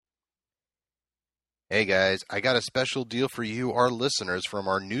Hey guys, I got a special deal for you, our listeners, from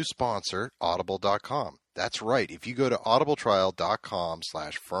our new sponsor, Audible.com. That's right. If you go to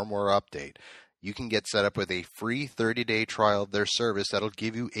audibletrial.com/firmwareupdate, you can get set up with a free 30-day trial of their service that'll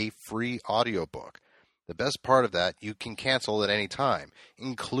give you a free audiobook. The best part of that, you can cancel at any time,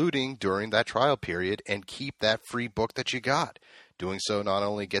 including during that trial period, and keep that free book that you got. Doing so not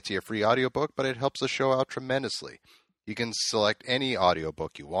only gets you a free audiobook, but it helps the show out tremendously. You can select any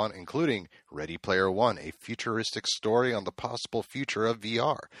audiobook you want, including Ready Player One, a futuristic story on the possible future of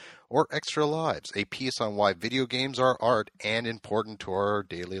VR, or Extra Lives, a piece on why video games are art and important to our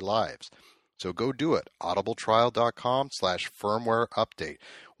daily lives. So go do it, audibletrial.com/firmwareupdate.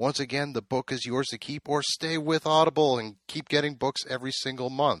 Once again, the book is yours to keep, or stay with Audible and keep getting books every single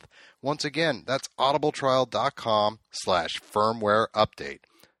month. Once again, that's audibletrial.com/firmwareupdate.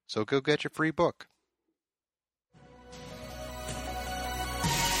 So go get your free book.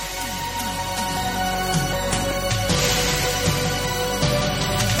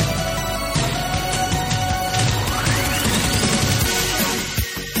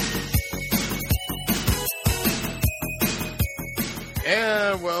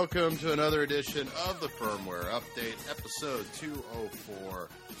 And welcome to another edition of the Firmware Update, episode 204,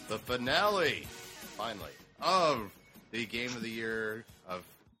 the finale, finally, of the Game of the Year of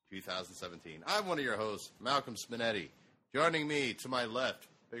 2017. I'm one of your hosts, Malcolm Spinetti. Joining me to my left,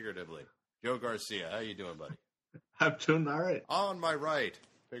 figuratively, Joe Garcia. How you doing, buddy? I'm doing all right. On my right,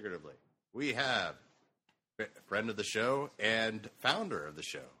 figuratively, we have friend of the show and founder of the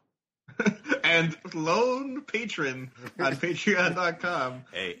show. And lone patron on patreon.com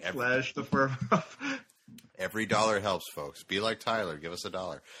 /the Every dollar helps, folks. Be like Tyler. Give us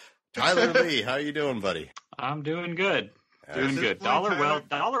 $1. Tyler Lee, how you doing, buddy? I'm doing good. Doing good.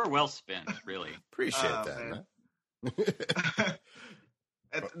 Dollar well spent, really. Appreciate that, man.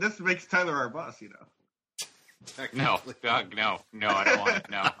 This makes Tyler our boss, you know. No, Doug, no, I don't want it.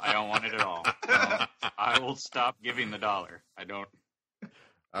 No, I don't want it at all. No, I will stop giving the dollar. I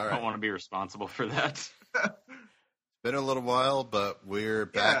don't want to be responsible for that. It's been a little while, but we're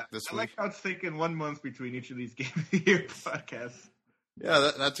back this week. I like how it's taken 1 month between each of these Game of the Year podcasts.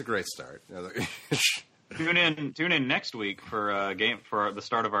 Yeah, that's a great start. Tune in next week for the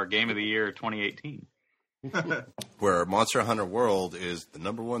start of our Game of the Year 2018. Where Monster Hunter World is the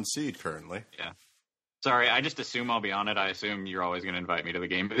 #1 seed currently. Yeah. Sorry, I just assume I'll be on it. I assume you're always going to invite me to the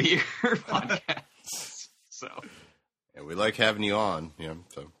Game of the Year podcast. So. Yeah, we like having you on,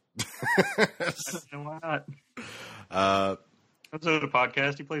 so. Why not? Episode of the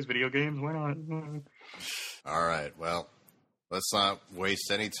podcast, he plays video games, why not? All right, well, let's not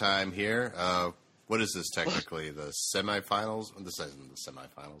waste any time here. What is this technically? The semifinals? This isn't the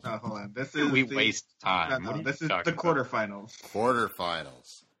semifinals. Oh, hold on. Waste time. No, this is the quarterfinals.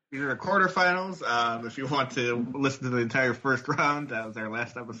 Quarterfinals. These are the quarterfinals. If you want to listen to the entire first round, that was our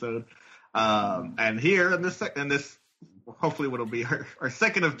last episode. And here in this hopefully what'll be our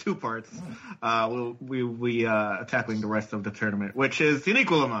second of two parts, we'll be tackling the rest of the tournament, which is an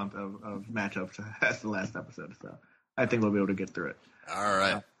equal amount of matchups as the last episode. So I think we'll be able to get through it. All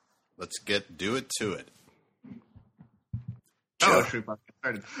right. Let's do it to it. Oh, shoot.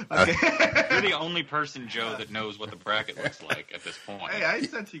 Started. Okay. You're the only person, Joe, that knows what the bracket looks like at this point. Hey, I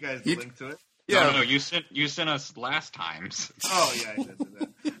sent you guys the link to it. Yeah. No, you sent us last times. Oh, yeah, I did do that.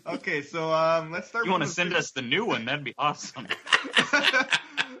 Okay, so let's start. You want to send us the new one? That'd be awesome. All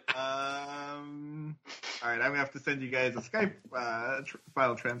right, I'm going to have to send you guys a Skype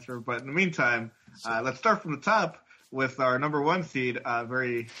file transfer. But in the meantime, let's start from the top with our #1 seed,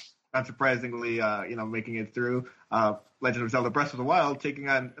 very unsurprisingly, making it through Legend of Zelda Breath of the Wild, taking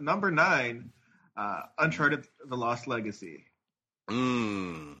on #9, Uncharted: The Lost Legacy.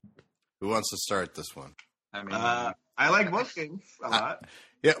 Who wants to start this one? I mean, I like both games a lot.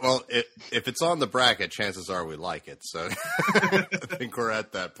 Yeah, well, if it's on the bracket, chances are we like it. So I think we're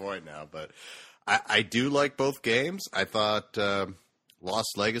at that point now. But I do like both games. I thought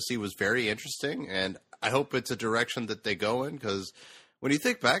Lost Legacy was very interesting, and I hope it's a direction that they go in, because when you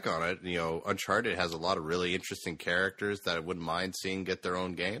think back on it, Uncharted has a lot of really interesting characters that I wouldn't mind seeing get their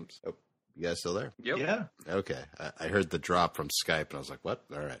own games. Oh, you guys still there? Yep. Yeah. Okay. I heard the drop from Skype, and I was like, what?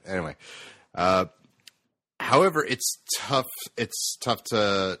 All right. Anyway. However, it's tough. It's tough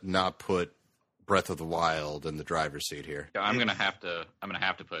to not put Breath of the Wild in the driver's seat here. Yeah, I'm gonna have to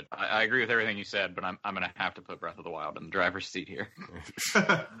put. I agree with everything you said, but I'm gonna have to put Breath of the Wild in the driver's seat here.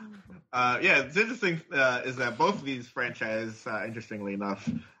 It's interesting is that both of these franchises, interestingly enough,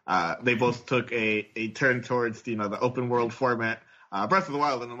 they both took a turn towards the open world format. Breath of the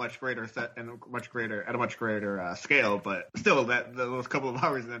Wild in a much greater set and at a much greater scale, but still those couple of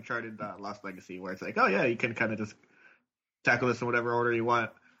hours in Uncharted Lost Legacy where it's like, oh yeah, you can kind of just tackle this in whatever order you want,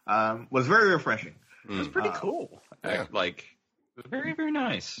 was very refreshing. It was pretty cool. Yeah. Like, it was very, very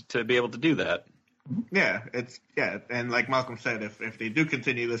nice to be able to do that. Yeah, and like Malcolm said, if they do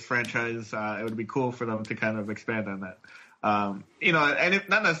continue this franchise, it would be cool for them to kind of expand on that. And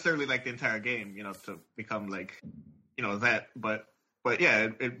not necessarily like the entire game, to become like, that, but yeah,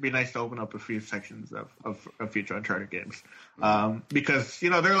 it'd be nice to open up a few sections of future Uncharted games, because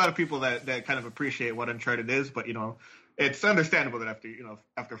there are a lot of people that kind of appreciate what Uncharted is, but it's understandable that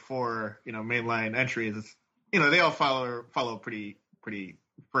after 4 mainline entries, they all follow a pretty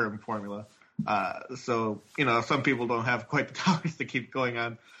firm formula. So some people don't have quite the tolerance to keep going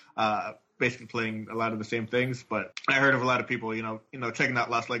on, basically playing a lot of the same things. But I heard of a lot of people, checking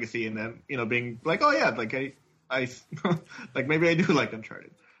out Lost Legacy and then, being like, oh yeah, like I like maybe I do like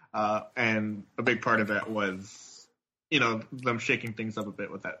Uncharted. And a big part of that was, them shaking things up a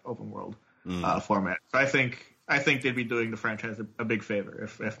bit with that open world format. So I think they'd be doing the franchise a big favor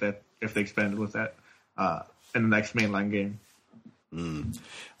if they expanded with that in the next mainline game.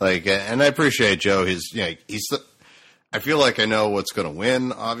 Like, and I appreciate Joe. I feel like I know what's going to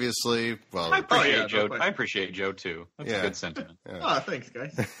win. Obviously, well, I appreciate Joe. I appreciate Joe too. That's a good sentiment. Yeah. Oh, thanks,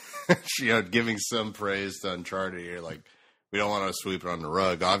 guys. Giving some praise to Uncharted here. Like, we don't want to sweep it on the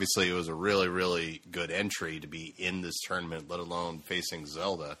rug. Obviously, it was a really, really good entry to be in this tournament, let alone facing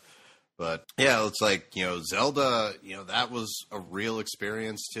Zelda. But yeah, it's like, Zelda, that was a real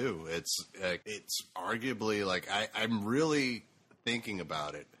experience too. It's arguably like I'm really thinking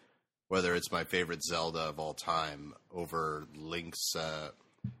about it, whether it's my favorite Zelda of all time over Link's A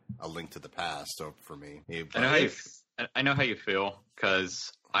Link to the Past for me. I know how you feel,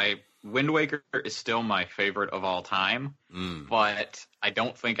 because Wind Waker is still my favorite of all time, but I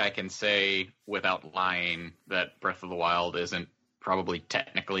don't think I can say without lying that Breath of the Wild isn't probably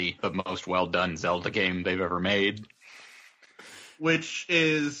technically the most well-done Zelda game they've ever made. Which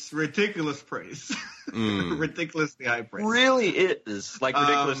is ridiculous praise. Ridiculously high praise. Really is. Like,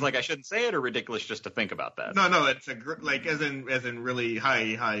 ridiculous, like I shouldn't say it, or ridiculous just to think about that? No, it's as in really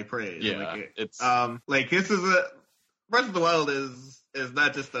high praise. Yeah, this is Breath of the Wild is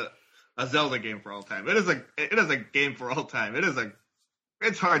not just a Zelda game for all time. It is a game for all time.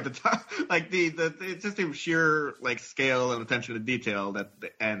 It's hard to talk, like it's just the sheer like scale and attention to detail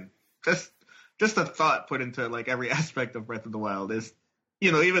and just the thought put into like every aspect of Breath of the Wild is,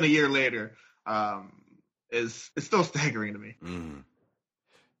 even a year later, is still staggering to me.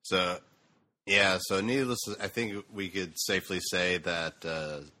 So needless, I think we could safely say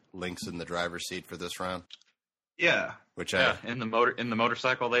that Link's in the driver's seat for this round. Yeah. In the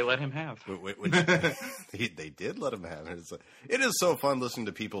motorcycle they let him have. Which they did let him have. It is so fun listening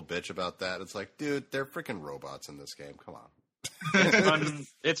to people bitch about that. It's like, dude, they're freaking robots in this game. Come on.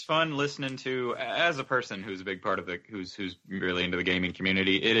 It's fun listening to, as a person who's a big part of who's really into the gaming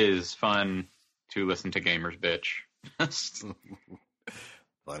community. It is fun to listen to gamers bitch.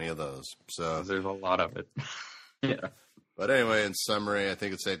 Plenty of those. So there's a lot of it. Yeah. But anyway, in summary, I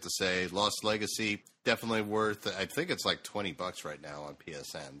think it's safe to say Lost Legacy, definitely worth it. I think it's like $20 right now on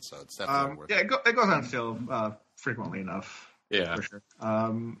PSN, so it's definitely worth it. Yeah, it goes on sale frequently enough. Yeah. For sure.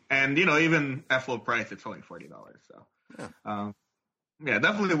 And, even at full price, it's only $40. So, yeah,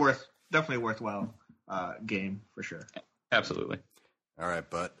 definitely worthwhile game for sure. Absolutely. All right,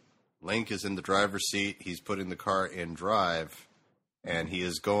 but Link is in the driver's seat. He's putting the car in drive. And he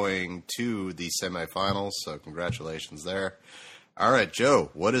is going to the semifinals, so congratulations there. All right,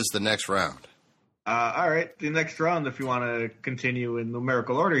 Joe, what is the next round? All right, the next round, if you want to continue in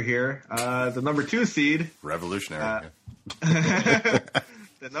numerical order here, the number 2 seed. Revolutionary.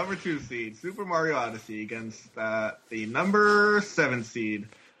 The number 2 seed, Super Mario Odyssey, against the number 7 seed,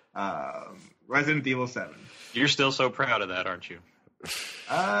 Resident Evil 7. You're still so proud of that, aren't you?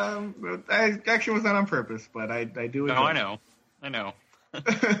 I actually was not on purpose, but I do enjoy it. I know.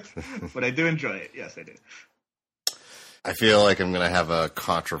 But I do enjoy it. Yes, I do. I feel like I'm going to have a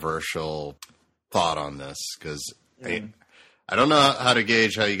controversial thought on this because I don't know how to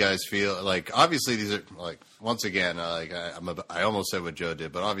gauge how you guys feel. Like, obviously, these are, like, once again, I almost said what Joe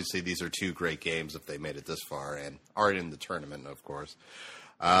did, but obviously these are 2 great games if they made it this far and are in the tournament, of course.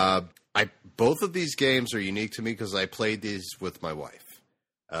 Both of these games are unique to me because I played these with my wife.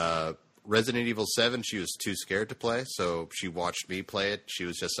 Resident Evil 7, she was too scared to play, so she watched me play it. She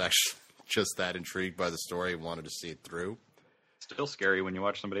was just that intrigued by the story and wanted to see it through. Still scary when you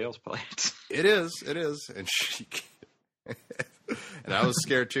watch somebody else play it. It is, and and I was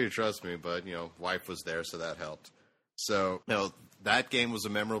scared too, trust me. But wife was there, so that helped. So that game was a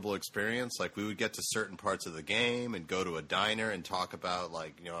memorable experience. Like, we would get to certain parts of the game and go to a diner and talk about,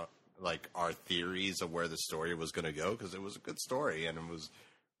 like, you know, like our theories of where the story was going to go, because it was a good story and it was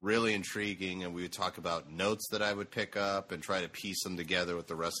really intriguing. And we would talk about notes that I would pick up and try to piece them together with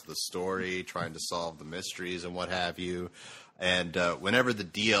the rest of the story, trying to solve the mysteries and what have you. And whenever the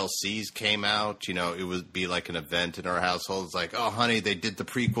DLCs came out, you know, it would be like an event in our household. It's like, oh, honey, they did the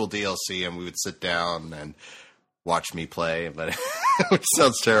prequel DLC, and we would sit down and watch me play. But which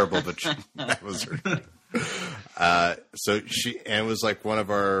sounds terrible, but that was her. So it was like one of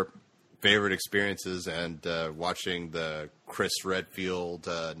our favorite experiences, and watching the Chris Redfield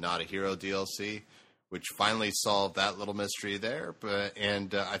Not a Hero DLC, which finally solved that little mystery there.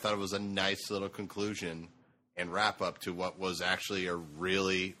 And I thought it was a nice little conclusion and wrap up to what was actually a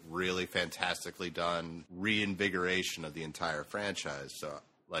really, really fantastically done reinvigoration of the entire franchise. So,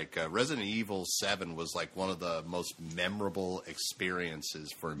 like, Resident Evil 7 was like one of the most memorable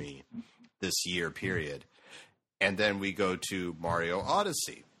experiences for me this year, period. And then we go to Mario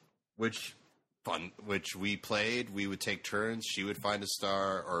Odyssey, which we played. We would take turns. She would find a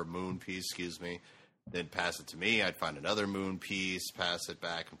star or a moon piece, then pass it to me. I'd find another moon piece, pass it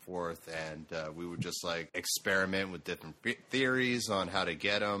back and forth, and we would just like experiment with different theories on how to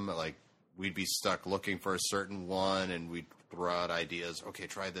get them. Like, we'd be stuck looking for a certain one, and we'd throw out ideas. Okay,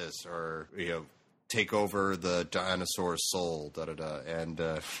 try this, or you know, take over the dinosaur soul, and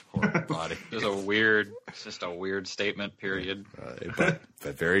or body. It's just a weird statement. Period. But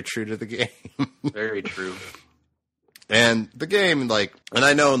very true to the game. Very true. And the game, like, and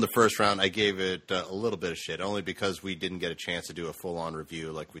I know in the first round I gave it a little bit of shit, only because we didn't get a chance to do a full-on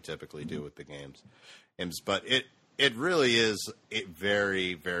review like we typically do with the games. But it really is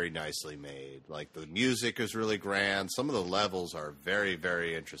very, very nicely made. Like, the music is really grand. Some of the levels are very,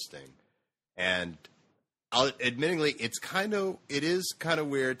 very interesting. And admittingly, it is kind of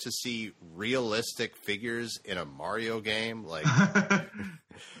weird to see realistic figures in a Mario game. Like,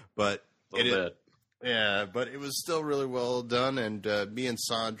 but yeah, but it was still really well done, and me and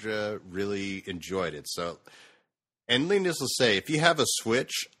Sandra really enjoyed it. So, and needless to say, if you have a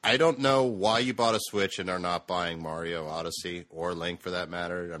Switch, I don't know why you bought a Switch and are not buying Mario Odyssey or Link for that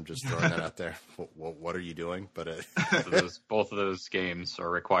matter. I'm just throwing that out there. What are you doing? But both of those games are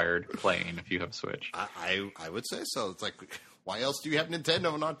required playing if you have a Switch. I would say so. It's like, why else do you have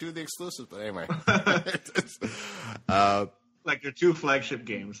Nintendo and not do the exclusives? But anyway. Like your two flagship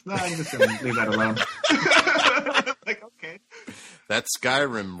games. No, I'm just going to leave that alone. Like, okay. That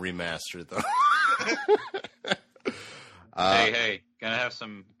Skyrim remastered, though. Hey, gonna have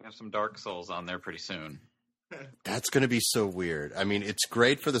some Dark Souls on there pretty soon. That's going to be so weird. I mean, it's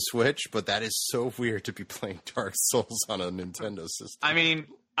great for the Switch, but that is so weird to be playing Dark Souls on a Nintendo system. I mean,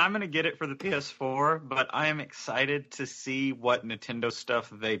 I'm going to get it for the PS4, but I am excited to see what Nintendo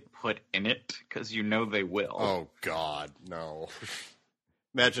stuff they put in it, because you know they will. Oh, God, no.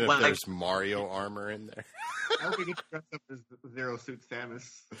 Imagine if there's Mario armor in there. I hope we get to dress up as Zero Suit Samus.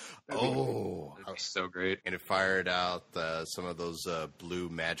 That'd be so great. And it fired out some of those blue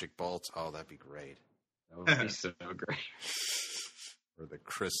magic bolts. Oh, that'd be great. That would be so great. Or the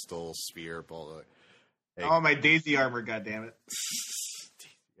crystal spear bolt. Hey. Oh, my Daisy armor, goddammit.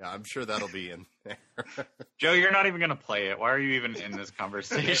 Yeah, I'm sure that'll be in there. Joe, you're not even going to play it. Why are you even in this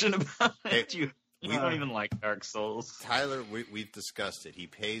conversation about it? You don't even like Dark Souls. Tyler, we've discussed it. He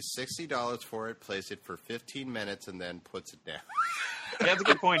pays $60 for it, plays it for 15 minutes, and then puts it down. Yeah, that's a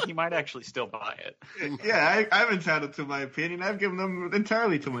good point. He might actually still buy it. Yeah, I'm entitled to my opinion. I've given them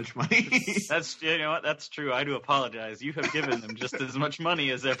entirely too much money. You know what? That's true. I do apologize. You have given them just as much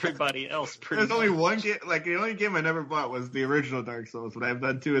money as everybody else. There's only one game. Like, the only game I never bought was the original Dark Souls. But I've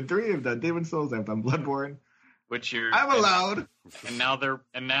done 2 and 3. I've done Demon Souls. I've done Bloodborne. I'm allowed. And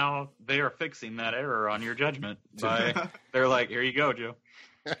now they are fixing that error on your judgment. They're like, here you go, Joe.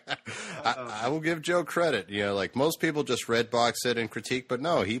 I will give Joe credit. You know, like, most people just redbox it and critique, but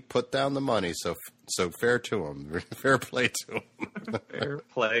no, he put down the money. So fair to him. Fair play to him. Fair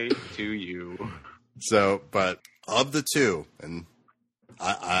play to you. So, but of the two, and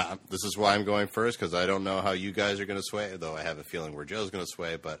I this is why I'm going first, because I don't know how you guys are going to sway, though I have a feeling where Joe's going to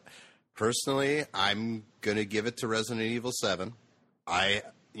sway. But personally, I'm going to give it to Resident Evil 7.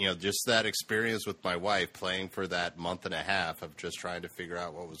 Just that experience with my wife playing for that month and a half of just trying to figure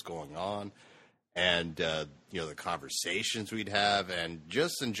out what was going on, and the conversations we'd have, and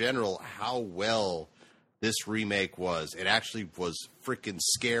just in general how well this remake was. It actually was freaking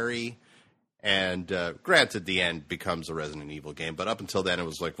scary. And granted, the end becomes a Resident Evil game, but up until then, it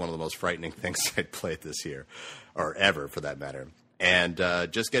was like one of the most frightening things I'd played this year, or ever for that matter. And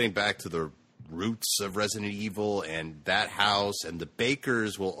just getting back to the roots of Resident Evil and that house, and the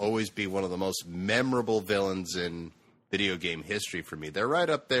Bakers will always be one of the most memorable villains in video game history for me. They're right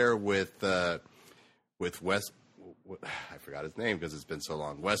up there with Wes. I forgot his name because it's been so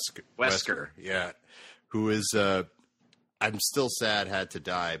long. Wesker, yeah, who is I'm still sad had to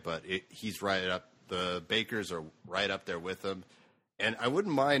die, but he's right up. The Bakers are right up there with him, and I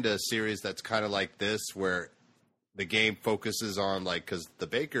wouldn't mind a series that's kind of like this where the game focuses on, like, because the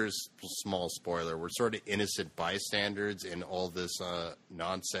Bakers, small spoiler, were sort of innocent bystanders in all this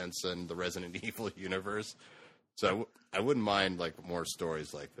nonsense in the Resident Evil universe. So I wouldn't mind, like, more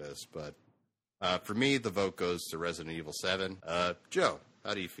stories like this. But for me, the vote goes to Resident Evil 7. Joe,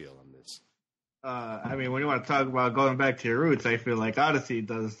 how do you feel on this? I mean, when you want to talk about going back to your roots, I feel like Odyssey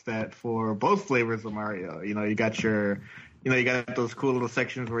does that for both flavors of Mario. You know, you got those cool little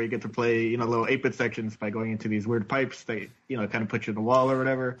sections where you get to play, little 8-bit sections by going into these weird pipes that, kind of put you in the wall or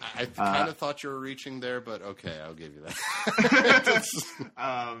whatever. I kind of thought you were reaching there, but okay, I'll give you that.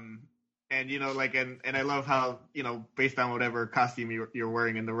 And I love how, based on whatever costume you're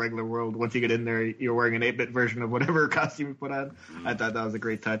wearing in the regular world, once you get in there, you're wearing an 8-bit version of whatever costume you put on. I thought that was a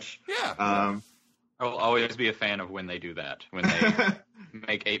great touch. Yeah. I'll always be a fan of when they do that, when they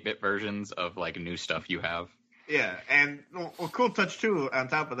make 8-bit versions of, like, new stuff you have. Yeah, and a cool touch too on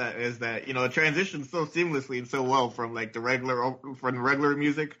top of that is that it transitions so seamlessly and so well from like the regular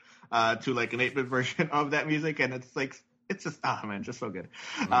music to like an 8-bit version of that music, and it's just just so good.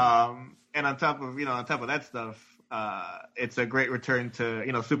 Mm-hmm. And on top of that stuff, it's a great return to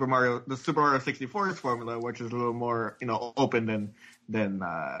the Super Mario 64's formula, which is a little more open than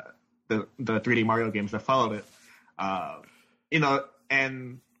the 3D Mario games that followed it.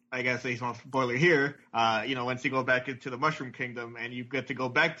 And I guess a small spoiler here, once you go back into the Mushroom Kingdom and you get to go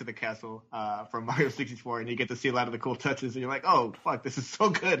back to the castle from Mario 64 and you get to see a lot of the cool touches and you're like, oh, fuck, this is so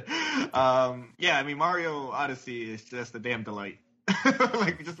good. Mario Odyssey is just a damn delight.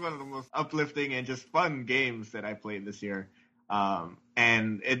 Like, just one of the most uplifting and just fun games that I played this year.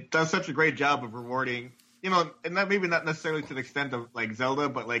 And it does such a great job of rewarding, and that maybe not necessarily to the extent of, like, Zelda,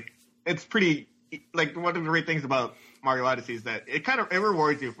 but, like, it's pretty, like, one of the great things about Mario Odyssey is that it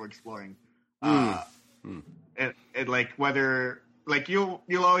rewards you for exploring. And like, whether, like, you'll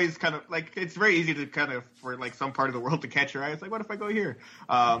always kind of, like, it's very easy to kind of, for, like, some part of the world to catch your eye. It's like, what if I go here?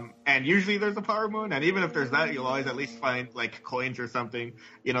 And usually there's a power moon, and even if there's that, you'll always at least find, like, coins or something,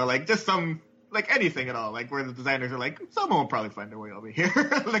 like, just some, like, anything at all, like, where the designers are like, someone will probably find their way over here.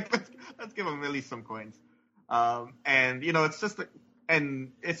 Like, let's give them at least some coins. And, it's just,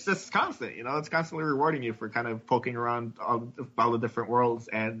 and it's just constant, it's constantly rewarding you for kind of poking around all the different worlds.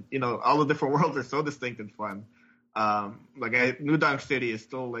 And, all the different worlds are so distinct and fun. New Donk City is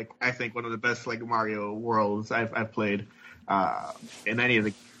still, like, I think one of the best, like, Mario worlds I've played in any of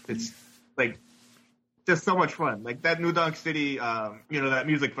the. It's, like, just so much fun. Like, that New Donk City, that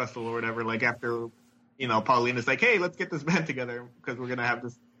music festival or whatever, like, after, Pauline is like, hey, let's get this band together because we're going to have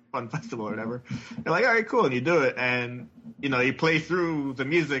this fun festival or whatever. You're like, all right, cool, and you do it, and you play through the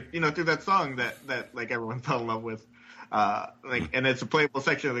music, through that song that like everyone fell in love with, and it's a playable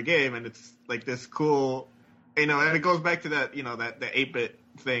section of the game, and it's like this cool, and it goes back to that, that the 8-bit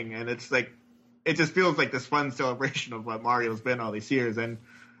thing, and it's like it just feels like this fun celebration of what Mario's been all these years, and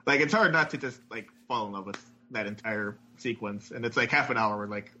like it's hard not to just like fall in love with that entire sequence, and it's like half an hour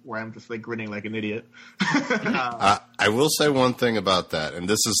where I'm just like grinning like an idiot. I will say one thing about that, and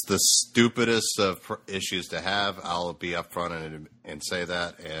this is the stupidest of issues to have. I'll be upfront and say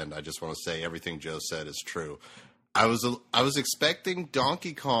that, and I just want to say everything Joe said is true. I was expecting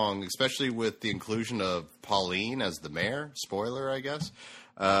Donkey Kong, especially with the inclusion of Pauline as the mayor. Spoiler, I guess.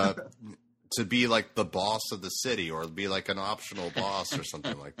 To be like the boss of the city, or be like an optional boss or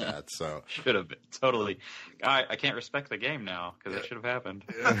something like that. So should have been totally. I can't respect the game now because it should have happened.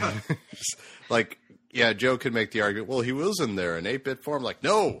 Like, yeah, Joe could make the argument. Well, he was in there in 8-bit form. Like,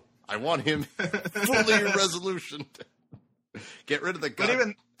 no, I want him fully resolution. Get rid of the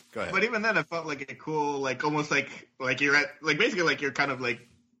gun. But even then, it felt like a cool, like almost like you're at, like basically like you're kind of like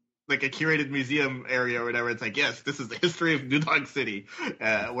a curated museum area or whatever. It's like, yes, this is the history of New Donk City,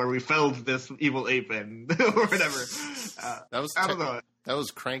 where we felled this evil ape and or whatever. I don't know. That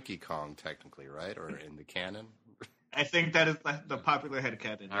was Cranky Kong, technically, right? Or in the canon? I think that is the popular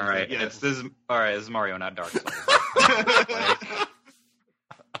headcanon. All right, yes. This is Mario, not Dark Souls.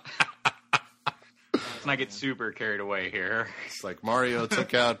 Let's not get super carried away here. It's like Mario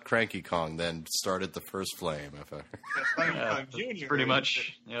took out Cranky Kong, then started the first flame. Donkey Kong Jr. Pretty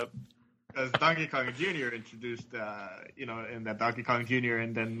much, yep. Because Donkey Kong Jr. introduced, in that Donkey Kong Jr.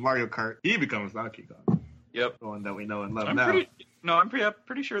 and then Mario Kart, he becomes Donkey Kong. Yep. The one that we know and love now. No, I'm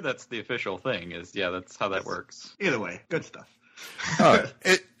pretty sure that's the official thing. That's how that works. Either way, good stuff.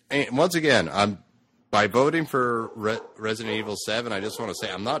 Once again, by voting for Resident Evil 7, I just want to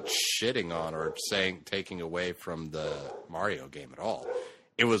say I'm not shitting on or taking away from the Mario game at all.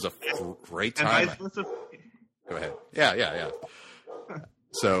 It was a great time. Go ahead. Yeah.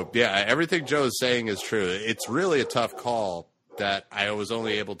 So, everything Joe is saying is true. It's really a tough call that I was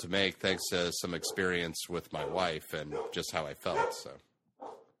only able to make thanks to some experience with my wife and just how I felt. So,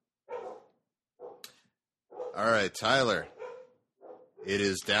 all right, Tyler, it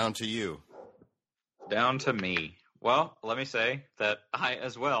is down to you. Down to me. Well, let me say that I,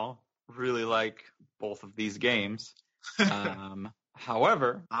 as well, really like both of these games.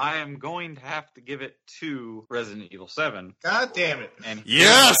 However, I am going to have to give it to Resident Evil 7. God damn it. And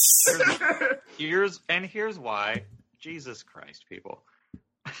yes! Here's why. Jesus Christ, people.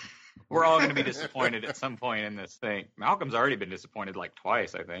 We're all going to be disappointed at some point in this thing. Malcolm's already been disappointed like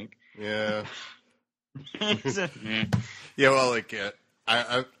twice, I think. Yeah. Yeah, well,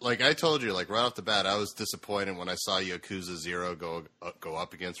 I told you, right off the bat, I was disappointed when I saw Yakuza 0 go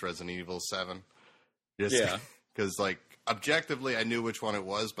up against Resident Evil 7. Because, objectively, I knew which one it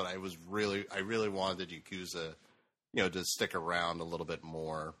was, but I really wanted Yakuza, to stick around a little bit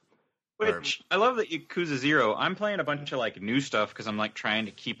more. Which, I love that Yakuza 0. I'm playing a bunch of, new stuff because I'm, trying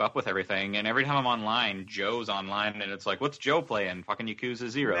to keep up with everything. And every time I'm online, Joe's online, and it's what's Joe playing? Fucking Yakuza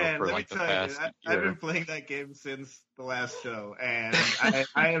 0 for, the past year. I've been playing that game since the last show, and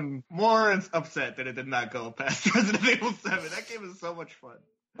I am more upset that it did not go past Resident Evil 7. That game is so much fun.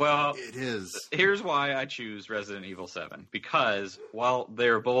 Well, it is. Here's why I choose Resident Evil 7. Because while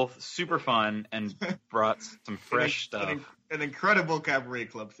they're both super fun and brought some fresh stuff. An incredible cabaret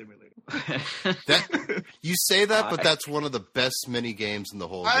club simulator. You say that, but that's one of the best mini games in the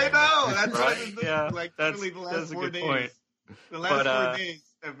whole game. I know. That's right. Literally the last 4 days. Point. The last 4 days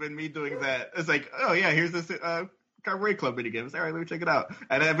have been me doing that. It's here's this cabaret club mini game. All right, let me check it out.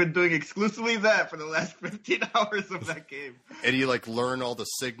 And I've been doing exclusively that for the last 15 hours of that game. And you learn all the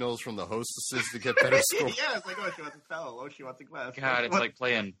signals from the hostesses to get better scores. Yeah, it's she wants a towel. Oh, she wants a glass. God, it's like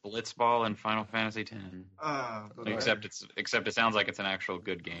playing Blitzball in Final Fantasy X. Except it sounds like it's an actual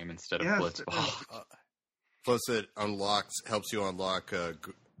good game instead of Blitzball. Plus, it helps you unlock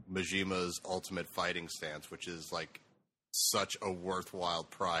Majima's ultimate fighting stance, which is such a worthwhile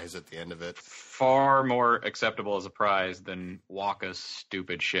prize at the end of it. Far more acceptable as a prize than Waka's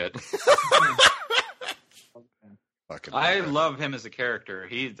stupid shit. I love him as a character.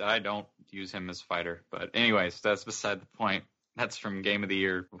 I don't use him as fighter. But anyways, that's beside the point. That's from Game of the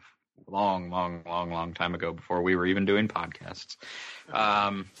Year long time ago before we were even doing podcasts.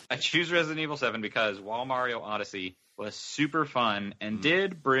 I choose Resident Evil 7 because while Mario Odyssey was super fun and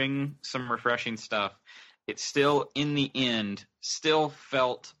did bring some refreshing stuff, it still, in the end,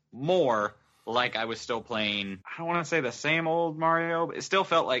 felt more like I was still playing, I don't want to say the same old Mario, but it still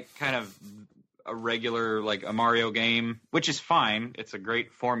felt like kind of a regular, a Mario game, which is fine. It's a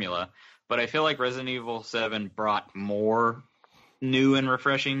great formula. But I feel like Resident Evil 7 brought more new and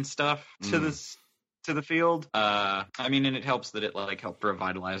refreshing stuff to the field. And it helps that it helped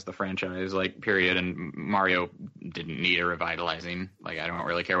revitalize the franchise, period. And Mario didn't need a revitalizing. I don't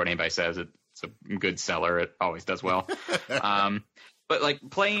really care what anybody says. It's a good seller. It always does well. But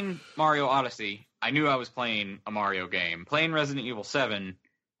playing Mario Odyssey, I knew I was playing a Mario game. Playing Resident Evil 7,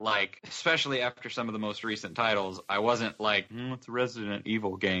 especially after some of the most recent titles, I wasn't it's a Resident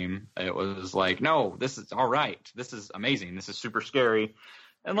Evil game. It was no, this is all right. This is amazing. This is super scary.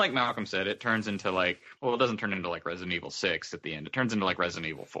 And like Malcolm said, it turns into it doesn't turn into Resident Evil 6 at the end. It turns into Resident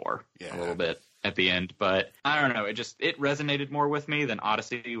Evil 4 a little bit at the end. But I don't know. It resonated more with me than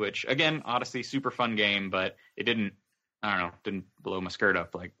Odyssey, which again, Odyssey, super fun game, but it didn't blow my skirt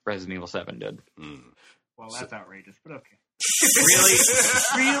up like Resident Evil 7 did. Well, that's outrageous, but okay.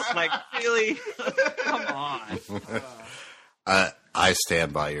 Really? Come on. I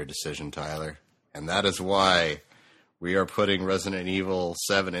stand by your decision, Tyler. And that is why we are putting Resident Evil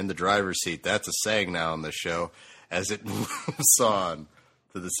 7 in the driver's seat. That's a saying now on this show as it moves on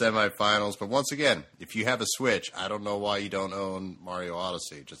to the semifinals. But once again, if you have a Switch, I don't know why you don't own Mario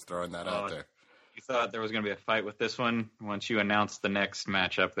Odyssey. Just throwing that out there. You thought there was going to be a fight with this one? Once you announce the next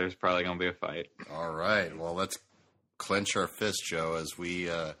matchup, there's probably going to be a fight. All right. Well, let's clench our fist, Joe, as we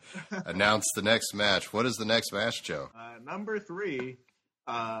announce the next match. What is the next match, Joe? Number 3,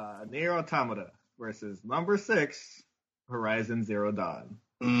 Nier Automata versus number 6, Horizon Zero Dawn.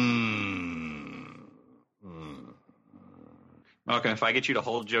 Malcolm, if I get you to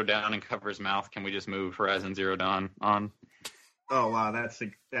hold Joe down and cover his mouth, can we just move Horizon Zero Dawn on? Oh wow, that's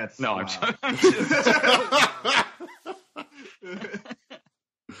no, wow. I'm just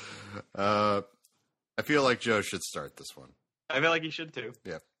I feel like Joe should start this one. I feel like you should too.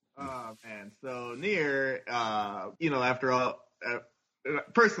 Yeah. Oh man, so Nier, after all,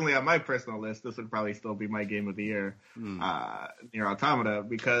 personally on my personal list, this would probably still be my game of the year, Nier Automata,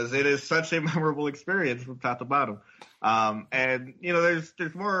 because it is such a memorable experience from top to bottom. And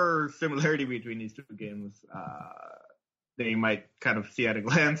there's more similarity between these two games than you might kind of see at a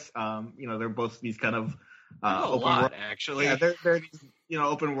glance. They're both these kind of open world, actually. Yeah, they're these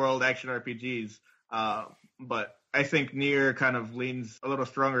open world action RPGs. But I think Nier kind of leans a little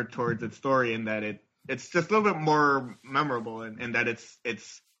stronger towards its story in that it's just a little bit more memorable and that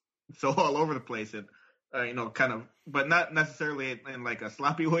it's so all over the place and kind of, but not necessarily in like a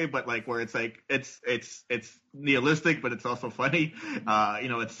sloppy way, but like where it's like it's nihilistic, but it's also funny.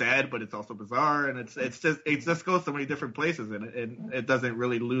 It's sad, but it's also bizarre, and it just goes so many different places, and it doesn't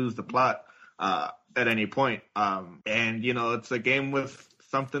really lose the plot at any point. And it's a game with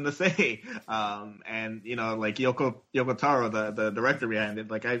something to say. Like Yoko Taro, the director behind it,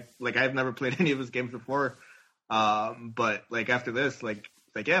 I've never played any of his games before. But like after this,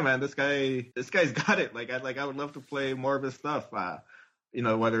 yeah, man, this guy's got it. I would love to play more of his stuff.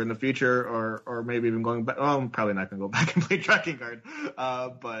 Whether in the future or maybe even going back. Well, I'm probably not gonna go back and play Tracking Guard.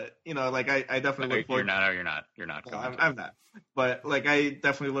 But I definitely look forward. You're not. I'm not. But I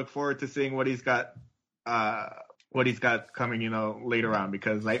definitely look forward to seeing what he's got. What he's got coming, later on,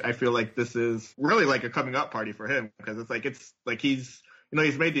 because I feel like this is really like a coming up party for him, because it's like he's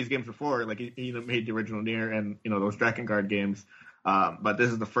made these games before, like he made the original Nier and those Tracking Guard games, but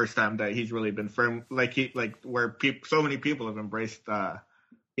this is the first time that he's really been firm, where so many people have embraced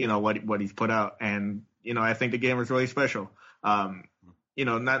what he's put out, and I think the game is really special.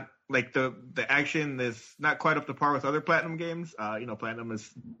 Not like the action is not quite up to par with other Platinum games. Platinum is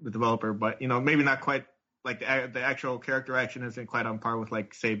the developer, but maybe not quite. Like the actual character action isn't quite on par with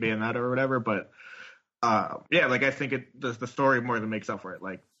like say Bayonetta or whatever, but I think it does the story more than makes up for it.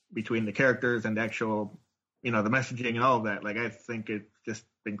 Like between the characters and the actual, the messaging and all of that. I think it's just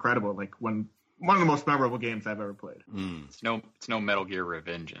incredible. Like one of the most memorable games I've ever played. It's no Metal Gear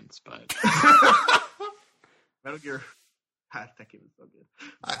Revengeance, but Metal Gear. God, that game is so good.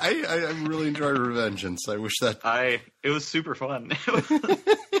 I really enjoyed Revengeance. I wish that it was super fun.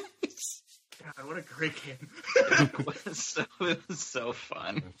 God, what a great game. It was so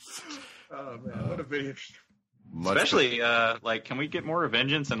fun. Oh, man, what a video. Especially, can we get more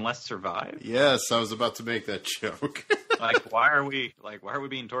Revengeance and less Survive? Yes, I was about to make that joke. why are we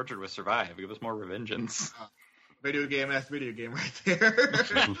being tortured with Survive? Give us more Revengeance. Video game right there.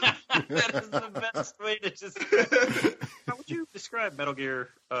 That is the best way to describe. How would you describe Metal Gear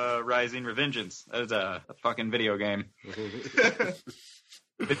Rising Revengeance as a fucking video game?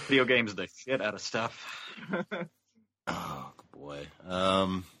 Video games the shit out of stuff. Oh boy,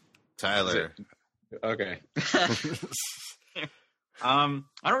 Tyler. Okay. I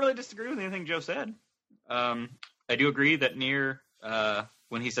don't really disagree with anything Joe said. I do agree that Nier,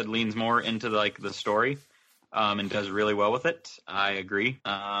 when he said leans more into the story, and does really well with it. I agree.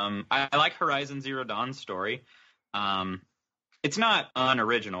 I like Horizon Zero Dawn's story. It's not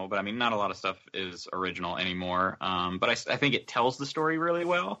unoriginal, but I mean, not a lot of stuff is original anymore. But I think it tells the story really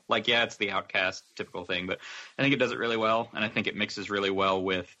well. It's the outcast typical thing, but I think it does it really well, and I think it mixes really well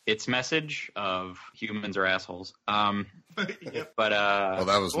with its message of humans are assholes. Yep. But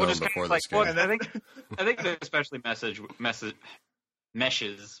that was known before this game. I think the especially message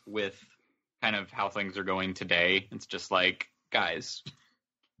meshes with kind of how things are going today. It's just like, guys,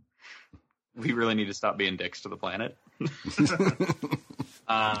 we really need to stop being dicks to the planet.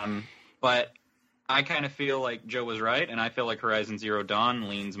 But I kind of feel like Joe was right, and I feel like Horizon Zero Dawn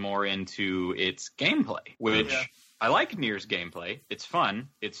leans more into its gameplay, which I like Nier's gameplay. It's fun.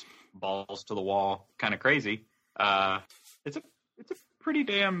 It's balls to the wall, kind of crazy. It's a pretty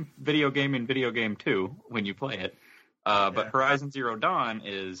damn video game too when you play it. But Horizon Zero Dawn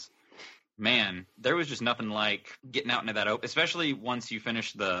is, man, there was just nothing like getting out into that open, especially once you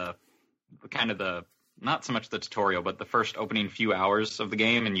finish the not so much the tutorial, but the first opening few hours of the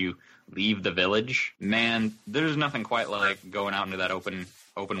game and you leave the village. Man, there's nothing quite like going out into that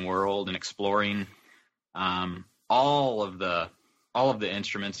open world and exploring. All of the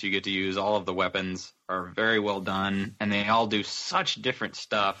instruments you get to use, all of the weapons are very well done, and they all do such different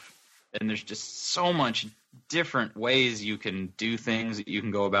stuff. And there's just so much different ways you can do things, that you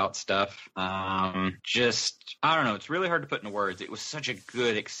can go about stuff. I don't know. It's really hard to put into words. It was such a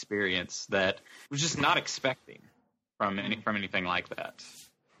good experience that I was just not expecting from anything like that.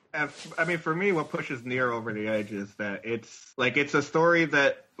 I mean, for me, what pushes Nier over the edge is that it's a story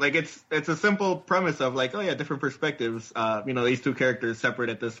that it's a simple premise of different perspectives. These two characters separate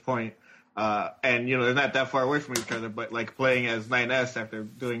at this point, and they're not that far away from each other, but like playing as 9S after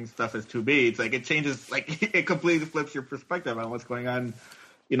doing stuff as 2B, it's like it changes, like it completely flips your perspective on what's going on,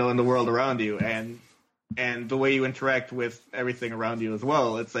 in the world around you, and the way you interact with everything around you as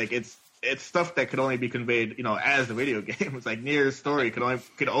well. It's like it's stuff that could only be conveyed, as a video game. It's like Nier's story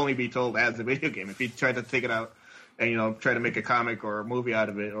could only be told as a video game. If you tried to take it out and try to make a comic or a movie out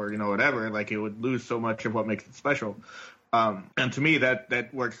of it, or whatever, like it would lose so much of what makes it special. And to me,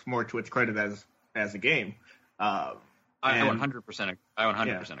 that works more to its credit as a game. I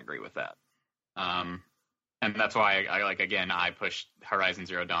 100% agree with that. And that's why I pushed Horizon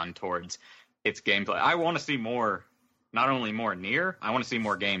Zero Dawn towards its gameplay. I want to see more, not only more Nier, I want to see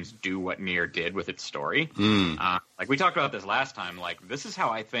more games do what Nier did with its story. Like we talked about this last time, like this is how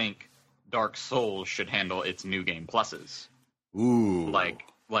I think Dark Souls should handle its new game pluses. Ooh.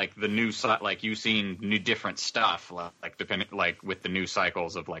 Like the new, like you've seen new different stuff, like with the new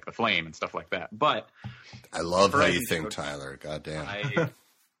cycles of like the flame and stuff like that. But I love how you think, Tyler. Goddamn.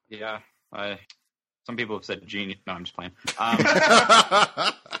 Some people have said genius. No, I'm just playing.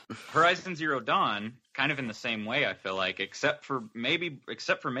 Horizon Zero Dawn, kind of in the same way, I feel like, except for maybe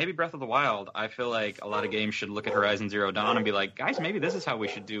Breath of the Wild, I feel like a lot of games should look at Horizon Zero Dawn and be like, guys, maybe this is how we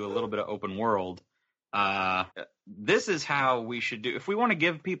should do a little bit of open world. This is how we should do. If we want to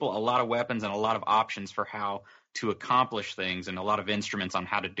give people a lot of weapons and a lot of options for how to accomplish things and a lot of instruments on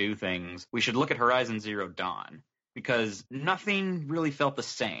how to do things, we should look at Horizon Zero Dawn, because nothing really felt the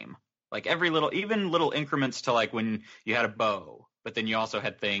same. Like even little increments to like when you had a bow, but then you also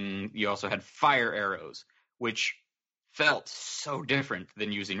had fire arrows, which felt so different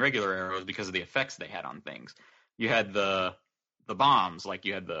than using regular arrows because of the effects they had on things. You had the bombs, like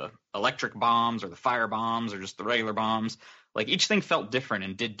you had the electric bombs or the fire bombs or just the regular bombs. Like each thing felt different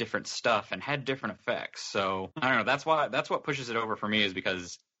and did different stuff and had different effects. So I don't know. That's what pushes it over for me, is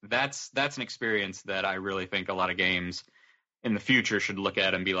because that's an experience that I really think a lot of games in the future should look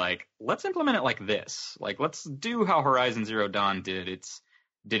at and be like, let's implement it like this. Like, let's do how Horizon Zero Dawn did its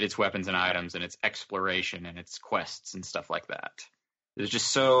weapons and items and its exploration and its quests and stuff like that. It was just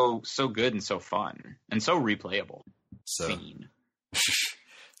so good and so fun and so replayable. So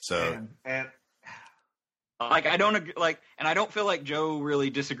and like I don't feel like Joe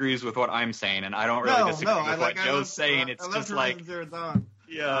really disagrees with what I'm saying, and I don't really disagree with what Joe's saying. It's just like Zero Dawn.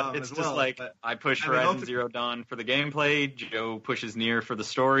 Yeah, it's just like I push Horizon Zero Dawn for the gameplay, Joe pushes Nier for the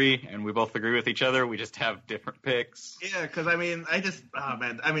story, and we both agree with each other. We just have different picks. Yeah, because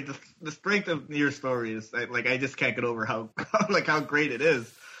the strength of Nier's story is I just can't get over how great it is.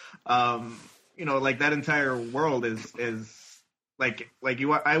 Like that entire world is I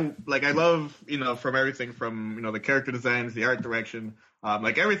love from everything from the character designs, the art direction,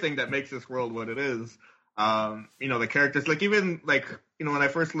 like everything that makes this world what it is. The characters, like even like when I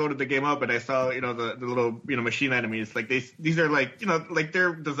first loaded the game up and I saw the little machine enemies, like these are like like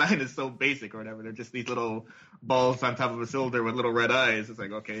their design is so basic or whatever. They're just these little balls on top of a cylinder with little red eyes. It's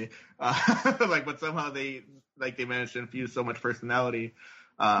like, okay, but somehow they managed to infuse so much personality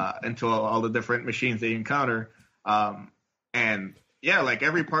into all the different machines they encounter. And yeah, like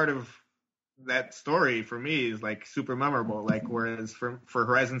every part of that story for me is like super memorable. Like whereas for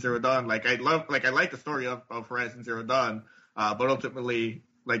Horizon Zero Dawn, I like the story of Horizon Zero Dawn, but ultimately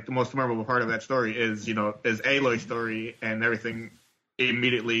like the most memorable part of that story is Aloy's story and everything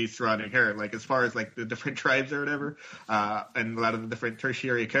immediately surrounding her. Like as far as like the different tribes or whatever, and a lot of the different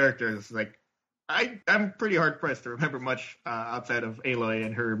tertiary characters, like I'm pretty hard pressed to remember much outside of Aloy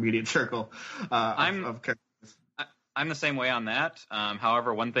and her immediate circle of characters. I'm the same way on that.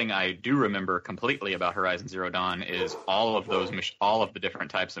 However, one thing I do remember completely about Horizon Zero Dawn is all of the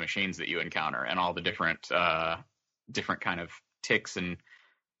different types of machines that you encounter and all the different kind of ticks and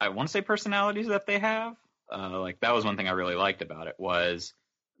I want to say personalities that they have. Like that was one thing I really liked about it, was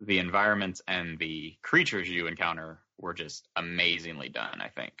the environments and the creatures you encounter were just amazingly done, I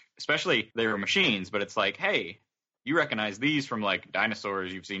think. Especially they were machines, but it's like, hey, you recognize these from like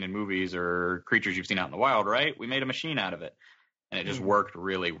dinosaurs you've seen in movies or creatures you've seen out in the wild, right? We made a machine out of it. And it just worked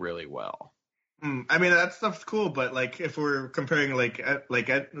really, really well. I mean, that stuff's cool, but like if we're comparing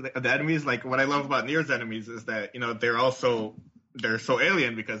the enemies, like what I love about Nier's enemies is that, they're so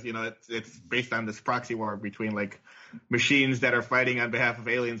alien because, it's based on this proxy war between like machines that are fighting on behalf of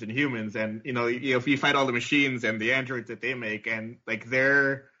aliens and humans. And, if you fight all the machines and the androids that they make and like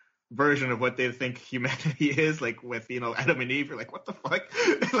their version of what they think humanity is, like with Adam and Eve, you're like, what the fuck?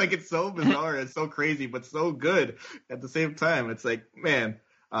 Like it's so bizarre, it's so crazy, but so good at the same time. It's like, man,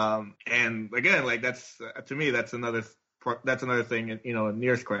 and again, like that's to me that's another that's another thing, you know, in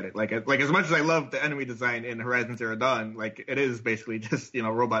Nier's credit. Like as much as I love the enemy design in Horizon Zero Dawn, like it is basically just, you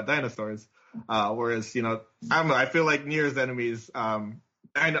know, robot dinosaurs. Whereas, you know, I don't know, I feel like Nier's enemies, I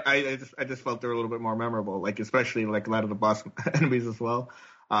just felt they were a little bit more memorable, like especially like a lot of the boss enemies as well.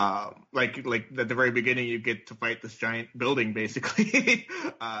 Like at the very beginning, you get to fight this giant building basically,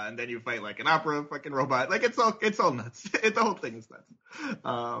 and then you fight like an opera fucking robot. Like it's all nuts. The whole thing is nuts.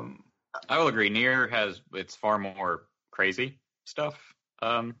 I will agree. Nier it's far more crazy stuff.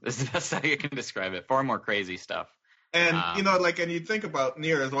 Is the best way I can describe it. Far more crazy stuff. And you know, like, and you think about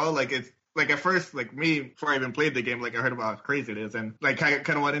Nier as well. Like it's like at first, like me, before I even played the game, like I heard about how crazy it is, and like I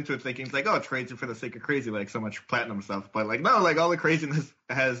kind of went into it thinking it's like, oh, it's crazy for the sake of crazy, like so much platinum stuff. But like no, like all the craziness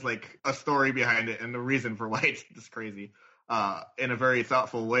has like a story behind it and the reason for why it's this crazy. In a very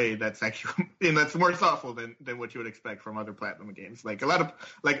thoughtful way that's actually, you know, that's more thoughtful than what you would expect from other Platinum games. Like a lot of,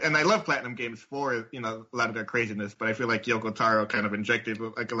 like, and I love Platinum games for, you know, a lot of their craziness, but I feel like Yoko Taro kind of injected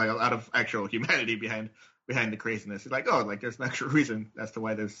like a lot of actual humanity behind the craziness. It's like, oh, like there's an actual reason as to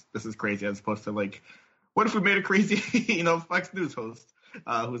why this is crazy, as opposed to like, what if we made a crazy, you know, Fox News host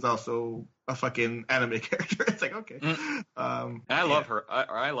who's also a fucking anime character? It's like, okay. And I love her.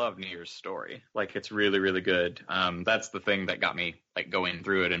 I love Nier's story. Like, it's really, really good. That's the thing that got me like going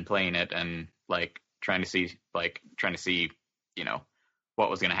through it and playing it and like trying to see, you know, what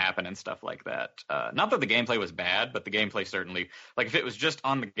was going to happen and stuff like that. Not that the gameplay was bad, but the gameplay certainly, like, if it was just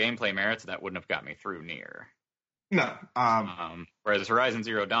on the gameplay merits, that wouldn't have got me through Nier. No. Whereas Horizon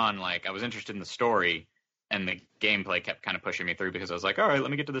Zero Dawn, like, I was interested in the story, and the gameplay kept kind of pushing me through because I was like, all right, let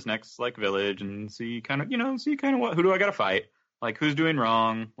me get to this next like village and see kind of who do I got to fight? Like, who's doing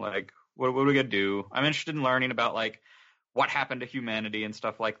wrong? Like, what do we got to do? I'm interested in learning about like what happened to humanity and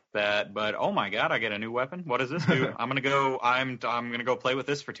stuff like that. But oh my god, I get a new weapon. What does this do? I'm gonna go play with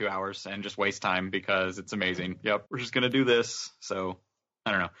this for 2 hours and just waste time because it's amazing. Yep, we're just gonna do this. So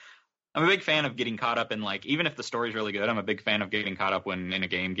I don't know. I'm a big fan of getting caught up in, like, even if the story's really good, I'm a big fan of getting caught up when in a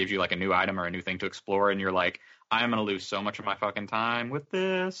game gives you, like, a new item or a new thing to explore, and you're like, I'm going to lose so much of my fucking time with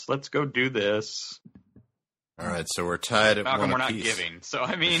this. Let's go do this. All right, so we're tied at Malcolm, one we're apiece. not giving, so,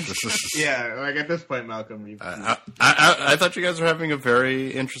 I mean... Yeah, like, at this point, Malcolm... I thought you guys were having a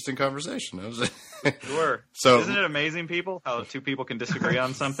very interesting conversation. Sure. So, isn't it amazing, people, how two people can disagree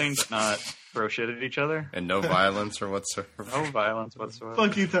on something but not throw shit at each other? And no violence or whatsoever. No violence whatsoever.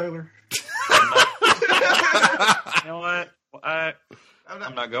 Fuck you, Tyler. You know what?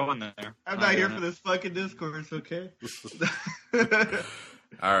 I'm not going there. I'm not here for this fucking discourse, okay?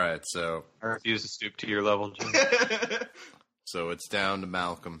 All right, so... I refuse to stoop to your level, Jim. So it's down to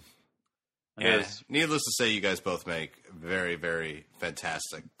Malcolm. And needless to say, you guys both make very, very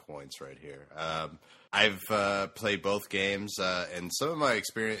fantastic points right here. I've played both games, and some of my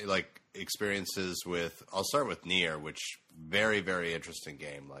experiences with... I'll start with Nier, which very, very interesting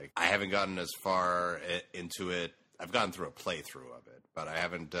game. Like, I haven't gotten as far into it. I've gotten through a playthrough of it, but I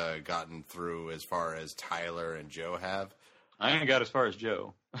haven't gotten through as far as Tyler and Joe have. I ain't got as far as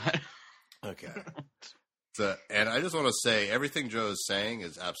Joe. Okay. And I just want to say, everything Joe is saying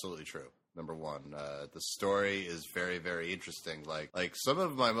is absolutely true. Number one, the story is very, very interesting. Like some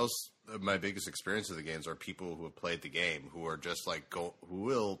of my biggest experience of the games are people who have played the game who are just like who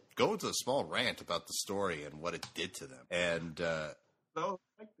will go into a small rant about the story and what it did to them. And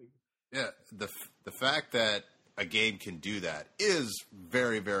yeah, the fact that a game can do that is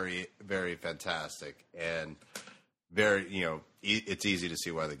very, very, very fantastic, and very, you know, it's easy to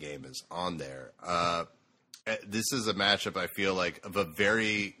see why the game is on there. This is a matchup, I feel like, of a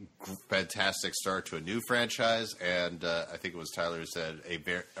very fantastic start to a new franchise, and I think it was Tyler who said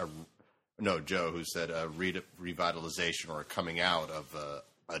Joe who said a revitalization or a coming out of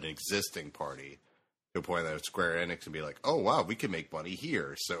an existing party, to a point that Square Enix can be like, oh wow, we can make money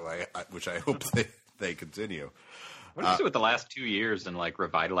here. So which I hope they continue. What is it with the last 2 years and like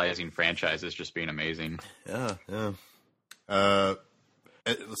revitalizing franchises just being amazing? Yeah.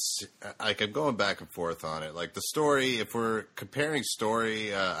 Like, I'm going back and forth on it. Like, the story, if we're comparing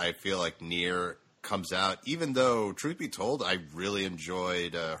story, I feel like Nier comes out, even though, truth be told, I really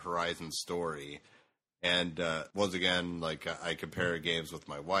enjoyed Horizon's story. And once again, like, I compare games with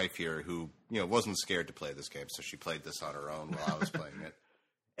my wife here, who, you know, wasn't scared to play this game, so she played this on her own while I was playing it.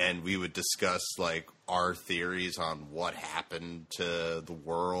 And we would discuss, like, our theories on what happened to the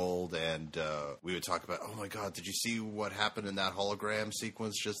world. And we would talk about, oh, my God, did you see what happened in that hologram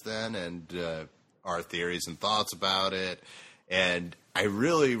sequence just then? And our theories and thoughts about it. And I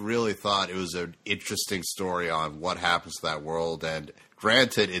really, really thought it was an interesting story on what happens to that world. And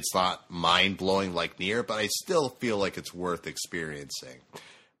granted, it's not mind-blowing like Nier, but I still feel like it's worth experiencing.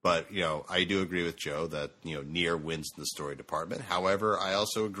 But, I do agree with Joe that, Nier wins in the story department. However, I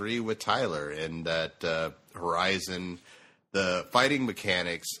also agree with Tyler in that Horizon, the fighting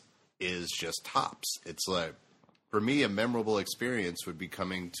mechanics is just tops. It's like, for me, a memorable experience would be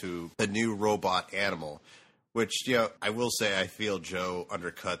coming to a new robot animal, which, I will say I feel Joe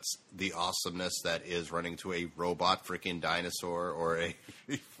undercuts the awesomeness that is running to a robot freaking dinosaur or a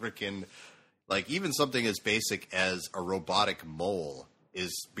freaking, like, even something as basic as a robotic mole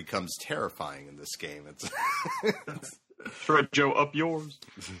becomes terrifying in this game. It's Try Joe up yours.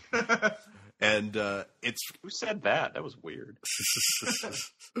 And it's who said that? That was weird.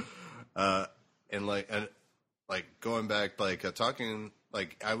 And going back, talking,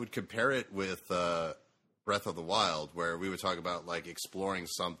 I would compare it with Breath of the Wild, where we would talk about exploring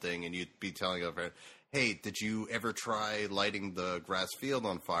something, and you'd be telling a friend, "Hey, did you ever try lighting the grass field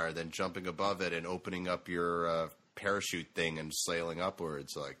on fire, then jumping above it and opening up your parachute thing and sailing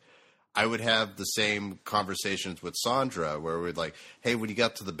upwards?" I would have the same conversations with Sandra where we'd "Hey, when you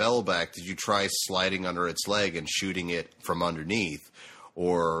got to the bellback, did you try sliding under its leg and shooting it from underneath?"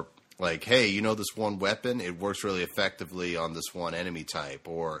 Or "Hey, this one weapon? It works really effectively on this one enemy type."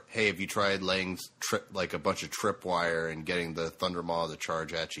 Or, "Hey, have you tried laying a bunch of tripwire and getting the Thundermaw to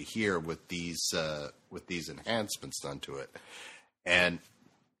charge at you here with these enhancements done to it?" And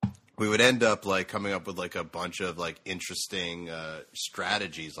we would end up coming up with a bunch of interesting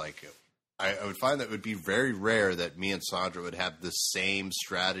strategies. I would find that it would be very rare that me and Sandra would have the same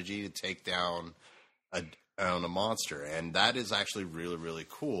strategy to take down on a monster, and that is actually really, really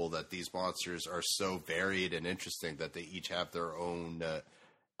cool that these monsters are so varied and interesting that they each have their own.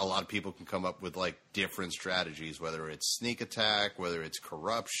 A lot of people can come up with different strategies, whether it's sneak attack, whether it's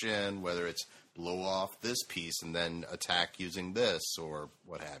corruption, whether it's blow off this piece and then attack using this or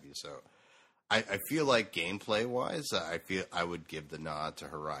what have you. So I feel like gameplay wise, I would give the nod to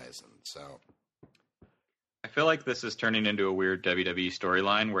Horizon. So I feel like this is turning into a weird WWE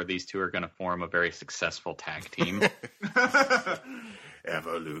storyline where these two are going to form a very successful tag team.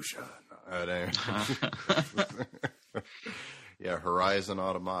 Evolution. Yeah, Horizon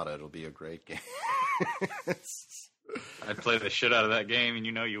Automata. It'll be a great game. I'd play the shit out of that game, and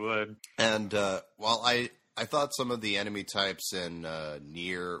you would. And while I thought some of the enemy types in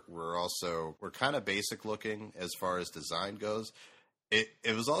Nier were kind of basic looking as far as design goes,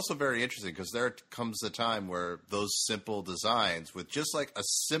 it was also very interesting because there comes a time where those simple designs with just a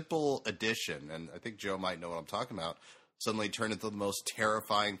simple addition, and I think Joe might know what I'm talking about, suddenly turn into the most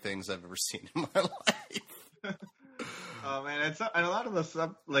terrifying things I've ever seen in my life. Oh man, and a lot of the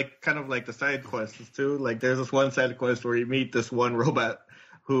stuff, kind of the side quests too. There's this one side quest where you meet this one robot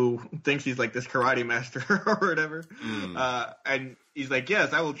who thinks he's this karate master or whatever, and he's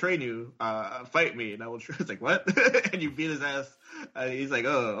 "Yes, I will train you. Fight me." And I will. It's what? And you beat his ass. He's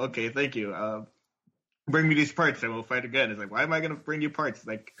 "Oh, okay, thank you. Bring me these parts and we'll fight again." It's "Why am I going to bring you parts?"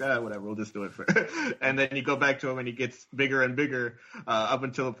 Whatever, we'll just do it. And then you go back to him and he gets bigger and bigger up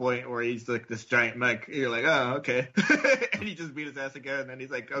until the point where he's this giant mech. You're "Oh, okay." And he just beat his ass again. And then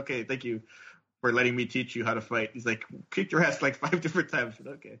he's "Okay, thank you for letting me teach you how to fight." He's "Kicked your ass 5 different times."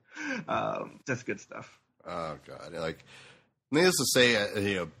 But okay. That's good stuff. Oh, God. Needless to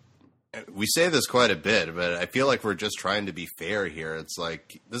say, we say this quite a bit, but I feel like we're just trying to be fair here. It's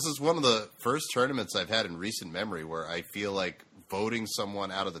this is one of the first tournaments I've had in recent memory where I feel like voting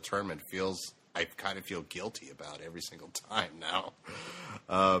someone out of the tournament I kind of feel guilty about every single time now.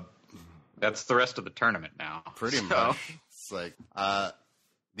 That's the rest of the tournament now. Pretty much. It's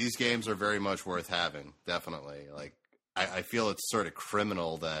these games are very much worth having, definitely. I feel it's sort of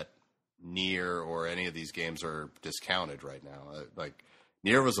criminal that Nier or any of these games are discounted right now.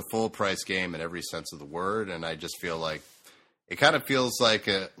 Nier was a full price game in every sense of the word, and I just feel it kind of feels like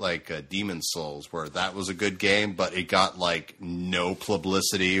a Demon's Souls, where that was a good game, but it got no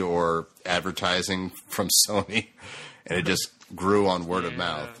publicity or advertising from Sony, and it just grew on word of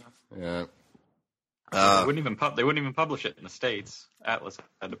mouth. Yeah. They wouldn't even publish it in the States. Atlas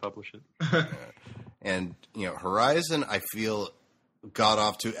had to publish it. And Horizon, I feel, got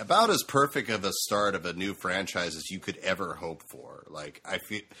off to about as perfect of a start of a new franchise as you could ever hope for. I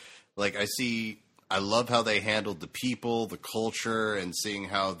feel I love how they handled the people, the culture, and seeing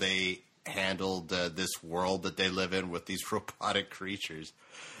how they handled this world that they live in with these robotic creatures.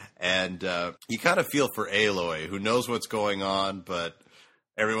 And you kind of feel for Aloy, who knows what's going on, but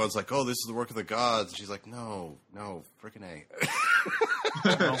everyone's "Oh, this is the work of the gods." And she's no, frickin' A.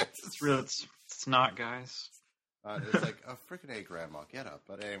 No, it's not, guys. It's "Oh, frickin' A, Grandma, get up."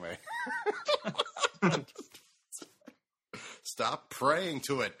 But anyway. Stop praying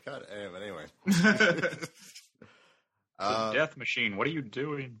to it. God, anyway. Death Machine, what are you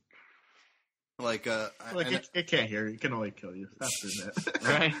doing? It can't hear you. It can only kill you. Stop doing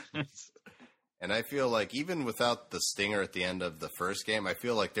that. Right? And I feel like even without the stinger at the end of the first game, I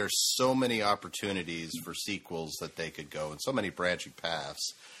feel like there's so many opportunities for sequels that they could go and so many branching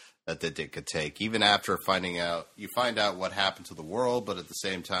paths that they could take. Even after you find out what happened to the world, but at the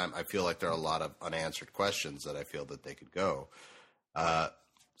same time, I feel like there are a lot of unanswered questions that I feel that they could go.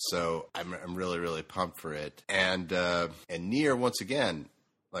 So I'm really, really pumped for it. And Nier, once again,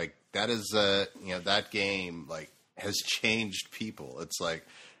 like that is that game like has changed people. It's like,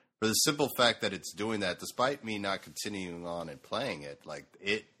 for the simple fact that it's doing that, despite me not continuing on and playing it, like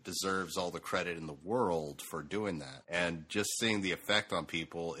it deserves all the credit in the world for doing that. And just seeing the effect on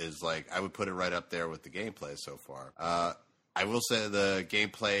people is like, I would put it right up there with the gameplay so far. I will say the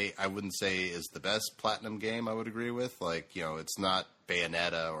gameplay, I wouldn't say is the best Platinum game I would agree with. Like, it's not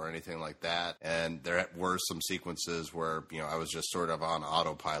Bayonetta or anything like that. And there were some sequences where, I was just sort of on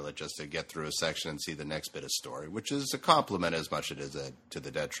autopilot just to get through a section and see the next bit of story, which is a compliment as much as it is to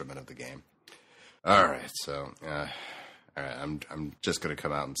the detriment of the game. All right. So, all right. I'm just going to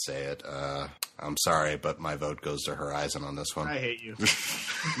come out and say it. I'm sorry, but my vote goes to Horizon on this one. I hate you.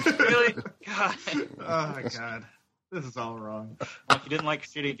 Really? God. Oh, my God. This is all wrong. Like you didn't like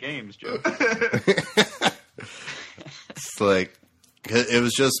shitty games, Joe. It's like, it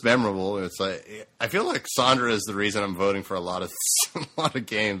was just memorable. It's like, I feel like Sandra is the reason I'm voting for a lot of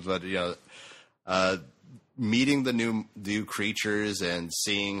games, but meeting the new creatures and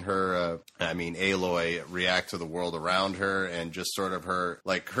seeing her, Aloy react to the world around her and just sort of her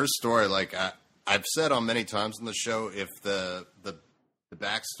story. Like I've said on many times in the show, if the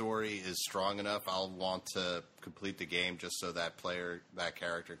backstory is strong enough, I'll want to complete the game just so that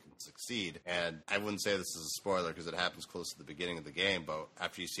character can succeed. And I wouldn't say this is a spoiler because it happens close to the beginning of the game, but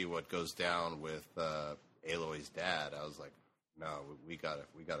after you see what goes down with Aloy's dad, I was like, no, we gotta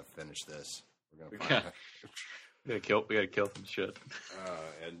finish this. We're gonna find out. We gotta kill some shit.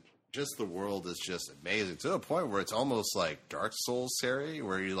 And just the world is just amazing to the point where it's almost like Dark Souls series,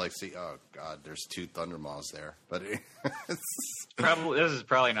 where you like see, oh god, there's 2 Thunder Maws there. But this is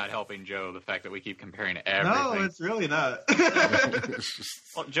probably not helping Joe. The fact that we keep comparing everything. No, it's really not.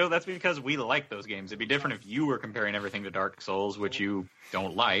 Well, Joe, that's because we like those games. It'd be different if you were comparing everything to Dark Souls, which you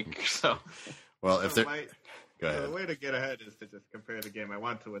don't like. So, well, if they're go ahead. The way to get ahead is to just compare the game I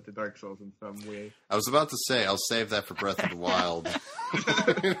want to it to Dark Souls in some way. I was about to say I'll save that for Breath of the Wild.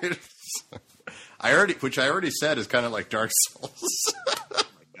 Which I already said is kind of like Dark Souls. Oh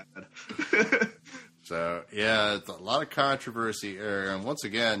my god. So yeah, it's a lot of controversy. And once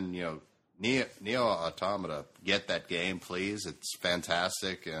again, Neo Automata, get that game, please. It's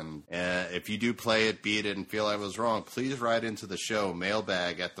fantastic. And if you do play it, beat it, and feel I was wrong, please write into the show,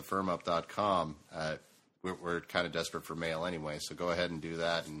 mailbag@thefirmup.com. We're kind of desperate for mail anyway, so go ahead and do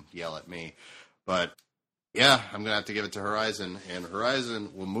that and yell at me. But yeah, I'm going to have to give it to Horizon, and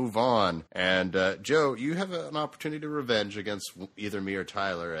Horizon will move on. And Joe, you have an opportunity to revenge against either me or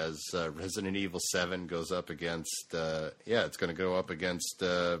Tyler as Resident Evil 7 goes up against, it's going to go up against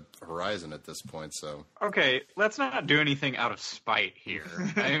Horizon at this point. So okay, let's not do anything out of spite here.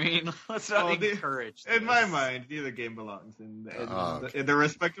 I mean, let's not encourage this. In my mind, neither game belongs in their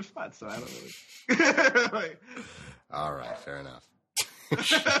respective spots, so I don't really... All right, fair enough.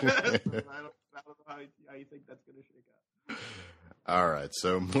 I don't know how you think that's going to shake out. All right,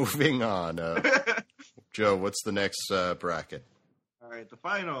 so moving on. Joe, what's the next bracket? All right, the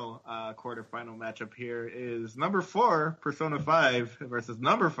final quarterfinal matchup here is number 4, Persona 5 versus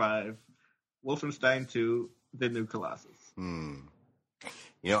number 5, Wolfenstein 2, The New Colossus.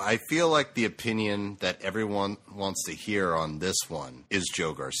 I feel like the opinion that everyone wants to hear on this one is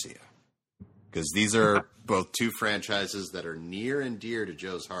Joe Garcia. Because these are both 2 franchises that are near and dear to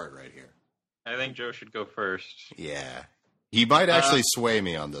Joe's heart right here. I think Joe should go first. Yeah. He might actually sway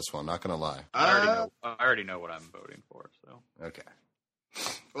me on this one, not going to lie. I already know what I'm voting for, so. Okay.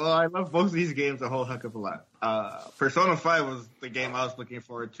 Well, I love both of these games a whole heck of a lot. Persona 5 was the game I was looking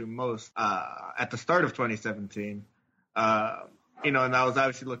forward to most at the start of 2017. And I was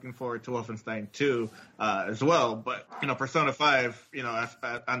obviously looking forward to Wolfenstein 2 as well. But, Persona 5,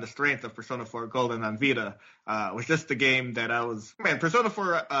 on the strength of Persona 4 Golden on Vita, was just the game that Persona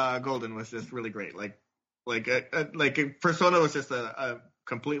 4 Golden was just really great. Persona was just a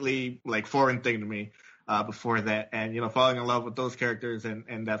completely, foreign thing to me before that. And, falling in love with those characters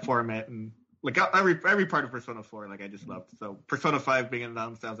and that format and, every part of Persona 4, I just loved. So Persona 5 being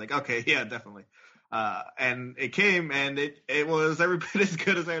announced, I was like, okay, yeah, definitely. And it came, and it was every bit as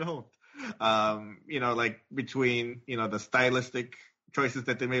good as I had hoped. Between, the stylistic choices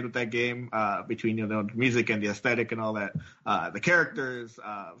that they made with that game, between the music and the aesthetic and all that, the characters,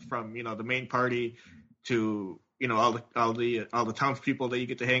 from the main party to all the townspeople that you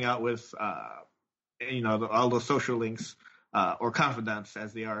get to hang out with, all those social links, or confidants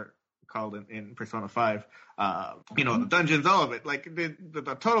as they are called in Persona 5. The dungeons, all of it, like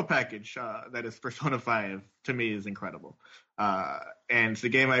the total package that is Persona 5 to me is incredible. And it's a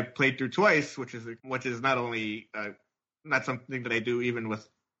game I played through twice, which is not only not something that I do even with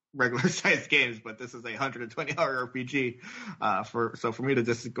regular sized games, but this is a 120-hour RPG. So for me to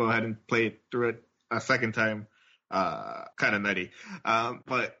just go ahead and play through it a second time, kind of nutty.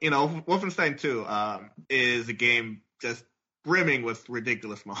 But Wolfenstein 2 is a game just brimming with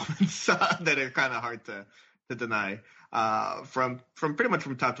ridiculous moments that are kind of hard to deny. From pretty much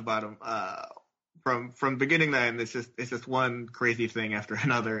from top to bottom. From beginning to end, it's just one crazy thing after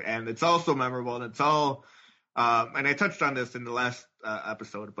another, and it's all so memorable, and it's all. And I touched on this in the last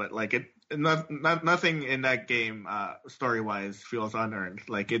episode, but like nothing in that game story wise feels unearned.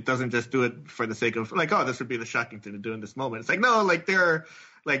 Like it doesn't just do it for the sake of like, oh, this would be the shocking thing to do in this moment. It's like no, like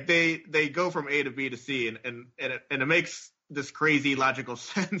they go from A to B to C, and it makes this crazy logical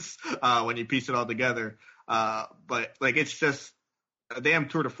sense when you piece it all together. But like it's just a damn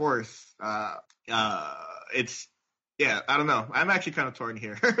tour de force. I don't know. I'm actually kind of torn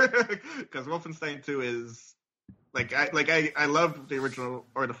here because Wolfenstein 2 is I loved the original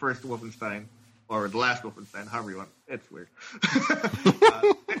or the first Wolfenstein or the last Wolfenstein, however you want. It's weird.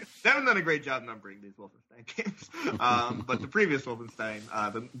 They haven't done a great job numbering these Wolfenstein games, but the previous Wolfenstein,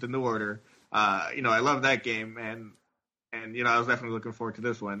 the New Order, I love that game, and I was definitely looking forward to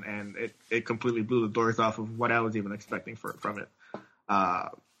this one, and it completely blew the doors off of what I was even expecting from it.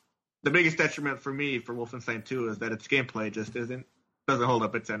 The biggest detriment for me for Wolfenstein 2 is that its gameplay just doesn't hold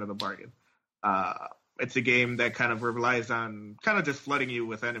up its end of the bargain. It's a game that kind of relies on kind of just flooding you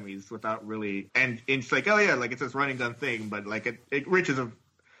with enemies without really, and it's like, oh yeah, like it's this running gun thing, but like it reaches a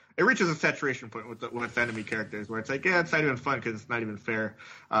saturation point with enemy characters where it's like, yeah, it's not even fun because it's not even fair,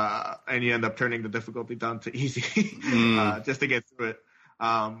 and you end up turning the difficulty down to easy just to get through it.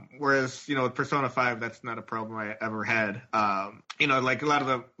 Whereas, with Persona 5, that's not a problem I ever had. Like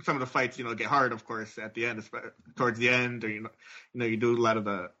some of the fights, get hard, of course, at the end, towards the end, or, you do you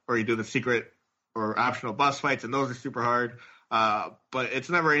do the secret or optional boss fights, and those are super hard. But it's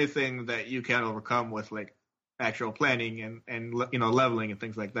never anything that you can't overcome with like actual planning and leveling and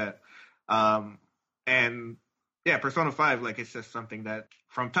things like that. And yeah, Persona 5, like it's just something that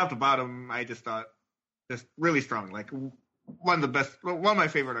from top to bottom, I just thought just really strong, like one of my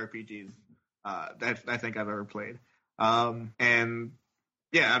favorite RPGs that I think I've ever played. And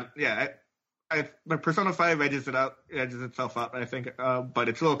my Persona 5 edges itself out, I think, but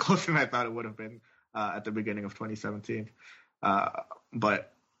it's a little closer than I thought it would have been at the beginning of 2017.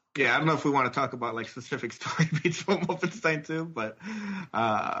 But yeah, I don't know if we want to talk about like specific story beats from Wolfenstein 2, but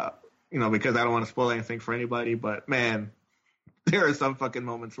because I don't want to spoil anything for anybody. But man, there are some fucking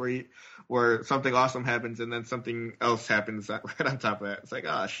moments where something awesome happens and then something else happens right on top of that. It's like,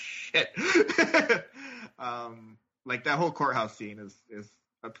 oh shit. Like that whole courthouse scene is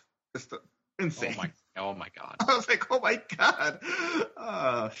just insane. Oh my god. I was like, oh my god.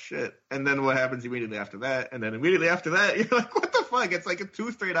 Oh shit. And then what happens immediately after that? And then immediately after that, you're like, what the fuck? It's like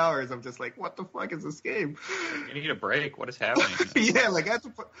 2 straight hours. I'm just like, what the fuck is this game? You need a break. What is happening? Yeah, like I had to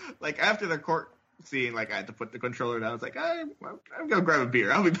put, like after the court scene, like I had to put the controller down. I was like, I'm gonna grab a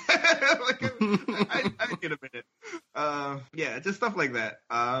beer. I'll be back. Like, I get a minute. Yeah, just stuff like that.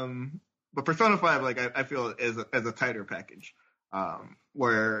 But Persona 5, like I feel is a tighter package.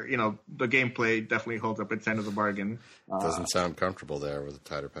 Where the gameplay definitely holds up its end of the bargain. Doesn't sound comfortable there with a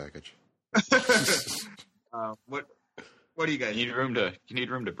tighter package. What do you guys? You need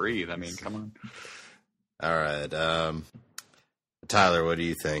room to breathe. I mean, come on. All right, Tyler, what do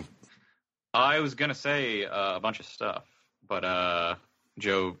you think? I was gonna say a bunch of stuff, but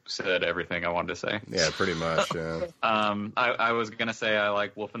Joe said everything I wanted to say. Yeah, pretty much. Yeah. I was gonna say I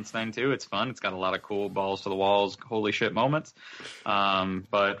like Wolfenstein 2. It's fun. It's got a lot of cool balls to the walls, holy shit moments.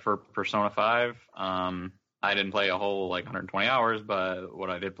 But for Persona 5, I didn't play a whole 120 hours. But what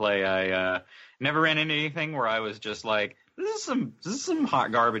I did play, I never ran into anything where I was just like, this is some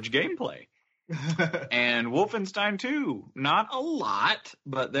hot garbage gameplay. And Wolfenstein 2, not a lot,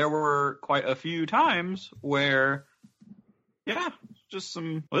 but there were quite a few times where, yeah. Just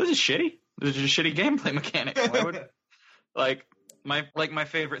this is shitty. This is just shitty gameplay mechanic. Why would my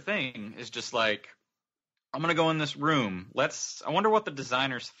favorite thing is just like, I'm gonna go in this room. I wonder what the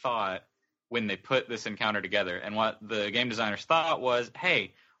designers thought when they put this encounter together. And what the game designers thought was,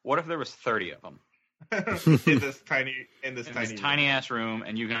 hey, what if there was 30 of them? in this tiny ass room,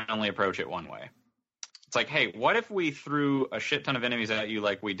 and you can only approach it one way. It's like, hey, what if we threw a shit ton of enemies at you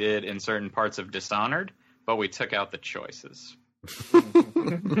like we did in certain parts of Dishonored, but we took out the choices?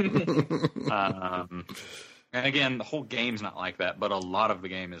 And again, the whole game's not like that, but a lot of the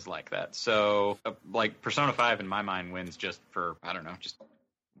game is like that. So, like, Persona 5 in my mind wins just for, I don't know, just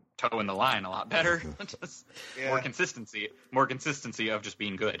toeing the line a lot better. Just more consistency of just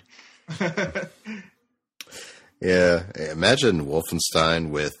being good. Yeah, imagine Wolfenstein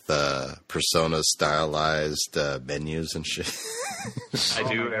with Persona stylized menus and shit. I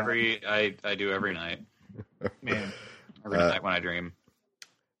do every night. Man, every night when I dream.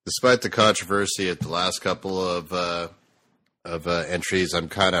 Despite the controversy at the last couple of entries, I'm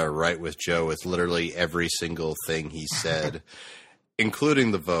kind of right with Joe with literally every single thing he said, including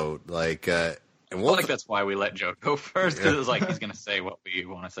the vote. Like, and I feel like that's why we let Joe go first, because it was like he's going to say what we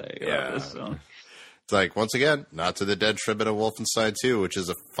want to say. Yeah. This, so. It's like, once again, not to the detriment of Wolfenstein 2, which is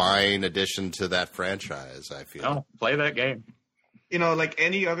a fine addition to that franchise, I feel. Oh, play that game. You know, like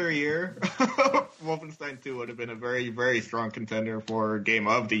any other year, Wolfenstein 2 would have been a very, very strong contender for Game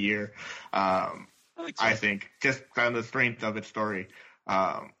of the Year. I think, just on the strength of its story.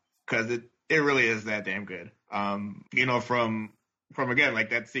 Because it really is that damn good. You know, from again, like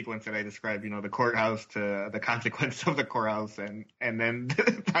that sequence that I described, you know, the courthouse to the consequence of the courthouse, and then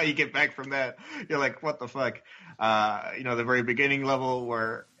how you get back from that, you're like, what the fuck? You know, the very beginning level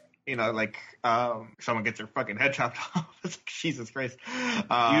where, you know, like someone gets their fucking head chopped off. It's like, Jesus Christ.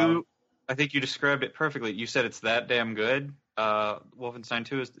 I think you described it perfectly. You said it's that damn good. Wolfenstein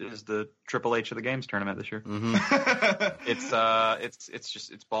 2 is the Triple H of the games tournament this year. Mm-hmm.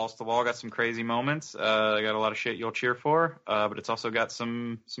 It's balls to the wall. Got some crazy moments. Got a lot of shit you'll cheer for. But it's also got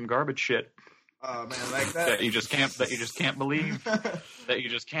some garbage shit. Oh man, like that. that you just can't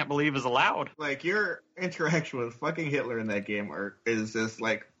believe is allowed. Like your interaction with fucking Hitler in that game is just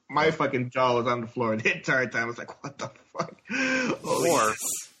like my fucking jaw was on the floor the entire time. I was like, what the fuck?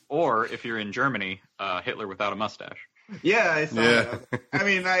 Or if you're in Germany, Hitler without a mustache. Yeah, I saw that. I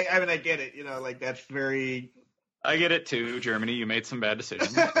mean, I get it. You know, like that's very. I get it too, Germany. You made some bad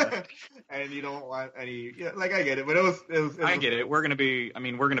decisions, and you don't want any. Yeah, like I get it, but it was. I get it. We're gonna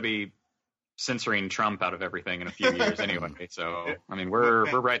be censoring Trump out of everything in a few years anyway. So I mean, we're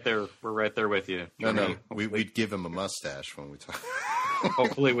right there. We're right there with you. No, we'd give him a mustache when we talk.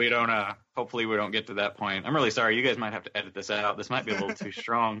 Hopefully we don't get to that point. I'm really sorry. You guys might have to edit this out. This might be a little too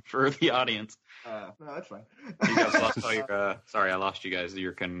strong for the audience. No, that's fine. You guys lost all your. Sorry, I lost you guys.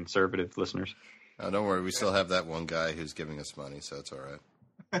 Your conservative listeners. Oh, don't worry. We still have that one guy who's giving us money, so it's all right.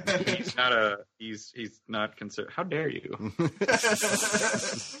 He's not conservative. How dare you?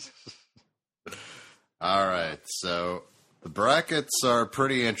 All right, so the brackets are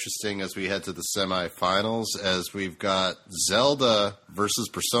pretty interesting as we head to the semifinals, as we've got Zelda versus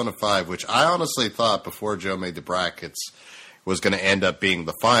Persona 5, which I honestly thought before Joe made the brackets was going to end up being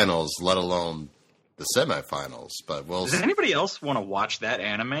the finals, let alone the semifinals. But does anybody else want to watch that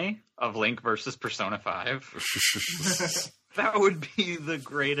anime of Link versus Persona 5? That would be the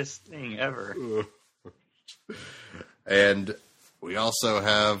greatest thing ever. And we also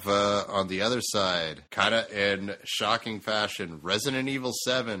have, on the other side, kind of in shocking fashion, Resident Evil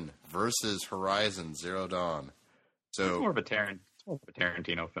 7 versus Horizon Zero Dawn. So it's more of a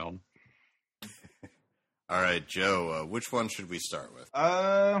Tarantino film. All right, Joe, which one should we start with?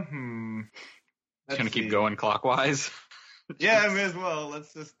 Just gonna keep going clockwise. Yeah, I may as well.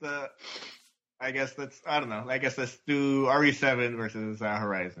 Let's just, I guess let's do RE7 versus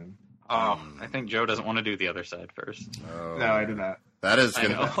Horizon. Oh, I think Joe doesn't want to do the other side first. Oh. No, I do not. That is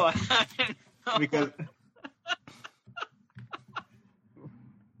going to... Because...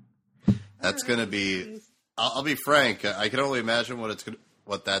 That's going to be... I'll be frank. I can only imagine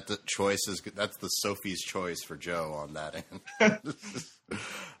what that choice is. That's the Sophie's choice for Joe on that end.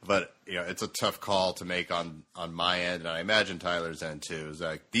 But, you know, it's a tough call to make on my end, and I imagine Tyler's end too. It's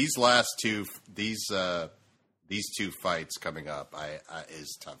like these two fights coming up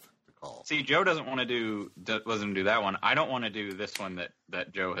is tough to call. See, Joe doesn't want to do that one. I don't want to do this one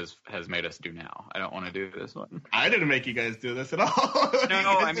that Joe has made us do now. I don't want to do this one. I didn't make you guys do this at all.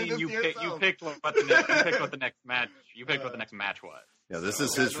 No, I mean you picked what the next match was. Yeah, this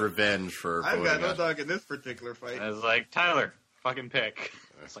is his revenge for. I've got no dog in this particular fight. I was like, Tyler, fucking pick.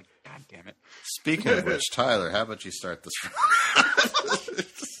 It's like, God damn it. Speaking of which, Tyler, how about you start this round?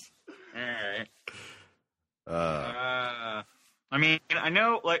 All right. I mean, I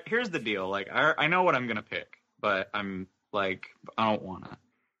know, like, here's the deal. Like, I know what I'm going to pick, but I'm, like, I don't want to.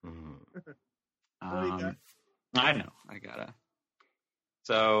 Mm-hmm. I know. I gotta.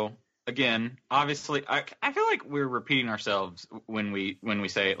 So, again, obviously, I feel like we're repeating ourselves when we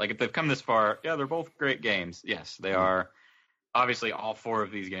say, like, if they've come this far, yeah, they're both great games. Yes, they are. Obviously, all 4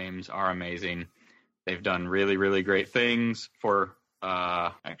 of these games are amazing. They've done really, really great things for,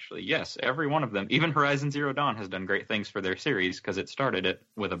 actually, yes, every one of them. Even Horizon Zero Dawn has done great things for their series because it started it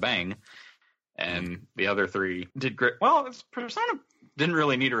with a bang. And the other 3 did great. Well, Persona didn't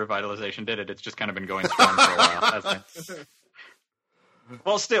really need a revitalization, did it? It's just kind of been going strong for a while, hasn't it?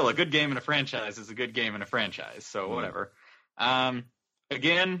 Well, still, a good game in a franchise is a good game in a franchise, so whatever.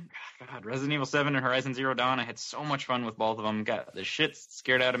 Again, God, Resident Evil 7 and Horizon Zero Dawn, I had so much fun with both of them. Got the shit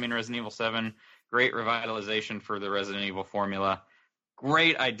scared out of me in Resident Evil 7. Great revitalization for the Resident Evil formula.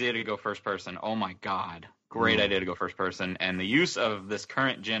 Great idea to go first person. Oh my God. Great idea to go first person. And the use of this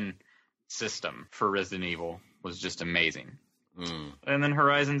current gen system for Resident Evil was just amazing. And then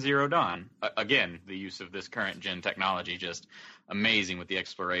Horizon Zero Dawn. Again, the use of this current gen technology, just amazing with the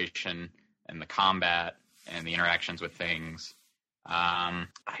exploration and the combat and the interactions with things. I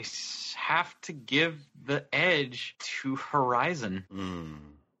have to give the edge to Horizon.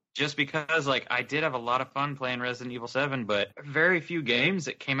 Just because, like, I did have a lot of fun playing Resident Evil 7, but very few games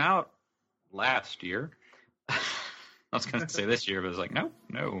that came out last year. I was going to say this year, but I was like,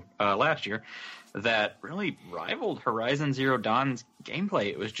 no, last year, that really rivaled Horizon Zero Dawn's gameplay.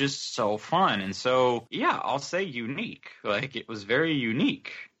 It was just so fun. And so, yeah, I'll say unique. Like, it was very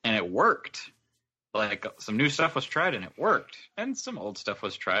unique, and it worked. Like, some new stuff was tried and it worked, and some old stuff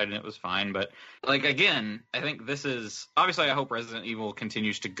was tried and it was fine. But, like, again, I think this is obviously. I hope Resident Evil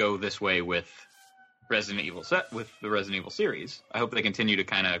continues to go this way with with the Resident Evil series. I hope they continue to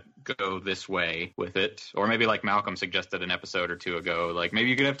kind of go this way with it, or maybe like Malcolm suggested an episode or 2 ago. Like, maybe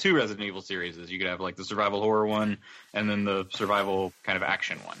you could have 2 Resident Evil series. You could have like the survival horror one and then the survival kind of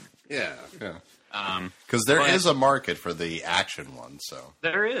action one. Yeah. Because there is a market for the action one, so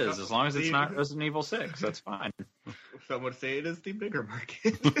there is, as long as it's not Resident Evil 6, that's fine. Some would say it is the bigger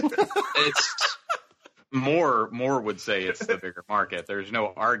market. It's more would say it's the bigger market. There's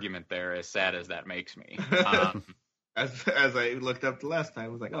no argument there, as sad as that makes me. As I looked up the last time, I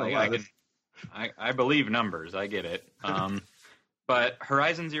was like, oh yeah, I believe numbers. I get it. But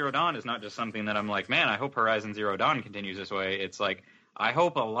Horizon Zero Dawn is not just something that I'm like, man, I hope Horizon Zero Dawn continues this way. It's like, I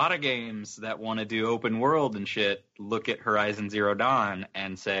hope a lot of games that want to do open world and shit look at Horizon Zero Dawn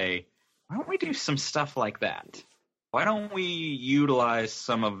and say, why don't we do some stuff like that? Why don't we utilize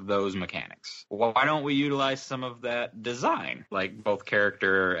some of those mechanics? Why don't we utilize some of that design, like both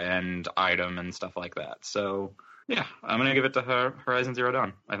character and item and stuff like that? So, yeah, I'm going to give it to Horizon Zero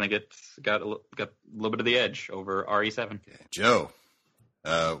Dawn. I think it's got a little bit of the edge over RE7. Okay. Joe,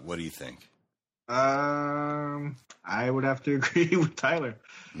 what do you think? I would have to agree with Tyler.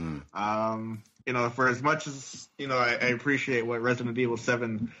 For as much as, I appreciate what Resident Evil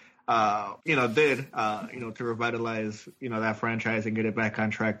 7, did, to revitalize, that franchise and get it back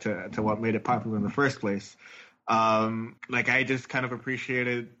on track to what made it popular in the first place. I just kind of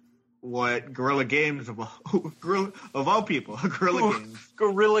appreciated what Guerrilla Games of all people,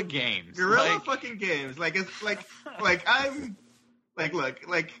 Guerrilla Games. Guerrilla fucking Games. Makers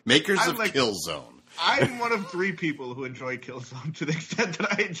of Killzone. I'm one of 3 people who enjoy Killzone to the extent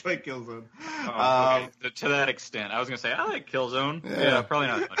that I enjoy Killzone. Okay. To that extent. I was going to say, I like Killzone. Yeah, probably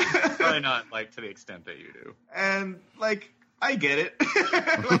not much. Probably not, to the extent that you do. And, I get it.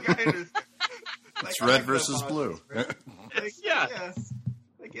 I understand. It's red versus blue. Yeah,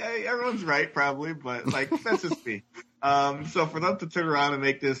 everyone's right, probably, but, that's just me. So for them to turn around and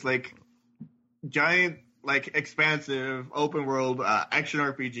make this, giant, expansive open world action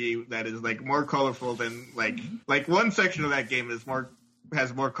RPG that is more colorful than one section of that game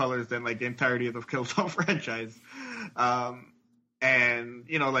has more colors than the entirety of the Killzone franchise. And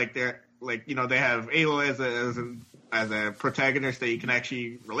they have Aloy as a protagonist that you can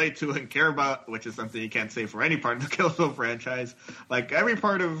actually relate to and care about, which is something you can't say for any part of the Killzone franchise. Every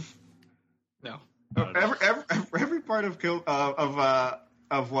part of every part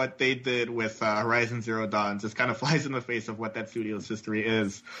of what they did with Horizon Zero Dawn just kind of flies in the face of what that studio's history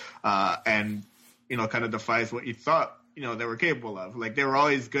is, and kind of defies what you thought they were capable of. They were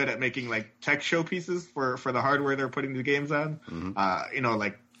always good at making tech showpieces for the hardware they're putting the games on.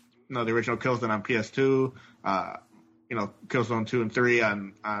 The original Killzone on PS2, Killzone 2 and 3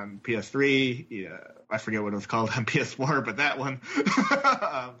 on PS3. Yeah, I forget what it was called on PS4, but that one.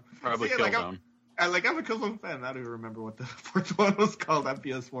 Probably Killzone. I'm a Killzone fan. I don't even remember what the fourth one was called on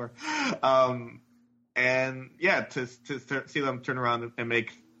PS4. And yeah, to see them turn around and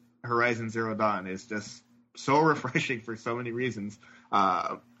make Horizon Zero Dawn is just so refreshing for so many reasons.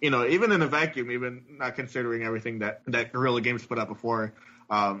 even in a vacuum, even not considering everything that Guerrilla Games put out before,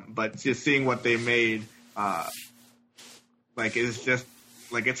 but just seeing what they made, it's just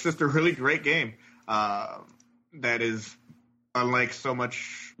a really great game that is unlike so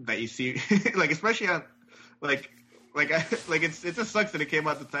much that you see, especially on it just sucks that it came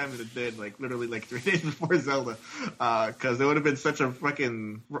out the time that it did, literally 3 days before Zelda, because it would have been such a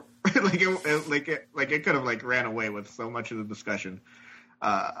fucking it could have ran away with so much of the discussion,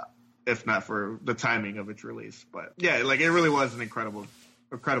 if not for the timing of its release. But yeah, it really was an incredible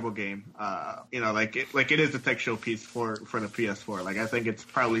game. It is the tech showpiece for the PS4. I think it's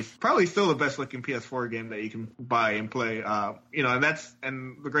probably still the best looking PS4 game that you can buy and play.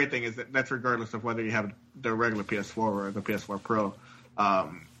 And the great thing is that's regardless of whether you have the regular PS4 or the PS4 Pro. I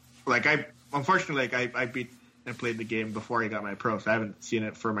beat and played the game before I got my Pro, so I haven't seen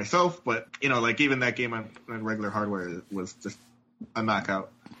it for myself. But even that game on regular hardware was just a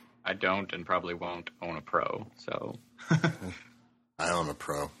knockout. I don't and probably won't own a Pro, so. I own a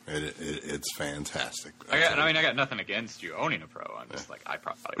Pro. It's fantastic. I got nothing against you owning a Pro. I'm just I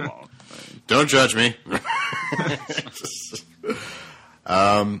probably won't. Don't judge me.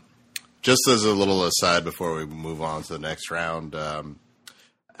 Just as a little aside before we move on to the next round,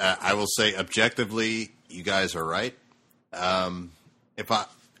 I will say objectively, you guys are right. If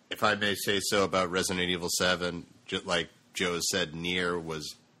I may say so about Resident Evil 7, just like Joe said, Nier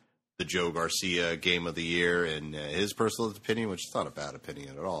was the Joe Garcia Game of the Year in his personal opinion, which is not a bad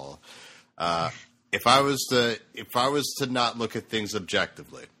opinion at all. If I was to not look at things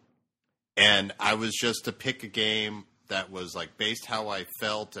objectively, and I was just to pick a game that was based how I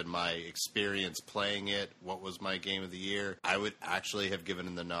felt and my experience playing it, what was my Game of the Year, I would actually have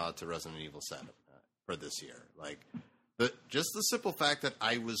given the nod to Resident Evil 7 for this year. Just the simple fact that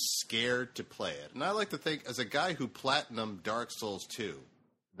I was scared to play it, and I like to think as a guy who platinumed Dark Souls 2.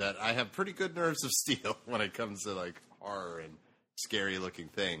 That I have pretty good nerves of steel when it comes to horror and scary looking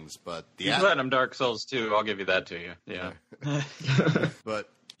things, but you platinum Dark Souls 2, I'll give you that to you. Yeah. But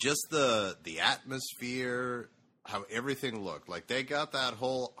just the atmosphere, how everything looked, they got that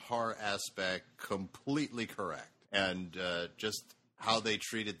whole horror aspect completely correct, and just how they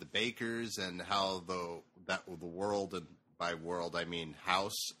treated the bakers and how the world, and by world I mean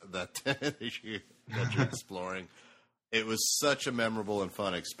house that you're exploring. It was such a memorable and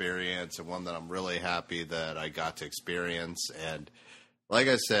fun experience, and one that I'm really happy that I got to experience. And like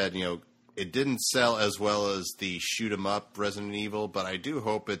I said, it didn't sell as well as the shoot 'em up Resident Evil, but I do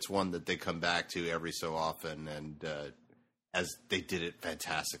hope it's one that they come back to every so often, and as they did it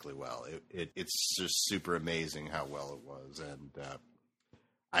fantastically well. It's just super amazing how well it was, and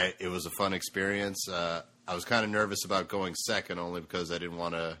it was a fun experience. I was kind of nervous about going second, only because I didn't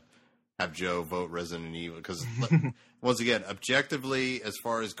want to have Joe vote Resident Evil, because once again, objectively, as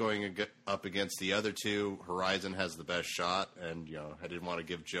far as going up against the other two, Horizon has the best shot, and I didn't want to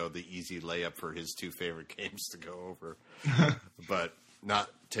give Joe the easy layup for his two favorite games to go over, but not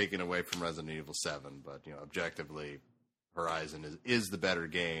taken away from Resident Evil 7. But objectively, Horizon is the better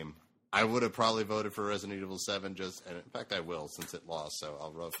game. I would have probably voted for Resident Evil 7, and in fact, I will since it lost, so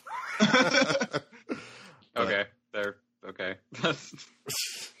I'll rough. Okay, there. Okay.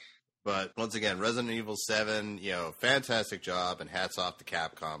 But once again, Resident Evil 7, fantastic job, and hats off to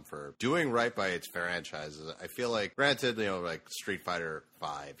Capcom for doing right by its franchises. I feel granted, Street Fighter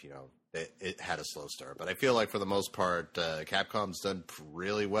 5, it had a slow start, but I feel for the most part, Capcom's done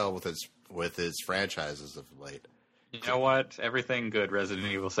really well with its franchises of late. You know what? Everything good Resident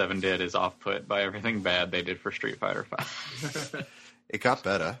Evil 7 did is off-put by everything bad they did for Street Fighter 5. It got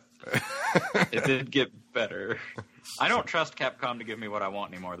better. It did get better. I don't trust Capcom to give me what I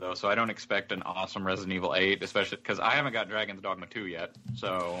want anymore, though, so I don't expect an awesome Resident Evil 8, especially because I haven't got Dragon's Dogma 2 yet,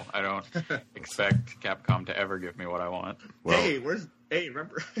 so I don't expect Capcom to ever give me what I want. Well,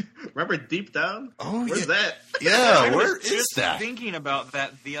 remember Deep Down? Oh, where's that? Yeah, where is that? I was thinking about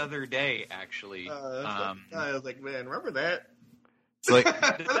that the other day, actually. I was like, man, remember that?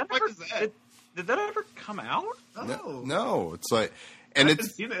 It's did that ever come out? No, it's I haven't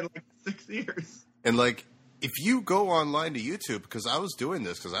seen it in 6 years. And if you go online to YouTube, because I was doing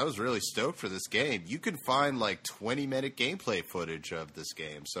this because I was really stoked for this game, you can find 20-minute gameplay footage of this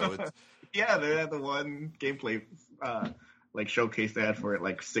game. So it's yeah, they had the one gameplay showcase they had for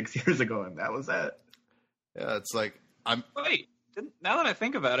it 6 years ago, and that was that. Yeah, it's wait. Now that I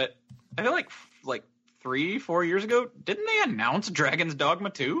think about it, I feel like 3-4 years ago, didn't they announce Dragon's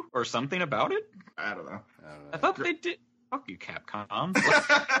Dogma 2 or something about it? I don't know. I thought they did. Fuck you, Capcom.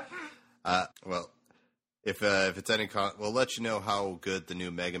 Well, if it's any we'll let you know how good the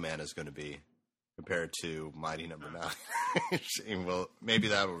new Mega Man is going to be compared to Mighty Number 9. Well, maybe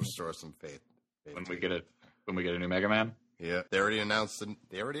that will restore some faith. When we get a new Mega Man. Yeah, they already announced it.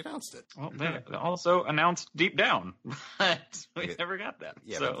 Well, they also announced Deep Down, but we never got that.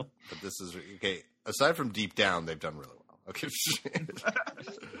 Yeah, so. but this is okay. Aside from Deep Down, they've done really well. Okay,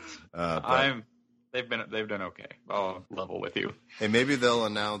 they've done okay. I'll level with you. Hey, maybe they'll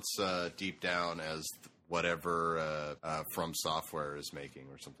announce Deep Down as whatever From Software is making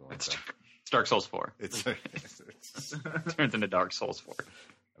or something like that. It's Dark Souls 4. It's turns into Dark Souls 4.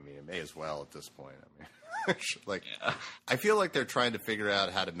 I mean, it may as well at this point. I mean. I feel like they're trying to figure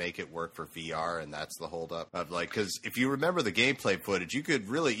out how to make it work for VR, and that's the holdup. Because if you remember the gameplay footage, you could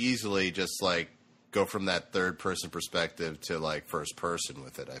really easily just go from that third person perspective to first person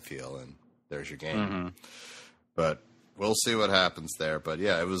with it. I feel, and there's your game. Mm-hmm. But we'll see what happens there. But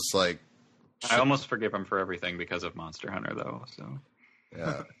yeah, it was I almost forgive him for everything because of Monster Hunter, though. So.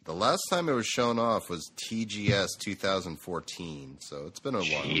 Yeah, the last time it was shown off was TGS 2014, so it's been a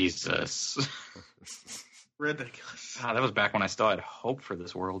while. Jesus. Ridiculous. That was back when I still had hope for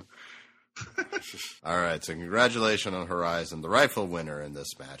this world. All right, so congratulations on Horizon, the rightful winner in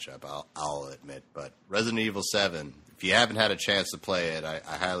this matchup, I'll admit. But Resident Evil 7, if you haven't had a chance to play it, I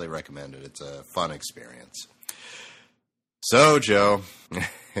highly recommend it. It's a fun experience. So, Joe,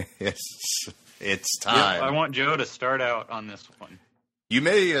 it's time. Yep, I want Joe to start out on this one. You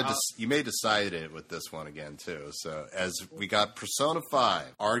may decide it with this one again, too. So, as we got Persona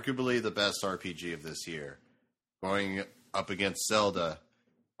 5, arguably the best RPG of this year, going up against Zelda,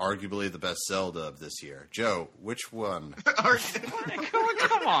 arguably the best Zelda of this year. Joe, which one?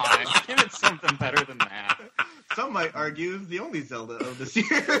 Come on. Give it something better than that. Some might argue the only Zelda of this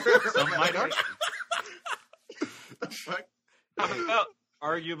year. Some might argue. How about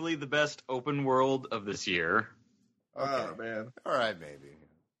arguably the best open world of this year? Okay. Oh, man. All right, maybe.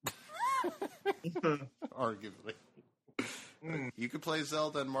 Arguably. You could play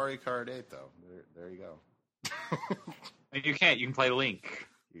Zelda and Mario Kart 8, though. There you go. You can't. You can play Link.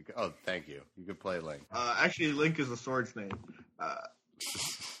 Thank you. You could play Link. Actually, Link is a sword's name.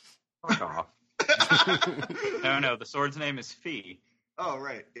 Fuck off. No, the sword's name is Fee. Oh,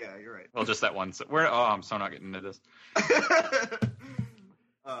 right. Yeah, you're right. Well, just that one. I'm so not getting into this.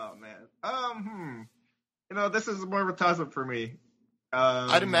 Oh, man. This is more of a toss-up for me.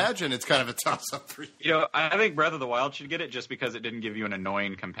 I'd imagine it's kind of a toss-up for you. I think Breath of the Wild should get it just because it didn't give you an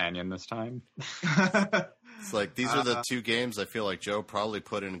annoying companion this time. It's like, these are the two games I feel like Joe probably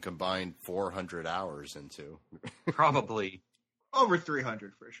put in a combined 400 hours into. Probably. Over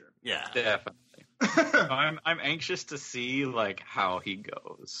 300 for sure. Yeah. Definitely. I'm anxious to see, how he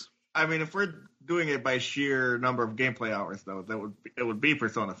goes. I mean, if we're doing it by sheer number of gameplay hours, though, it would be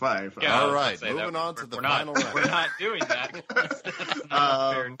Persona 5. Yeah, all right, moving on to the final round. We're not doing that. That's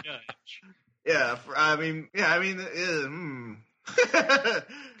not a fair judge.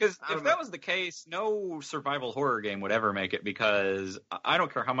 Because if that was the case, no survival horror game would ever make it, because I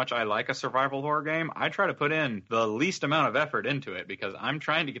don't care how much I like a survival horror game, I try to put in the least amount of effort into it because I'm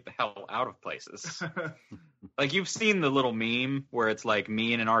trying to get the hell out of places. You've seen the little meme where it's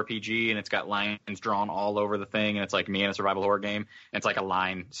me in an RPG and it's got lines drawn all over the thing, and it's me in a survival horror game, and it's a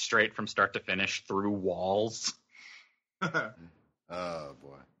line straight from start to finish through walls. Oh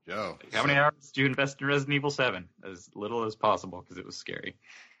boy. Joe, how many hours did you invest in Resident Evil 7? As little as possible, because it was scary.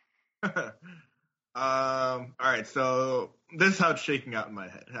 All right, so this is how it's shaking out in my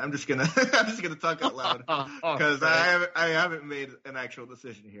head. I'm just gonna talk out loud because I haven't made an actual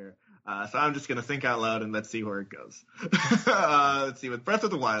decision here. So I'm just gonna think out loud and let's see where it goes. Let's see, with Breath of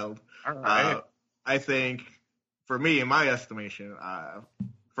the Wild, all right. I think for me, in my estimation,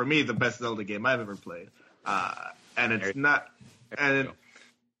 the best Zelda game I've ever played, and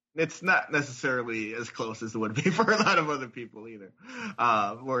it's not necessarily as close as it would be for a lot of other people either.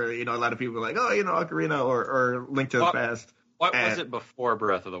 Where, a lot of people are like, Ocarina or Link to the Past. What was it before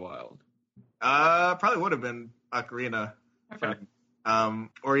Breath of the Wild? Probably would have been Ocarina. Okay.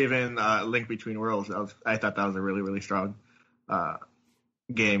 Or even Link Between Worlds. I thought that was a really, really strong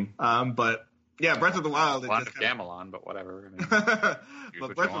game. But yeah, Breath of the Wild. Gamelon, but whatever.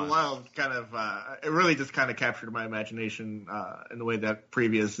 But Breath of the Wild it really just kind of captured my imagination in the way that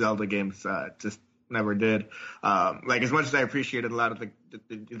previous Zelda games just never did. As much as I appreciated a lot of the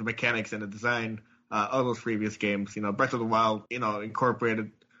mechanics and the design of those previous games, Breath of the Wild,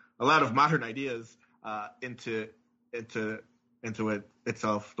 incorporated a lot of modern ideas into it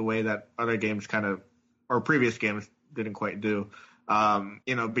itself, the way that other games or previous games didn't quite do.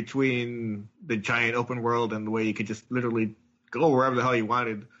 Between the giant open world and the way you could just literally go wherever the hell you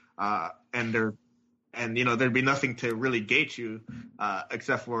wanted, and there'd be nothing to really gate you,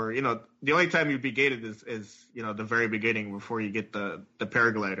 except for, the only time you'd be gated is the very beginning before you get the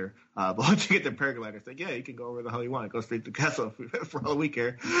paraglider. But once you get the paraglider, it's like, yeah, you can go where the hell you want. Go straight to the castle for all we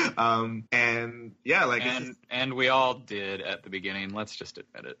care. And yeah, like and we all did at the beginning. Let's just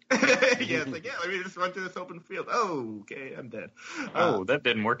admit it. Yeah, it's like, yeah, let me just run through this open field. Oh, okay, I'm dead. That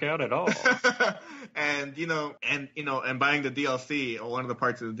didn't work out at all. And buying the DLC, or one of the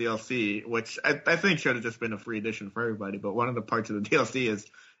parts of the DLC, which I think should have just been a free edition for everybody, but one of the parts of the DLC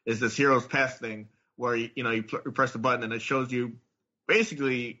is this Heroes Pass thing where you press the button and it shows you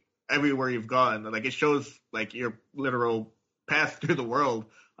basically everywhere you've gone. Like, it shows like your literal path through the world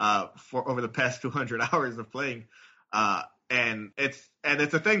for over the past 200 hours of playing. And it's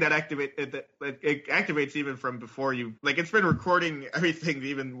a thing that it activates even from before you, like, it's been recording everything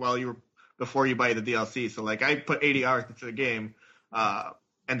even before you buy the DLC. So like, I put 80 hours into the game,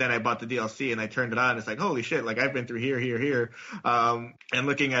 and then I bought the DLC and I turned it on. It's like, holy shit, like, I've been through here. And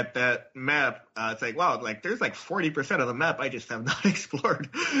looking at that map, it's like, wow, like, there's like 40% of the map I just have not explored.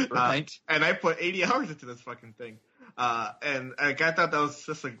 Right. And I put 80 hours into this fucking thing. And I thought that was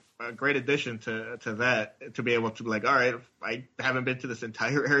just a great addition to that, to be able to be like, all right, I haven't been to this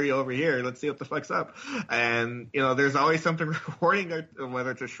entire area over here. Let's see what the fuck's up. And, there's always something rewarding,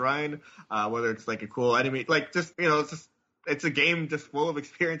 whether it's a shrine, whether it's like a cool enemy, like, just, it's a game just full of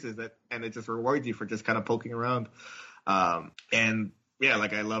experiences and it just rewards you for just kind of poking around. And yeah,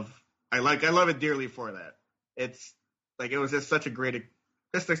 like, I love it dearly for that. It's like, it was just such a great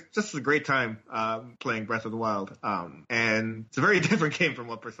just a great time playing Breath of the Wild. And it's a very different game from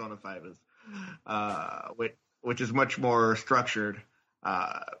what Persona 5 is, which is much more structured,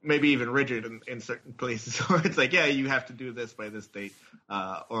 maybe even rigid in certain places. Where it's like, yeah, you have to do this by this date,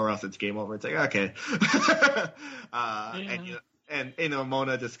 or else it's game over. It's like, okay. And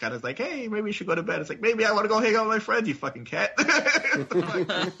Mona just kind of like, hey, maybe you should go to bed. It's like, maybe I want to go hang out with my friends, you fucking cat.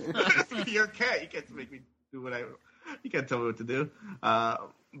 You're a cat. You can't make me do what you can't tell me what to do.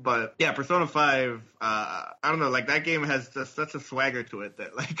 But yeah, Persona 5, I don't know, like, that game has just such a swagger to it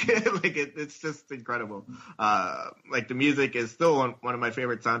that it's just incredible. Like, the music is still one of my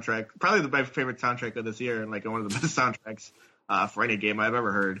favorite soundtracks, probably my favorite soundtrack of this year, and like one of the best soundtracks for any game I've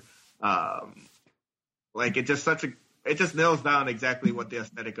ever heard. Like, it just nails down exactly what the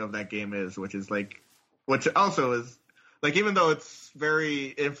aesthetic of that game is, which also is like, even though it's very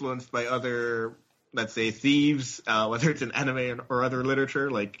influenced by other, let's say, thieves, whether it's in anime or other literature,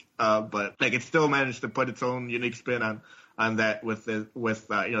 but like, it still managed to put its own unique spin on that with the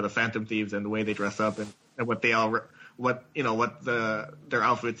Phantom Thieves and the way they dress up and what they all what their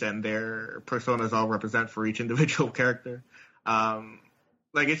outfits and their personas all represent for each individual character.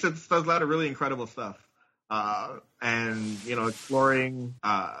 Like, it just does a lot of really incredible stuff. And exploring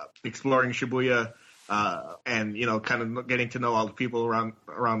Shibuya, and kind of getting to know all the people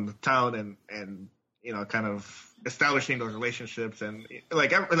around the town, and kind of establishing those relationships, and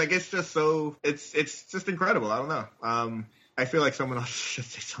like it's just it's just incredible. I don't know. I feel like someone else should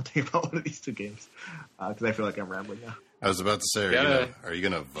say something about one of these two games, because I feel like I'm rambling now. I was about to say, are you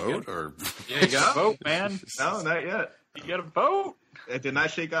gonna vote or? Yeah, you gotta vote, man. No, not yet. You gotta vote. It did not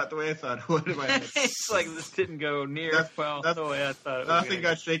shake out the way I thought. What am I? It's like this didn't go near the way I thought it was. Nothing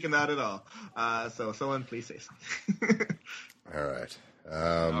got shaken out at all. So someone please say something. All right.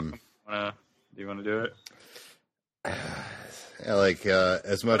 Do you want to do it? Yeah,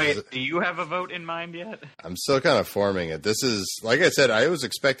 as much as... Do you have a vote in mind yet? I'm still kind of forming it. This is, like I said, I was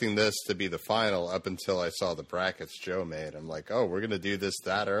expecting this to be the final up until I saw the brackets Joe made. I'm like, oh, we're going to do this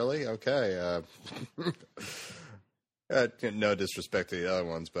that early? Okay. No disrespect to the other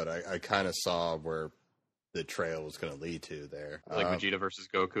ones, but I kind of saw where the trail was going to lead to there. Like Vegeta versus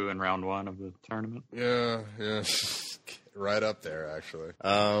Goku in round 1 of the tournament? Yeah. Right up there, actually.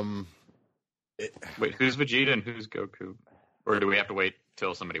 Wait, who's Vegeta and who's Goku? Or do we have to wait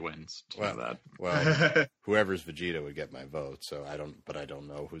till somebody wins to know that? Well, whoever's Vegeta would get my vote, so I don't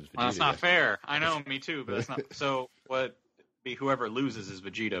know who's Vegeta. Well, that's not fair. I know, me too, but that's not... So, whoever loses is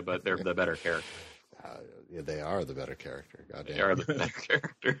Vegeta, but they're the better character. Yeah, they are the better character. Goddamn. They are the better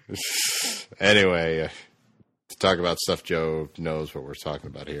character. Anyway, to talk about stuff Joe knows what we're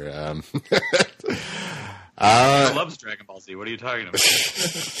talking about here. Joe loves Dragon Ball Z. What are you talking about?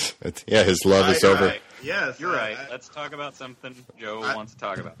 Yeah, his love is over. Right. Yes, you're right. Let's talk about something Joe wants to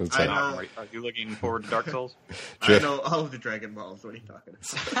talk about. I know. Are you looking forward to Dark Souls? I know all of the Dragon Balls. What are you talking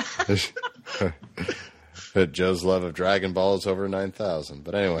about? Joe's love of Dragon Ball is over 9,000.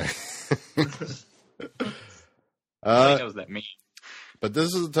 But anyway. Nobody knows that means. But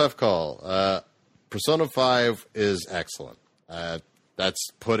this is a tough call. Persona 5 is excellent. That's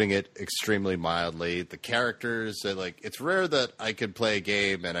putting it extremely mildly. The characters, it's rare that I could play a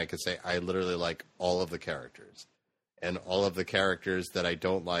game and I could say I literally like all of the characters. And all of the characters that I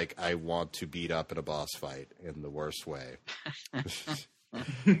don't like, I want to beat up in a boss fight in the worst way.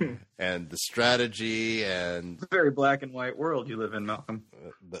 And the strategy and... It's a very black and white world you live in, Malcolm.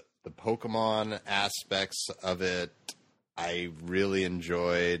 The Pokemon aspects of it, I really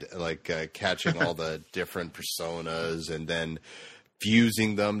enjoyed, catching all the different personas and then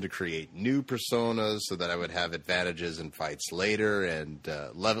fusing them to create new personas so that I would have advantages in fights later, and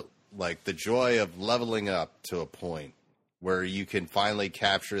the joy of leveling up to a point where you can finally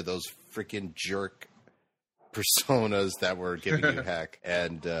capture those freaking jerk personas that were giving you heck,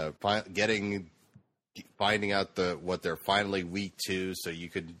 and finding out what they're finally weak to, so you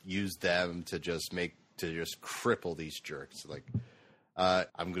could use them to just cripple these jerks. I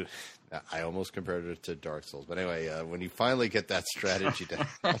almost compared it to Dark Souls, but anyway, when you finally get that strategy down.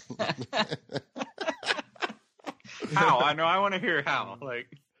 How? I know. I want to hear how.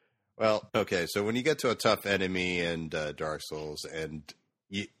 Well, okay. So when you get to a tough enemy in Dark Souls, and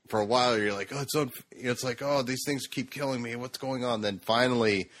for a while you're like, it's like, oh, these things keep killing me. What's going on? Then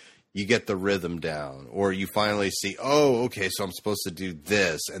finally you get the rhythm down, or you finally see, oh, okay, so I'm supposed to do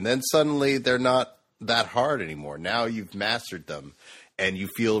this, and then suddenly they're not that hard anymore. Now you've mastered them. And you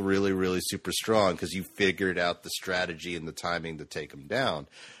feel really, really super strong because you figured out the strategy and the timing to take them down.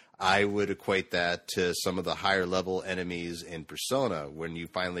 I would equate that to some of the higher level enemies in Persona, when you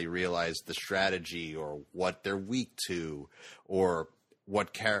finally realize the strategy or what they're weak to, or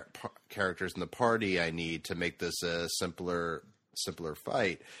what characters in the party I need to make this a simpler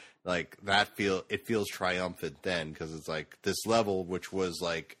fight. It feels triumphant then, because it's like this level, which was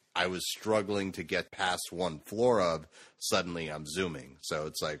like I was struggling to get past one floor of, suddenly I'm zooming. So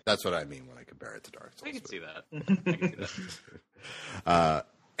it's like, that's what I mean when I compare it to Dark Souls. I can see that.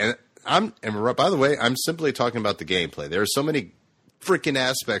 And by the way, I'm simply talking about the gameplay. There are so many freaking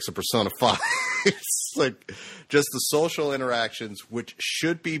aspects of Persona 5. It's like just the social interactions, which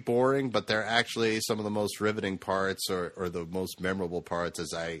should be boring, but they're actually some of the most riveting parts, or the most memorable parts,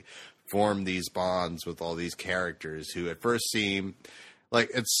 as I form these bonds with all these characters who at first seem...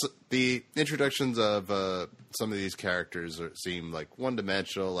 it's the introductions of some of these characters seem like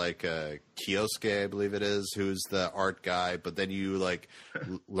one-dimensional, Kyosuke, I believe it is, who's the art guy, but then you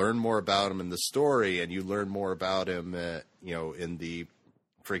learn more about him in the story, and you learn more about him, in the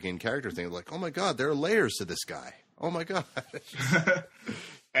freaking character thing. Like, oh my god, there are layers to this guy. Oh my god.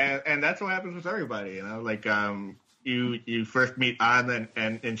 and that's what happens with everybody, you first meet Anne,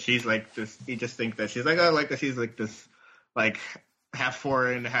 and she's like this. You just think that she's she's like this half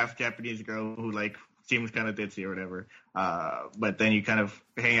foreign, half Japanese girl who seems kind of ditzy or whatever. But then you kind of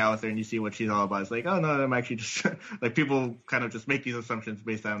hang out with her and you see what she's all about. It's like, oh no, I'm actually just people kind of just make these assumptions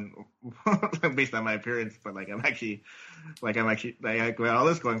based on my appearance, but I'm actually got all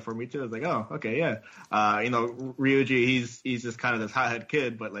this going for me too. It's like, oh, okay, yeah. Ryuji, he's just kind of this hothead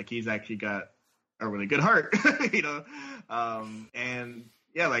kid, but he's actually got a really good heart, and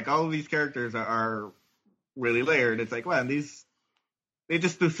yeah, all of these characters are really layered. It's like, wow, they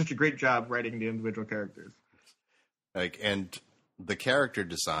just do such a great job writing the individual characters. And the character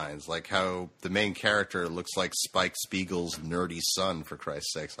designs, how the main character looks like Spike Spiegel's nerdy son, for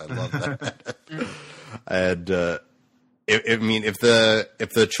Christ's sakes. I love that. And if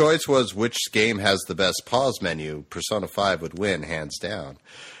the choice was which game has the best pause menu, Persona 5 would win, hands down.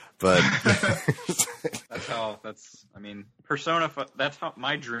 But that's how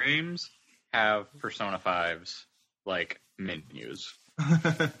my dreams have Persona 5's menus.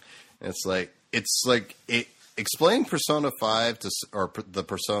 Explain Persona 5 or the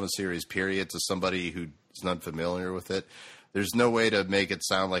Persona series period to somebody who's not familiar with it. There's no way to make it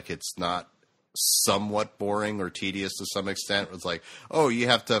sound like it's not somewhat boring or tedious to some extent. It's like, oh, you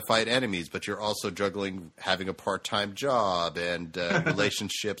have to fight enemies, but you're also juggling having a part-time job and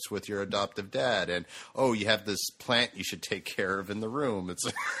relationships with your adoptive dad, and oh, you have this plant you should take care of in the room. It's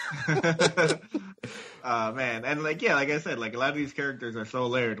man, and like I said, a lot of these characters are so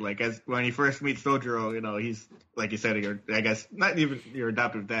layered. As when you first meet Sojiro, he's like you said, I guess not even your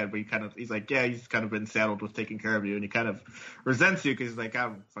adoptive dad, but he's like, yeah, he's kind of been saddled with taking care of you, and he kind of resents you because he's like, I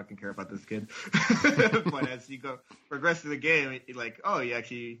don't fucking care about this kid. But as you progress through the game,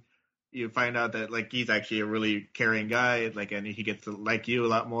 you find out that he's actually a really caring guy, and he gets to like you a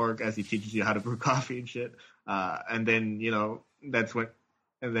lot more as he teaches you how to brew coffee and shit. And then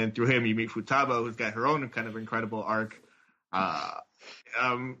and then through him you meet Futaba, who's got her own kind of incredible arc. The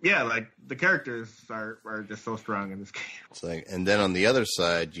characters are just so strong in this game. And then on the other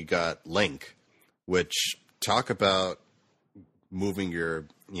side you got Link, which talk about moving your,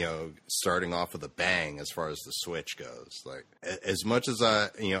 starting off with a bang as far as the Switch goes. Like, as much as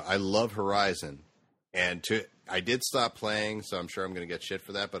I love Horizon, and I did stop playing, so I'm sure I'm going to get shit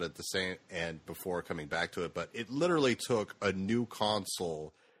for that, but at the same, and before coming back to it, but it literally took a new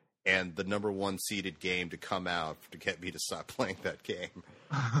console and the number one seeded game to come out to get me to stop playing that game.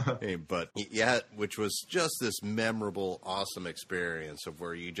 But yeah, which was just this memorable, awesome experience of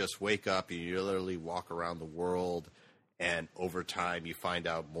where you just wake up and you literally walk around the world, and over time you find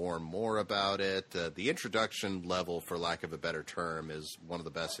out more and more about it. The introduction level, for lack of a better term, is one of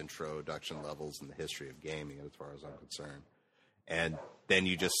the best introduction levels in the history of gaming as far as I'm concerned. And then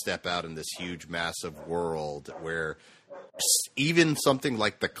you just step out in this huge, massive world where even something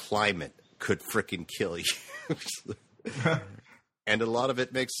like the climate could frickin' kill you. And a lot of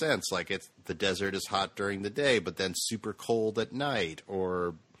it makes sense. Like, the desert is hot during the day, but then super cold at night.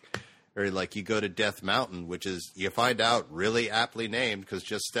 Or like you go to Death Mountain, which is, you find out, really aptly named because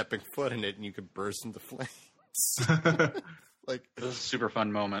just stepping foot in it and you could burst into flames. Like, it was a super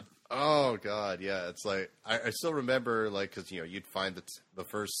fun moment. Oh, God, yeah. It's like, I still remember, like, because, you'd find that the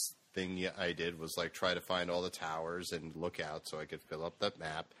first thing I did was, like, try to find all the towers and look out so I could fill up that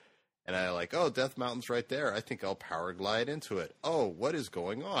map. And I like, oh, Death Mountain's right there. I think I'll power glide into it. Oh, what is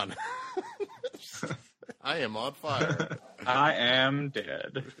going on? I am on fire. I am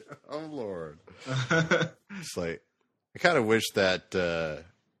dead. Oh, Lord. It's like, I kind of wish that...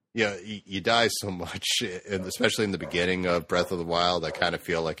 you die so much, and especially in the beginning of Breath of the Wild, I kind of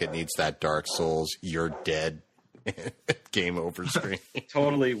feel like it needs that Dark Souls, you're dead, game over screen.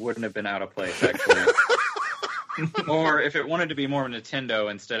 Totally wouldn't have been out of place, actually. Or if it wanted to be more Nintendo,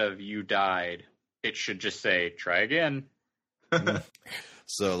 instead of you died, it should just say, try again.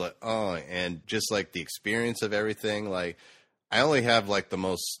 So, like, and just like the experience of everything, like, I only have minor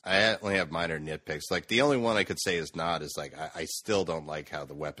nitpicks. Like, the only one I could say is like, I still don't like how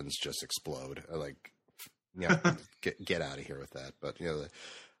the weapons just explode. Like, get out of here with that. But,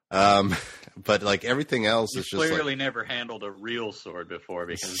 but like everything else is just clearly never handled a real sword before,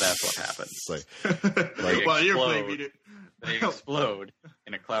 because that's what happens. Well, you're playing video. They explode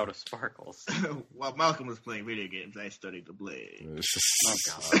in a cloud of sparkles. While Malcolm was playing video games, I studied the blade. Oh,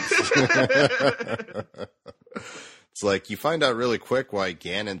 God. It's like, you find out really quick why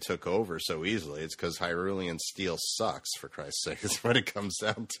Ganon took over so easily. It's because Hyrulean steel sucks, for Christ's sake. That's what it comes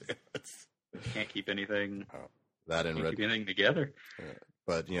down to. Can't keep anything. Keep anything together.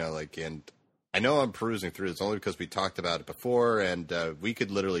 But, and I know I'm perusing through. It's only because we talked about it before, and we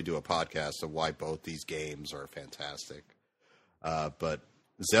could literally do a podcast of why both these games are fantastic. But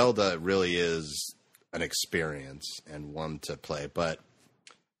Zelda really is an experience and one to play. But,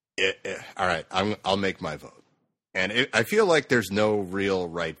 all right, I'll make my vote. And I feel like there's no real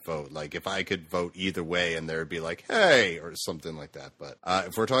right vote. Like, if I could vote either way and there'd be like, hey, or something like that. But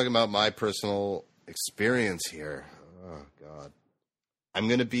if we're talking about my personal experience here, oh, God. I'm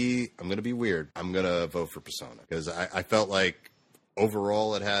gonna be weird. I'm gonna vote for Persona because I felt like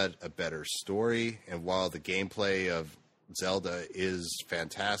overall it had a better story, and while the gameplay of Zelda is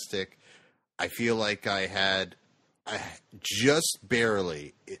fantastic, I feel like I just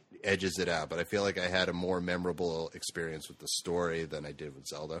barely edges it out, but I feel like I had a more memorable experience with the story than I did with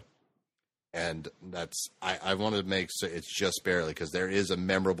Zelda. And I want to make sure it's just barely, because there is a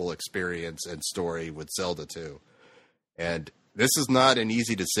memorable experience and story with Zelda too. And this is not an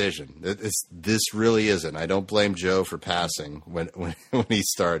easy decision. This really isn't. I don't blame Joe for passing when he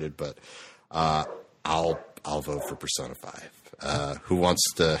started, but I'll vote for Persona 5. Who wants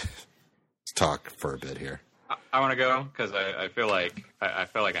to talk for a bit here? I want to go because I feel like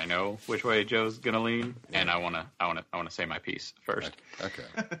I know which way Joe's gonna lean, and I want to say my piece first. Okay.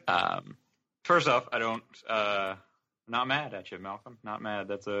 First off, I don't not mad at you, Malcolm. Not mad.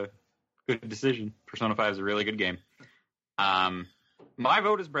 That's a good decision. Persona 5 is a really good game. My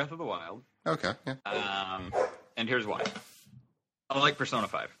vote is Breath of the Wild. Okay. Yeah. And here's why. I like Persona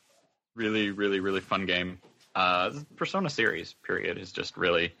 5. Really, really, really fun game. The Persona series, period, is just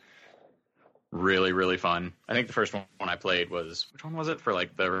really, really, really fun. I think the first one I played was, which one was it, for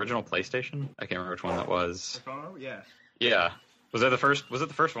like the original PlayStation? I can't remember which one that was. Persona? Yeah. Yeah. Was it the first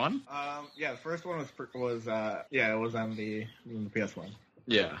one? Yeah, the first one was it was on the PS1.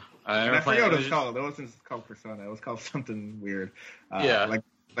 Yeah. I forget what it was called. It wasn't called Persona. It was called something weird. Like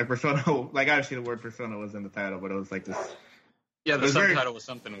Persona. Like, obviously the word Persona was in the title, but it was like this. Yeah, the subtitle was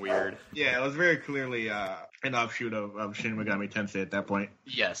something weird. Yeah, it was very clearly an offshoot of Shin Megami Tensei at that point.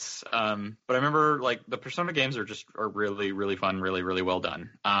 Yes. But I remember, like, the Persona games are really, really fun, really, really well done.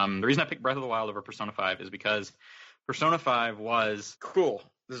 The reason I picked Breath of the Wild over Persona 5 is because Persona 5 was cool.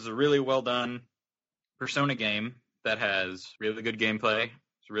 This is a really well done Persona game. that has really good gameplay.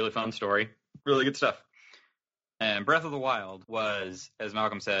 It's a really fun story. Really good stuff. And Breath of the Wild was, as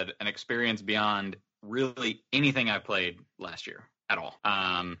Malcolm said, an experience beyond really anything I played last year at all.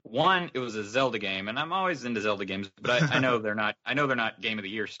 One, it was a Zelda game, and I'm always into Zelda games, but I know they're not. I know they're not Game of the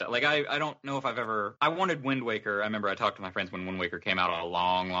Year stuff. Like I don't know if I've ever. I wanted Wind Waker. I remember I talked to my friends when Wind Waker came out a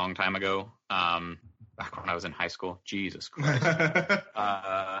long, long time ago. Back when I was in high school. Jesus Christ.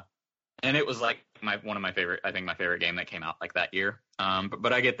 And it was like one of my favorite. I think my favorite game that came out like that year.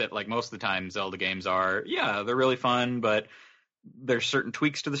 But I get that like most of the time Zelda games are they're really fun, but there's certain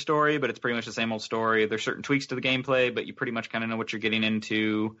tweaks to the story, but it's pretty much the same old story. There's certain tweaks to the gameplay, but you pretty much kind of know what you're getting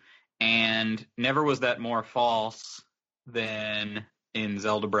into. And never was that more false than in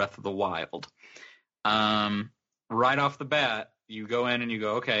Zelda Breath of the Wild. Right off the bat, you go in and you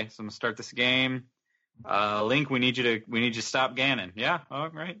go, okay, so I'm gonna start this game. Link, we need you to stop Ganon. Yeah, all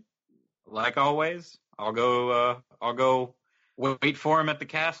right. Like always, I'll go wait for him at the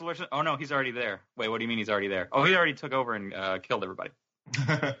castle or something. Oh no, he's already there. Wait, what do you mean he's already there? Oh, he already took over and killed everybody.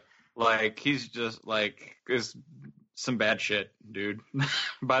 Like he's just like is some bad shit, dude.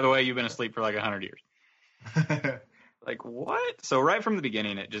 By the way, you've been asleep for like 100 years. Like what? So right from the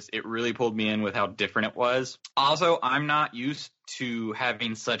beginning, it really pulled me in with how different it was. Also, I'm not used to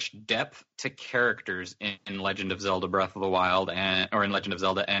having such depth to characters in Legend of Zelda Breath of the Wild or in Legend of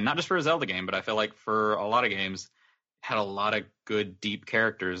Zelda, and not just for a Zelda game, but I feel like for a lot of games had a lot of good deep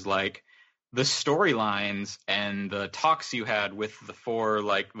characters. Like the storylines and the talks you had with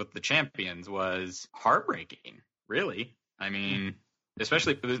with the champions was heartbreaking, really. I mean,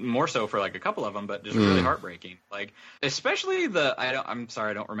 especially more so for like a couple of them, but just really heartbreaking. Like especially I'm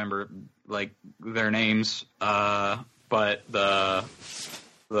sorry, I don't remember like their names. But the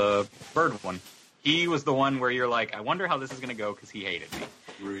bird one, he was the one where you're like, I wonder how this is gonna go because he hated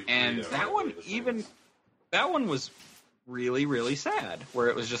me. And that one was really, really sad. Where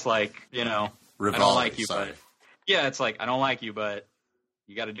it was just like, I don't like you, but it's like I don't like you, but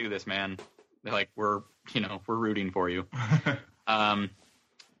you got to do this, man. They're like we're rooting for you.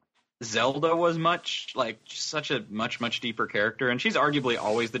 Zelda was such a much deeper character, and she's arguably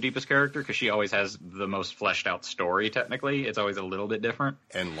always the deepest character because she always has the most fleshed out story. Technically, it's always a little bit different.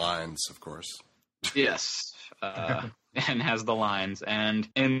 And lines, of course. Yes, and has the lines. And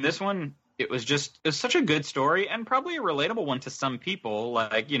in this one, it was such a good story and probably a relatable one to some people.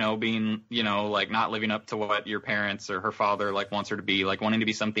 Like being like not living up to what your parents or her father like wants her to be, like wanting to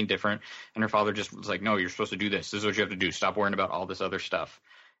be something different, and her father just was like, no, you're supposed to do this. This is what you have to do. Stop worrying about all this other stuff.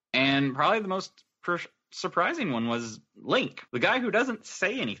 And probably the most surprising one was Link. The guy who doesn't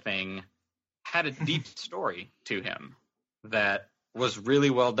say anything had a deep story to him that was really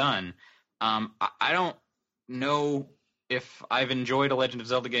well done. I don't know if I've enjoyed a Legend of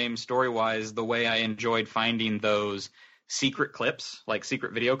Zelda game story-wise the way I enjoyed finding those secret clips, like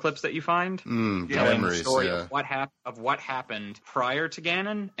secret video clips that you find. Telling the story of what happened prior to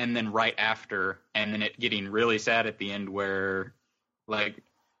Ganon and then right after, and then it getting really sad at the end where, like,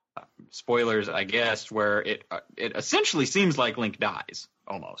 spoilers, I guess, where it essentially seems like Link dies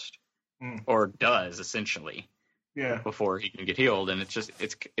almost, or does essentially, before he can get healed, and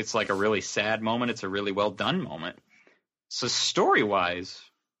it's like a really sad moment. It's a really well done moment. So story wise,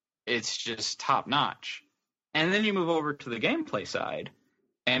 it's just top notch. And then you move over to the gameplay side,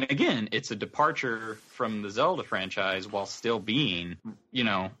 and again, it's a departure from the Zelda franchise while still being,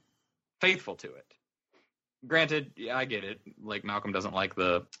 faithful to it. Granted, I get it. Like, Malcolm doesn't like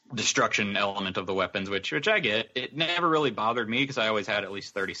the destruction element of the weapons, which I get. It never really bothered me because I always had at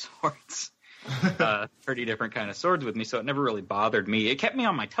least 30 swords, 30 different kind of swords with me, so it never really bothered me. It kept me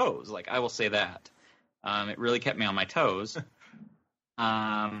on my toes, like, I will say that. It really kept me on my toes.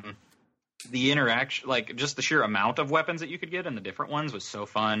 The interaction, like, just the sheer amount of weapons that you could get and the different ones was so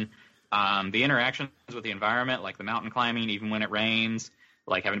fun. The interactions with the environment, like the mountain climbing, even when it rains,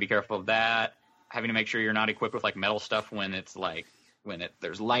 like having to be careful of that. Having to make sure you're not equipped with like metal stuff when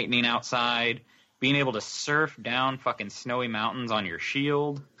there's lightning outside. Being able to surf down fucking snowy mountains on your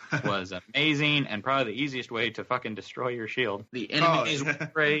shield was amazing, and probably the easiest way to fucking destroy your shield. The enemies were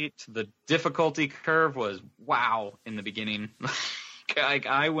great. The difficulty curve was wow in the beginning. Like,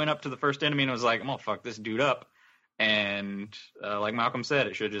 I went up to the first enemy and was like, I'm gonna fuck this dude up. And like Malcolm said,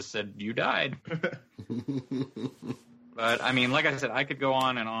 it should have just said, you died. But I mean, like I said, I could go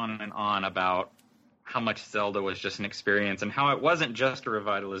on and on and on about how much Zelda was just an experience and how it wasn't just a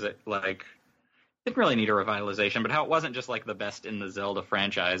revitalization, like, didn't really need a revitalization, but how it wasn't just like the best in the Zelda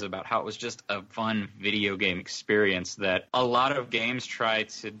franchise, about how it was just a fun video game experience that a lot of games try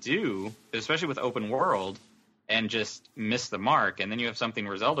to do, especially with open world, and just miss the mark. And then you have something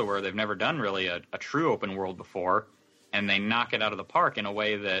where Zelda, where they've never done really a true open world before, and they knock it out of the park in a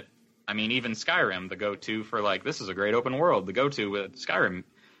way that, I mean, even Skyrim, the go-to for like, this is a great open world, the go-to with Skyrim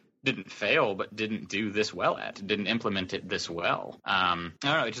didn't fail, but didn't do this well didn't implement it this well. I don't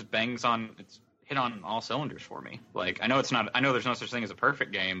know, it just it's hit on all cylinders for me. Like, I know there's no such thing as a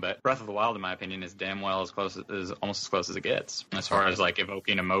perfect game, but Breath of the Wild, in my opinion, is damn well is almost as close as it gets. As far as like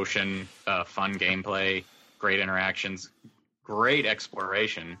evoking emotion, fun gameplay, great interactions, great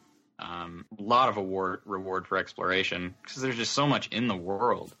exploration, a lot of reward for exploration, because there's just so much in the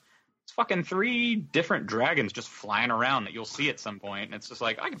world. It's fucking 3 different dragons just flying around that you'll see at some point, and it's just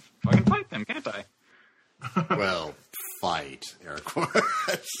like, I can fucking fight them, can't I? Well, fight, air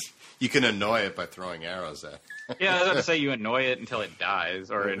quotes. You can annoy it by throwing arrows at it. Yeah, I was about to say you annoy it until it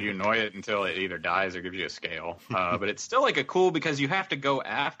dies, or you annoy it until it either dies or gives you a scale. But it's still like a cool, because you have to go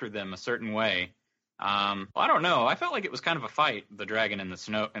after them a certain way. I don't know. I felt like it was kind of a fight, the dragon in the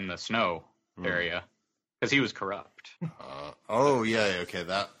snow area, because he was corrupt. Oh yeah, okay.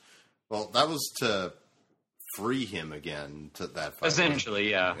 That was to free him again to that fight.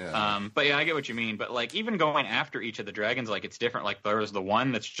 Essentially, yeah. But yeah, I get what you mean. But like, even going after each of the dragons, like, it's different. Like, there was the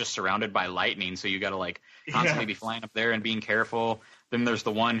one that's just surrounded by lightning, so you got to like constantly be flying up there and being careful. Then there's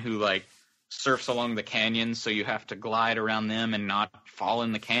the one who like surfs along the canyon, so you have to glide around them and not fall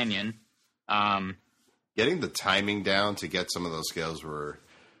in the canyon. Getting the timing down to get some of those skills were,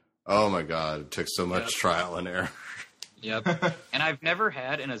 oh my god, it took so much trial and error. Yep. And I've never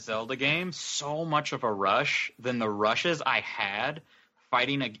had in a Zelda game so much of a rush than the rushes I had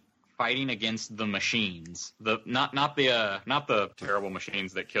fighting against the machines. Not the terrible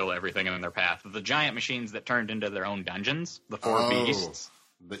machines that kill everything in their path. The giant machines that turned into their own dungeons, the 4 beasts.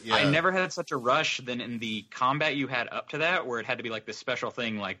 But yeah. I never had such a rush than in the combat you had up to that, where it had to be like this special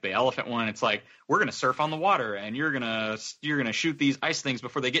thing, like the elephant one. It's like, we're gonna surf on the water, and you're gonna shoot these ice things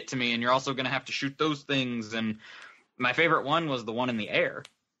before they get to me, and you're also gonna have to shoot those things. And my favorite one was the one in the air,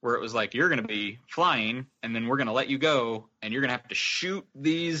 where it was like, you're going to be flying, and then we're going to let you go, and you're going to have to shoot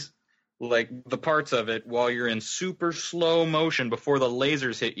these, like, the parts of it while you're in super slow motion before the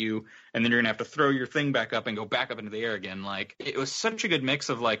lasers hit you, and then you're going to have to throw your thing back up and go back up into the air again. Like, it was such a good mix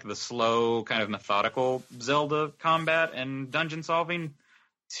of, like, the slow, kind of methodical Zelda combat and dungeon solving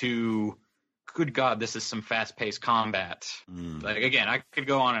to, good God, this is some fast-paced combat. Like, again, I could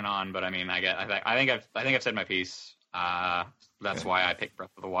go on, but I mean, I think I've said my piece. That's why I picked Breath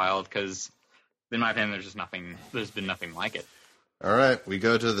of the Wild, because in my opinion, there's been nothing like it. All right, we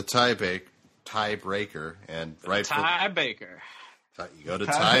go to the tiebreaker, and tiebreaker. You go to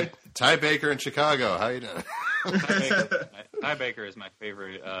tiebreaker in Chicago. How you doing? Tiebreaker is my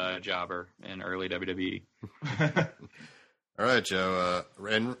favorite jobber in early WWE. All right, Joe,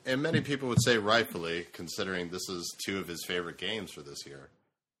 and many people would say rightfully, considering this is 2 of his favorite games for this year.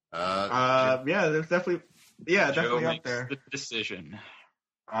 Yeah, there's definitely. Yeah, Joe definitely makes up there. The decision.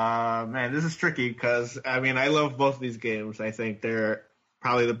 Man, this is tricky because, I mean, I love both of these games. I think they're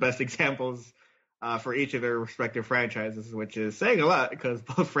probably the best examples for each of their respective franchises, which is saying a lot because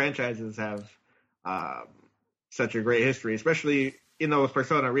both franchises have such a great history, especially, with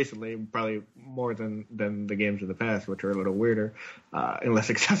Persona recently, probably more than the games of the past, which are a little weirder and less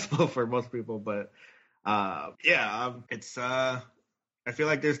accessible for most people. But, it's... I feel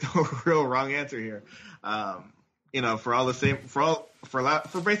like there's no real wrong answer here. For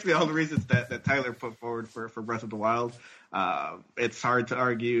basically all the reasons that Tyler put forward for Breath of the Wild, it's hard to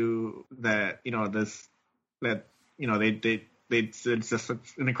argue that they did just an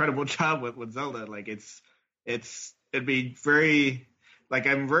incredible job with Zelda. Like it'd be very, like,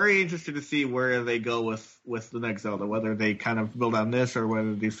 I'm very interested to see where they go with the next Zelda, whether they kind of build on this or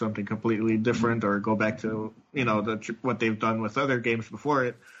whether they do something completely different or go back to, what they've done with other games before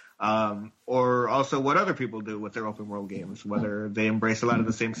it. Or also what other people do with their open world games, whether they embrace a lot of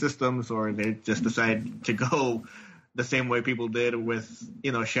the same systems or they just decide to go the same way people did with,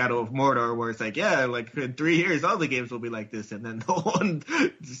 Shadow of Mordor, where it's like, yeah, like in 3 years, all the games will be like this. And then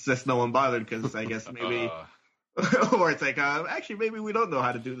no one bothered because I guess maybe... or it's like, actually, maybe we don't know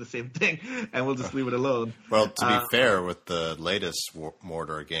how to do the same thing, and we'll just leave it alone. Well, to be fair, with the latest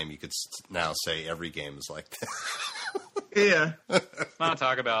Mordor game, you could now say every game is like that. Yeah. Let's not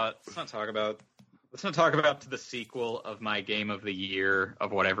talk about the sequel of my game of the year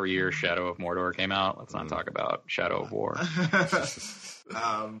of whatever year Shadow of Mordor came out. Let's not talk about Shadow of War.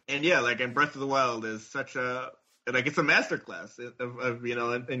 And yeah, like, and Breath of the Wild is such it's a masterclass of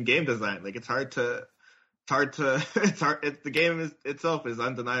in game design. Like, the game itself is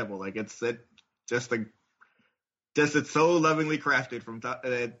undeniable. Like it's so lovingly crafted from top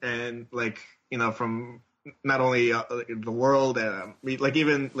and like, from not only the world, like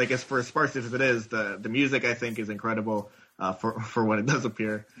even like as for sparse as it is, the music I think is incredible for when it does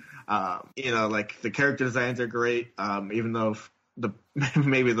appear. Like the character designs are great, even though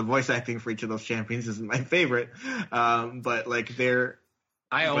maybe the voice acting for each of those champions isn't my favorite, but like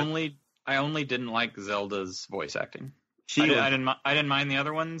I only didn't like Zelda's voice acting. I didn't mind the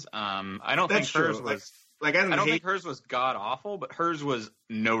other ones. I don't think hers was. I don't think hers was god awful, but hers was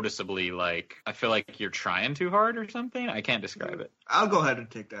noticeably like I feel like you're trying too hard or something. I can't describe it. I'll go ahead and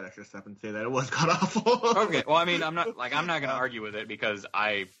take that extra step and say that it was god awful. Okay, well, I mean, I'm not going to argue with it because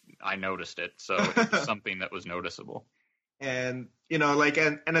I noticed it, so it's something that was noticeable. And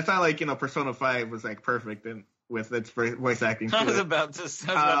and it's not like Persona 5 was like perfect and with its voice acting. I was about to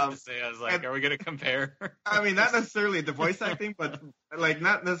say, are we going to compare? I mean, not necessarily the voice acting, but like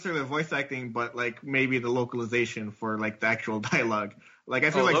not necessarily the voice acting, but like maybe the localization for like the actual dialogue. Like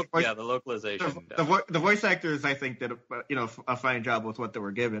I feel the localization. The voice actors, I think, did a fine job with what they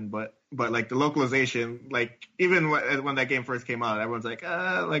were given, but like the localization, like even when that game first came out, everyone's like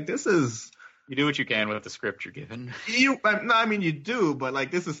this is. You do what you can with the script you're given. You do, but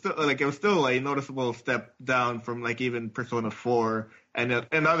like this is still like it was still a noticeable step down from like even Persona 4 and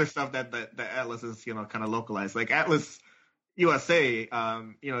other stuff that Atlas is kind of localized. Like Atlas USA,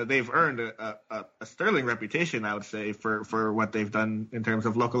 they've earned a sterling reputation, I would say, for what they've done in terms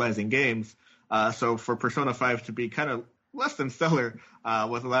of localizing games. So for Persona 5 to be kind of less than stellar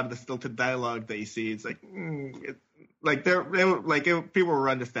with a lot of the stilted dialogue that you see, it's like people were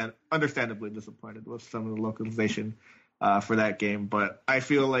understandably disappointed with some of the localization for that game, but I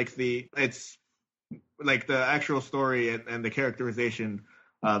feel like it's like the actual story and the characterization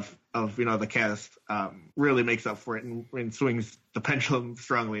of the cast really makes up for it and swings the pendulum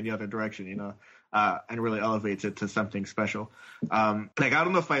strongly in the other direction, and really elevates it to something special. I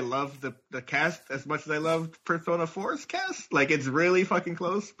don't know if I love the cast as much as I loved Persona 4's cast. Like it's really fucking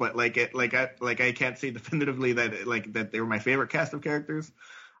close, but I can't say definitively that they were my favorite cast of characters.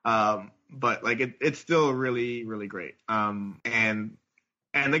 But it's still really, really great. And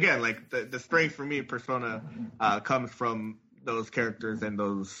again, like the strength for me, Persona comes from those characters and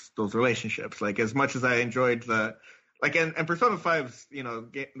those relationships. Like as much as I enjoyed and Persona 5's,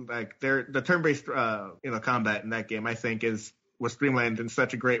 the turn-based, combat in that game, I think was streamlined in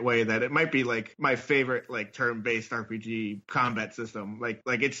such a great way that it might be like my favorite, like turn-based RPG combat system. Like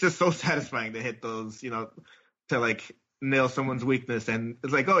it's just so satisfying to hit those, to like nail someone's weakness. And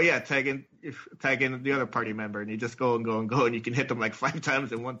it's like, oh yeah, tag in the other party member and you just go and you can hit them like 5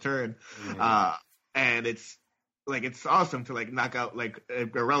 times in one turn. Mm-hmm. And it's awesome to like knock out like a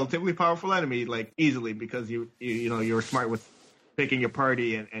relatively powerful enemy like easily because you were smart with picking your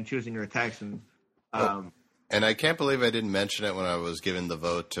party and choosing your attacks and I can't believe I didn't mention it when I was giving the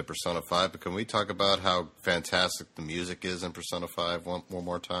vote to Persona 5, but can we talk about how fantastic the music is in Persona 5 one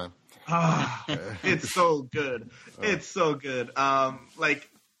more time? It's so good. It's so good. Like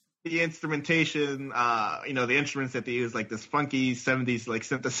the instrumentation, the instruments that they use, like this funky 70s like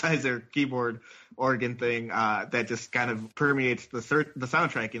synthesizer keyboard organ thing that just kind of permeates the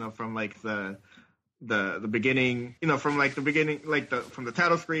soundtrack, from like the beginning, from like the beginning, from the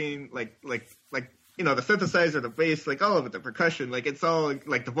title screen, like the synthesizer, the bass, like all of it, the percussion, like it's all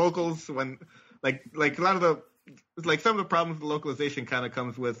like the vocals when like a lot of some of the problems with the localization kind of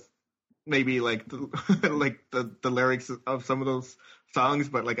comes with maybe like the lyrics of some of those songs,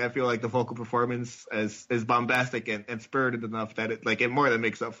 but like I feel like the vocal performance is bombastic and spirited enough that it more than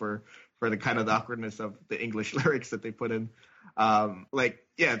makes up for the kind of the awkwardness of the English lyrics that they put in.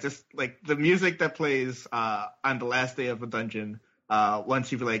 Just like the music that plays on the last day of a dungeon,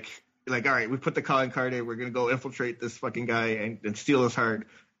 once you've like all right, we put the calling card in, we're gonna go infiltrate this fucking guy and steal his heart.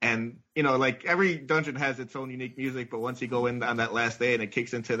 And like every dungeon has its own unique music, but once you go in on that last day and it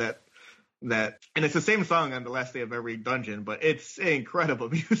kicks into that, and it's the same song on the last day of every dungeon, but it's incredible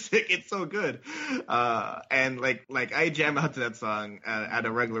music. It's so good. And like I jam out to that song at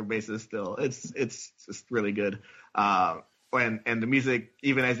a regular basis still. It's just really good. And the music,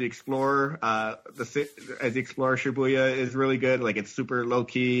 even as you explore, Shibuya is really good. Like it's super low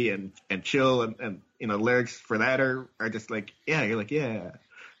key and chill and lyrics for that are just like, yeah, you're like, yeah.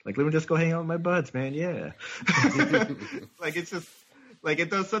 Like, let me just go hang out with my buds, man. Yeah. Like it's just, like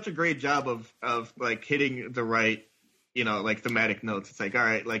it does such a great job of like hitting the right, like thematic notes. It's like, all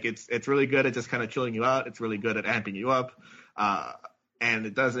right, like it's really good at just kind of chilling you out. It's really good at amping you up. And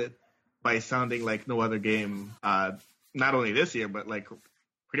it does it by sounding like no other game, not only this year, but like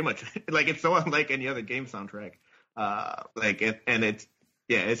pretty much like it's so unlike any other game soundtrack.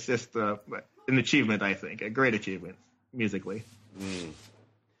 It's just an achievement, I think, a great achievement musically.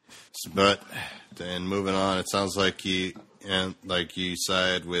 But then moving on, it sounds like you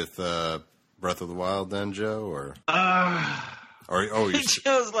side with Breath of the Wild, then, Joe, or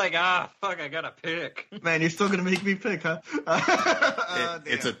Joe's like, fuck, I gotta pick. Man, you're still gonna make me pick, huh?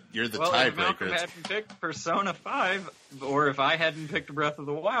 You're the If tiebreaker. Malcolm hadn't picked Persona 5, or if I hadn't picked Breath of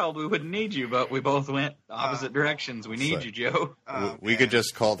the Wild, we wouldn't need you. But we both went opposite directions. We need you, Joe. We could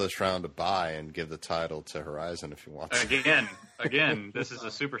just call this round a bye and give the title to Horizon if you want to. Again, this is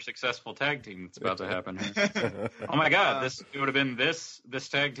a super successful tag team that's about to happen here. Oh my God, it would have been this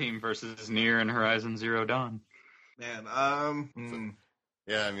tag team versus Nier and Horizon Zero Dawn. Man,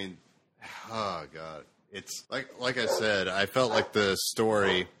 yeah, I mean, oh God, it's like I said, I felt like the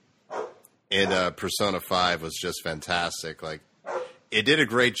story in Persona 5 was just fantastic. Like, it did a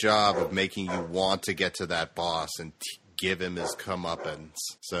great job of making you want to get to that boss and give him his comeuppance.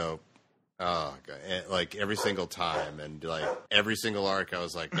 So, oh God, like every single time and like every single arc, I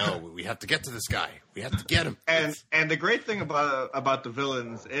was like, no, we have to get to this guy. We have to get him. And the great thing about the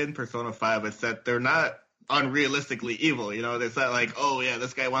villains in Persona 5 is that they're not unrealistically evil, you know. It's not like, oh yeah,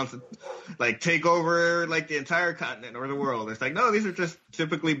 this guy wants to like take over like the entire continent or the world. It's like, no, these are just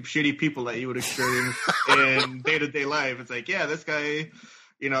typically shitty people that you would experience in day-to-day life. It's like, yeah, this guy,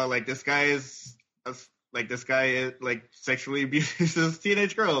 you know, like this guy is like sexually abuses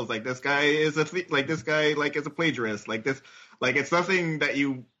teenage girls. Like this guy is a plagiarist. Like this, like it's nothing that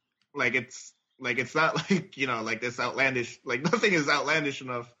you like. It's not like, you know, like this outlandish. Like nothing is outlandish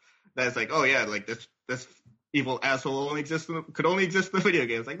enough that it's like, oh yeah, like this evil asshole could only exist in the video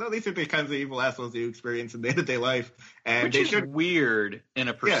games. Like, no, these are the kinds of evil assholes you experience in day-to-day life. And which is weird in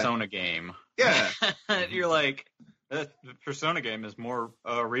a Persona game. Yeah. You're like, the Persona game is more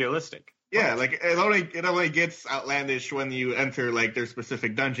realistic. Yeah, like it only gets outlandish when you enter like their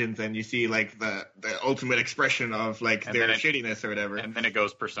specific dungeons and you see like the ultimate expression of like their shittiness or whatever. And then it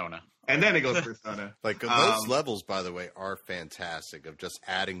goes Persona. Like those levels, by the way, are fantastic of just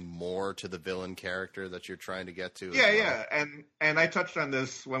adding more to the villain character that you're trying to get to. Yeah. And I touched on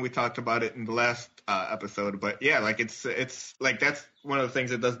this when we talked about it in the last episode, but yeah, like it's like that's one of the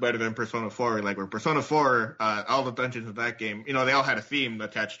things it does better than Persona 4. Like where Persona 4, all the dungeons of that game, you know, they all had a theme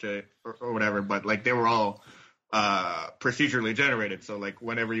attached to it or whatever, but like they were all procedurally generated. So like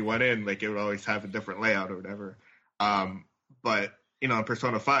whenever you went in, like it would always have a different layout or whatever. But you know, in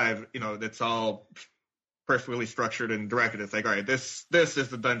Persona 5, you know, it's all perfectly structured and directed. It's like, all right, this is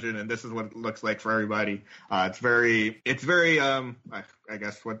the dungeon and this is what it looks like for everybody. It's very I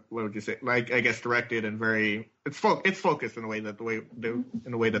guess what would you say? Like, I guess directed and very it's focused in a way that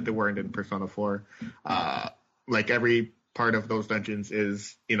they weren't in Persona 4. Like every part of those dungeons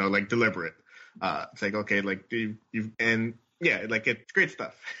is, you know, like deliberate. It's like, okay, like and yeah, like it's great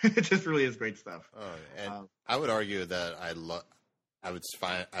stuff. It just really is great stuff. Oh, and I would argue that I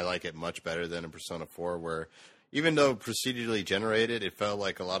like it much better than in Persona 4, where even though procedurally generated, it felt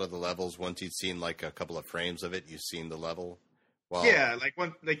like a lot of the levels, once you'd seen like a couple of frames of it, you've seen the level. Well, yeah,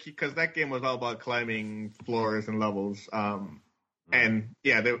 because that game was all about climbing floors and levels, and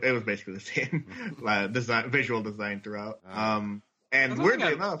yeah, it was basically the same visual design throughout. And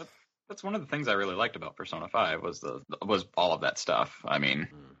weirdly enough, that's one of the things I really liked about Persona 5 was all of that stuff. I mean.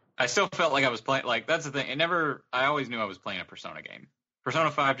 I still felt like I was playing, like, that's the thing. I always knew I was playing a Persona game. Persona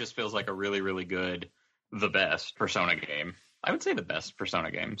 5 just feels like a really, really good, the best Persona game. I would say the best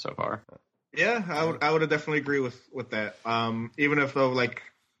Persona game so far. Yeah, I would definitely agree with that. Even though, like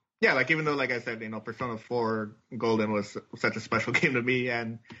I said, you know, Persona 4 Golden was such a special game to me,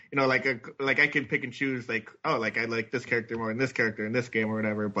 and, you know, like I can pick and choose, like, oh, like, I like this character more than this character in this game or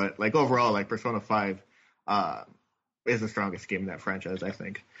whatever, but, like, overall, like, Persona 5, is the strongest game in that franchise, I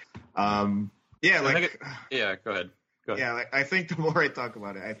think. Go ahead. Yeah, like, I think the more I talk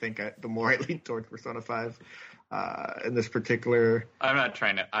about it, I think the more I lean towards Persona 5 in this particular. I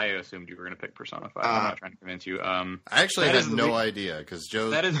assumed you were going to pick Persona 5. I'm not trying to convince you. I actually had no idea because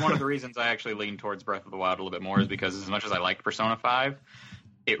Joe. That is one of the reasons I actually lean towards Breath of the Wild a little bit more, is because as much as I liked Persona 5,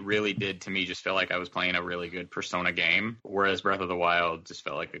 it really did to me just feel like I was playing a really good Persona game, whereas Breath of the Wild just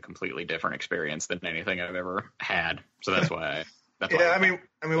felt like a completely different experience than anything I've ever had. So that's why. I mean,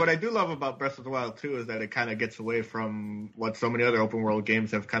 what I do love about Breath of the Wild too is that it kind of gets away from what so many other open world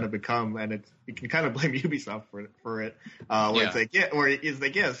games have kind of become, and you can kind of blame Ubisoft for it. It's like, yeah, or it's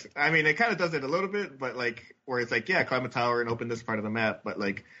like, yes, I mean, it kind of does it a little bit, but like, where it's like, yeah, climb a tower and open this part of the map, but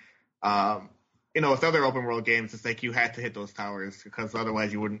like, you know, with other open world games, it's like you had to hit those towers because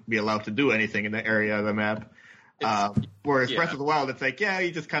otherwise you wouldn't be allowed to do anything in that area of the map. Whereas Breath of the Wild, it's like, yeah,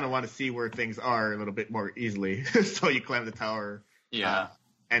 you just kind of want to see where things are a little bit more easily, so you climb the tower. Yeah.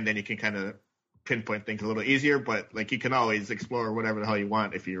 And then you can kind of pinpoint things a little easier, but like you can always explore whatever the hell you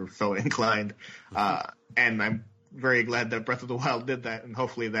want if you're so inclined. And I'm very glad that Breath of the Wild did that, and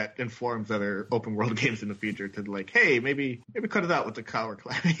hopefully that informs other open world games in the future to like, hey, maybe cut it out with the tower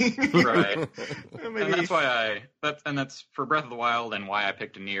climbing. Right. And that's for Breath of the Wild, and why I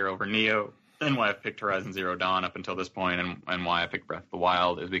picked Nier over Neo, and why I picked Horizon Zero Dawn up until this point, and why I picked Breath of the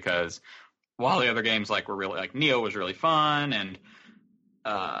Wild is because while the other games were really like Neo was really fun, and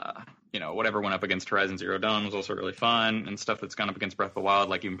whatever went up against Horizon Zero Dawn was also really fun, and stuff that's gone up against Breath of the Wild,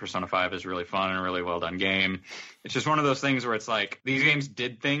 like even Persona 5, is really fun and a really well done game. It's just one of those things where it's like these games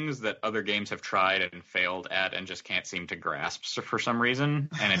did things that other games have tried and failed at and just can't seem to grasp for some reason.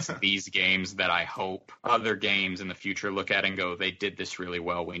 And it's these games that I hope other games in the future look at and go, they did this really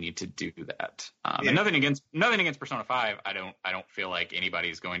well. We need to do that. And nothing against Persona 5. I don't feel like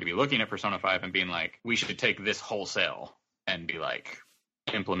anybody's going to be looking at Persona 5 and being like, we should take this wholesale and be like,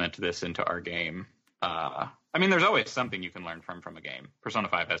 implement this into our game. There's always something you can learn from a game. Persona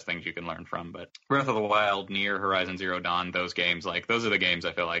 5 has things you can learn from, but Breath of the Wild, Nier, Horizon Zero Dawn, those games, like those are the games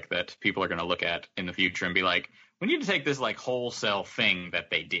I feel like that people are going to look at in the future and be like, we need to take this like wholesale thing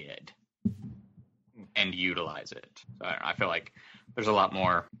that they did and utilize it. So I feel like there's a lot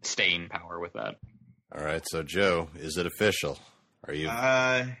more staying power with that. All right, so Joe, is it official? Are you?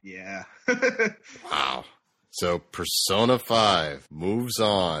 Yeah. Wow. So Persona 5 moves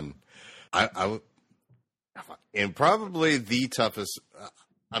on. And probably the toughest.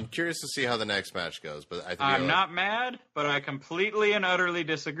 I'm curious to see how the next match goes, but I think I'm not mad, but I completely and utterly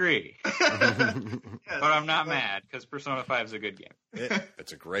disagree. But I'm not mad because Persona 5 is a good game.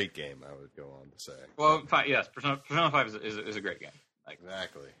 It's a great game, I would go on to say. Well, yes, Persona 5 is a great game. Like,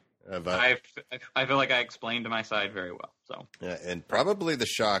 exactly. But I feel like I explained my side very well. So yeah, and probably the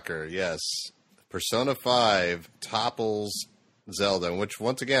shocker, yes. Persona 5 topples Zelda, which,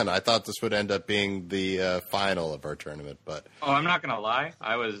 once again, I thought this would end up being the final of our tournament. But I'm not going to lie.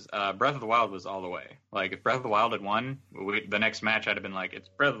 I was Breath of the Wild was all the way. Like, if Breath of the Wild had won, the next match I'd have been like, it's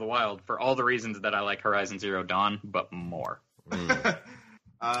Breath of the Wild for all the reasons that I like Horizon Zero Dawn, but more.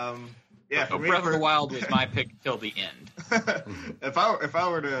 Yeah, so Breath of the Wild was my pick till the end. If I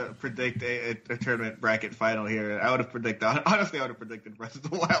were to predict a tournament bracket final here, I would have predicted Breath of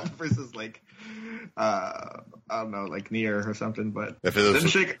the Wild versus like I don't know, like Nier or something. But it didn't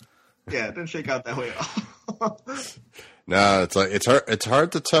shake out that way at all. No, it's like it's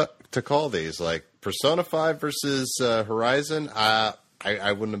hard to call these. Like Persona 5 versus Horizon, I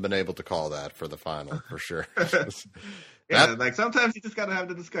wouldn't have been able to call that for the final for sure. Yeah, like sometimes you just got to have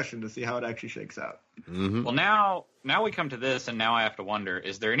the discussion to see how it actually shakes out. Mm-hmm. Well, now we come to this, and now I have to wonder: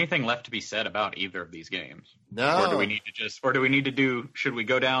 is there anything left to be said about either of these games? No. Or do we need to do? Should we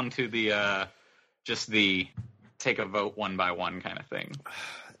go down to the just the take a vote one by one kind of thing?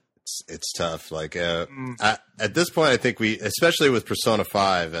 It's tough. Like at this point, I think especially with Persona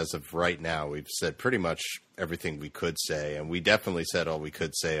 5, as of right now, we've said pretty much everything we could say, and we definitely said all we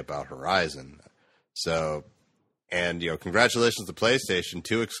could say about Horizon. So. And, congratulations to PlayStation,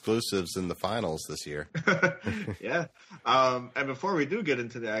 2 exclusives in the finals this year. Yeah. And before we do get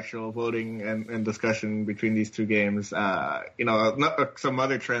into the actual voting and discussion between these two games, some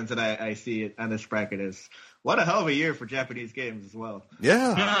other trends that I see on this bracket is what a hell of a year for Japanese games as well.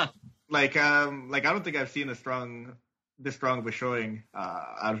 Yeah. I don't think I've seen this strong of a showing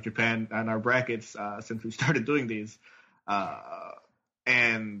out of Japan on our brackets since we started doing these.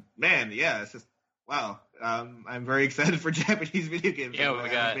 And, man, yeah, it's just, wow. I'm very excited for Japanese video games. Yeah, we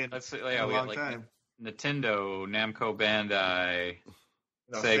got Nintendo, Namco Bandai,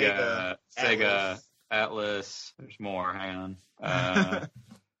 Sega, Atlas. There's more. Hang on.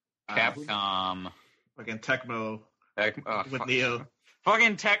 Capcom. Fucking Tecmo. With fuck. Neo.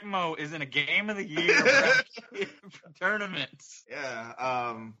 Fucking Tecmo is in a game of the year for tournaments.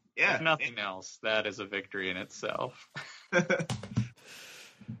 Yeah. Yeah. If nothing else, that is a victory in itself.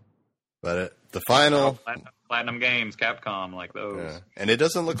 But the final... Platinum Games, Capcom, like those. Yeah. And it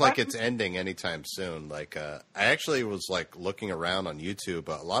doesn't look like it's ending anytime soon. Like, I actually was, looking around on YouTube.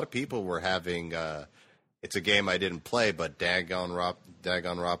 A lot of people were having... it's a game I didn't play, but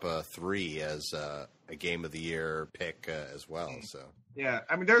Danganronpa 3 as a Game of the Year pick as well, so... Yeah,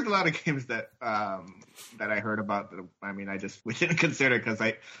 there's a lot of games that I heard about that, we didn't consider because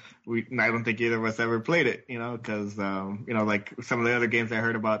I don't think either of us ever played it, because, like some of the other games I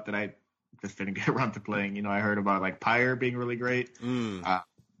heard about that I just didn't get around to playing. I heard about like Pyre being really great. That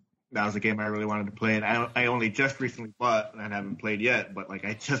was a game I really wanted to play, and I only just recently bought and haven't played yet, but like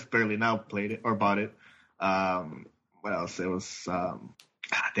I just barely now played it or bought it. What else? It was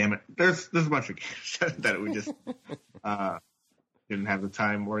damn it. There's a bunch of games that we just didn't have the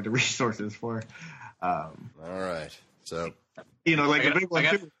time or the resources for. All right. So, like a big one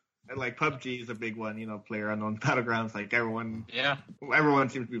too. Like PUBG is a big one. PlayerUnknown's Battlegrounds. Like everyone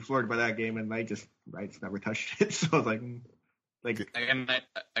seems to be floored by that game, and I just never touched it. So I was like. I got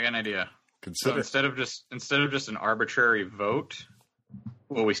an idea. Consider so instead of just an arbitrary vote,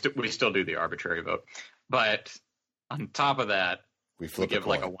 well, we still do the arbitrary vote, but on top of that, we give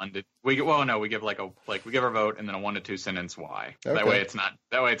like a 1 to we give our vote and then a 1 to 2 sentence why. Okay. That way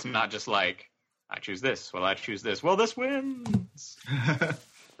it's not just like I choose this. Well, I choose this. Well, this wins.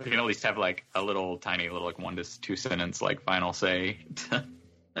 We can at least have like a little tiny little like 1 to 2 sentence like final say to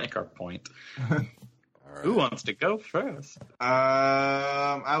make our point. Right. Who wants to go first?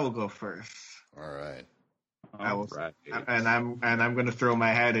 I will go first. All right. I will, and I'm going to throw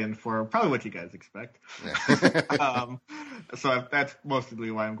my hat in for probably what you guys expect. So that's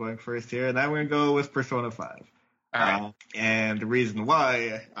mostly why I'm going first here, and I'm going to go with Persona 5. All right. And the reason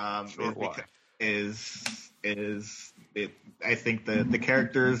why is I think the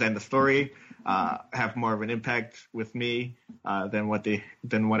characters and the story have more of an impact with me than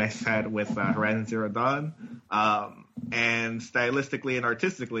what I had with Horizon Zero Dawn. And stylistically and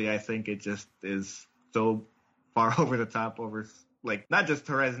artistically, I think it just is so far over the top over like not just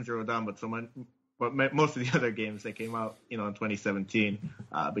Horizon Zero Dawn, but most of the other games that came out, in 2017,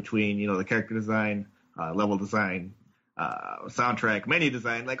 between the character design, level design, soundtrack, menu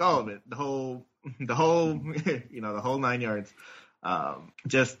design, like all of it, the whole the whole 9 yards.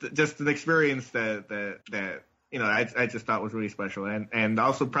 Just an experience that I just thought was really special, and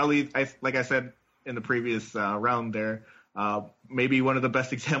also probably like I said in the previous round there, maybe one of the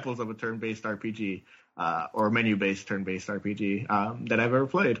best examples of a turn-based RPG or menu-based turn-based RPG that I've ever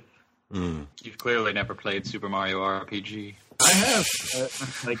played. You've clearly never played Super Mario RPG. I have,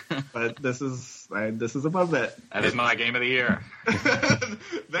 but this is above that. That is my game of the year.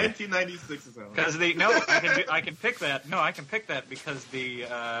 1996 is over. Because I can pick that. No, I can pick that because the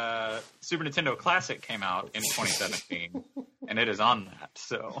Super Nintendo Classic came out in 2017, and it is on that.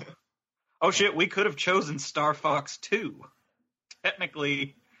 So, oh shit, we could have chosen Star Fox 2.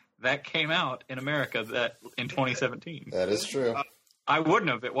 Technically, that came out in America in 2017. That is true. I wouldn't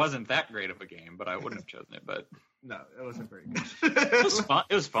have. It wasn't that great of a game, but I wouldn't have chosen it. But no, it wasn't very good. It was fun.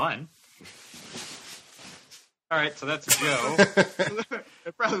 It was fun. All right, so that's Joe.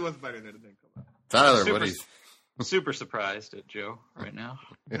 It probably was better than it didn't come out. Tyler, what do you? Super surprised at Joe right now.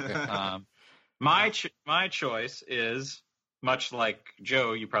 My choice is much like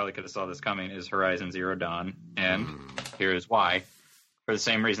Joe. You probably could have saw this coming. Is Horizon Zero Dawn, and here is why. For the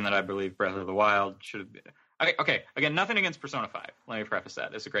same reason that I believe Breath of the Wild should have been. Okay. Again, nothing against Persona 5. Let me preface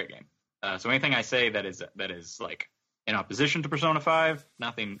that. It's a great game. So anything I say that is like in opposition to Persona 5,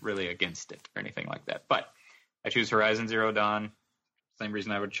 nothing really against it or anything like that. But I choose Horizon Zero Dawn. Same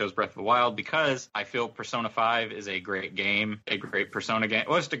reason I would choose Breath of the Wild, because I feel Persona 5 is a great game, a great Persona game.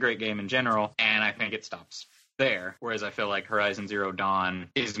 Well, it's a great game in general, and I think it stops there. Whereas I feel like Horizon Zero Dawn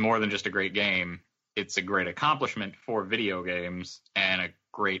is more than just a great game. It's a great accomplishment for video games and a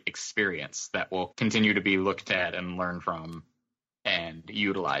great experience that will continue to be looked at and learned from and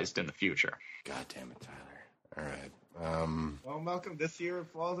utilized in the future. God damn it, Tyler. All right. Well, Malcolm, this year it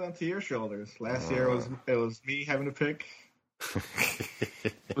falls onto your shoulders. Last year it was me having to pick.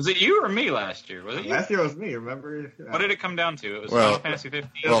 Was it you or me last year? Was it you? Last year it was me. Remember? What did it come down to? It was Final Fantasy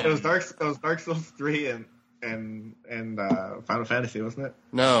 15. It was Dark Souls 3 and Final Fantasy, wasn't it?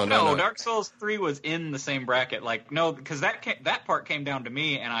 No. Dark Souls 3 was in the same bracket. Like, no, because that part came down to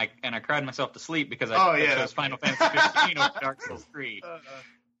me, and I cried myself to sleep because I chose Final Fantasy 15 over Dark Souls 3.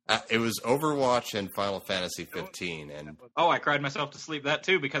 It was Overwatch and Final Fantasy 15, and I cried myself to sleep that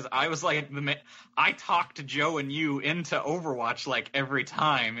too, because I was like, I talked Joe and you into Overwatch like every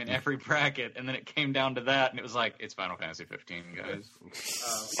time in every bracket, and then it came down to that, and it was like, it's Final Fantasy 15, guys.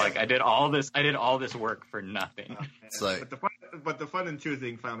 Like I did all this work for nothing. It's like, but the fun in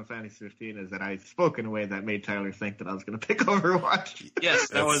choosing Final Fantasy 15 is that I spoke in a way that made Tyler think that I was going to pick Overwatch.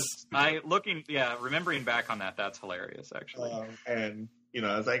 Yes, remembering back on that, that's hilarious, actually. And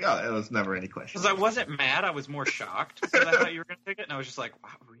I was like, it was never any question. Because I wasn't mad, I was more shocked because I thought you were going to pick it, and I was just like, wow,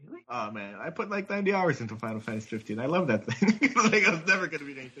 really? Oh, man, I put like 90 hours into Final Fantasy 15. I love that thing. Like, I was never going to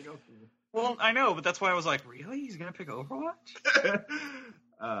be anything else. Well, I know, but that's why I was like, really? He's going to pick Overwatch?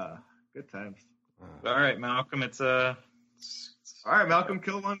 Good times. All right, Malcolm, all right, Malcolm,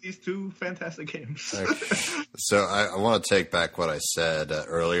 kill one of these two fantastic games. Okay. So I want to take back what I said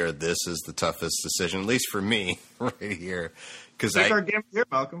earlier. This is the toughest decision, at least for me, right here. Pick our game of the year,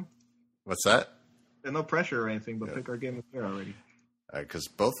 Malcolm. What's that? There's no pressure or anything, but pick our game of the year already. Because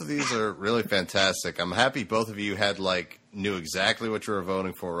both of these are really fantastic. I'm happy both of you knew exactly what you were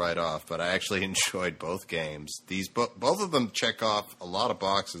voting for right off, but I actually enjoyed both games. These both of them check off a lot of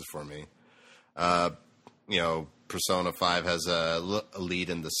boxes for me. Persona 5 has a lead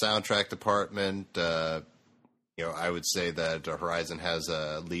in the soundtrack department. I would say that Horizon has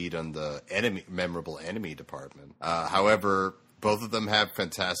a lead on the memorable enemy department. However, both of them have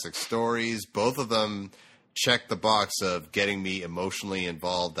fantastic stories. Both of them check the box of getting me emotionally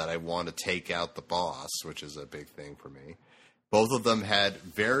involved that I want to take out the boss, which is a big thing for me. Both of them had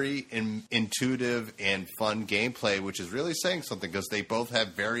very intuitive and fun gameplay, which is really saying something because they both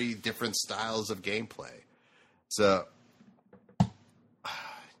have very different styles of gameplay. So,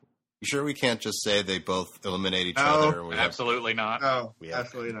 you sure we can't just say they both eliminate each other? Absolutely not. No,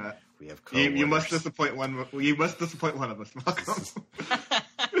 absolutely not. We have you must disappoint one. You must disappoint one of us, Malcolm.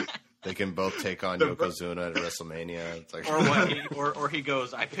 They can both take on Yokozuna at WrestleMania. It's like or he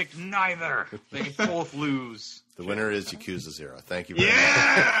goes, I picked neither. They both lose. The winner is Yakuza 0. Thank you very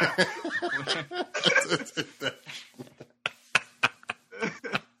much.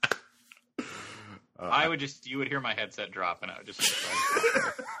 You would hear my headset drop, and I would just.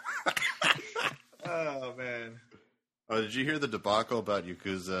 Oh man! Oh, did you hear the debacle about the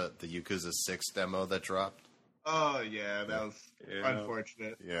Yakuza 6 demo that dropped? Oh yeah, that was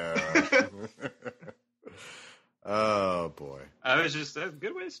unfortunate. Yeah. Oh boy. That's a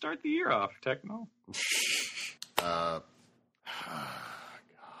good way to start the year off, Tecmo. God.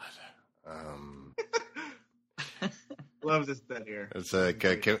 Love this dead here. It's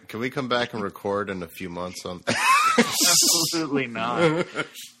can we come back and record in a few months on? Absolutely not.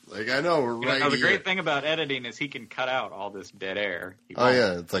 I know we're right. The great thing about editing is he can cut out all this dead air.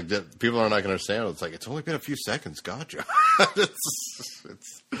 Yeah, it's like people are not going to understand. It's like it's only been a few seconds. Gotcha.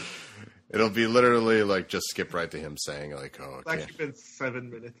 It'll be literally like just skip right to him saying like, "Oh, it's actually been 7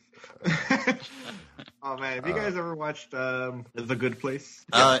 minutes." Oh man, have you guys ever watched The Good Place?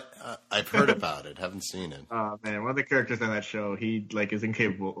 I've heard about it. Haven't seen it. Oh man, one of the characters on that show, he is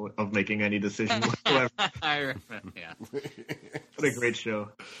incapable of making any decision whatsoever. I remember. Yeah. What a great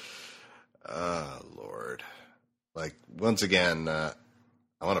show. Oh Lord! Once again, I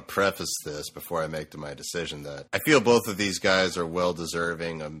want to preface this before I make my decision that I feel both of these guys are well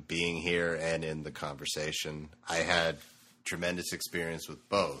deserving of being here and in the conversation. I had tremendous experience with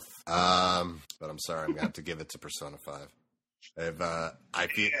both. But I'm sorry, I'm going to have to give it to Persona 5.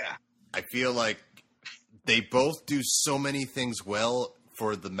 I feel like they both do so many things well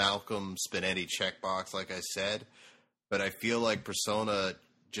for the Malcolm Spinetti checkbox, like I said, but I feel like Persona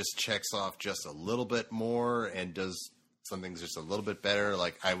just checks off just a little bit more and does something just a little bit better.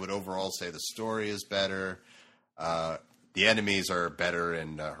 I would overall say the story is better. The enemies are better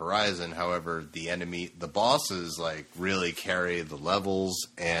in Horizon. However, the bosses really carry the levels,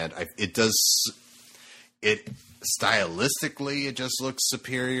 and it stylistically it just looks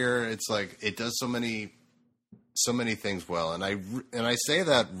superior. It's it does so many things well, and I say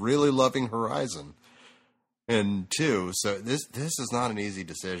that really loving Horizon and 2. So this is not an easy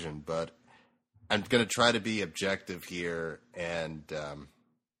decision, but I'm going to try to be objective here, and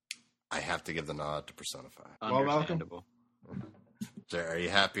I have to give the nod to Persona 5. Understandable. So are you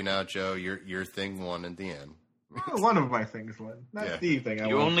happy now, Joe? Your thing won in the end. Well, one of my things won. Not the thing I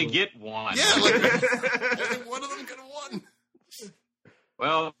won. You only get one. Yeah, I think one of them could have won.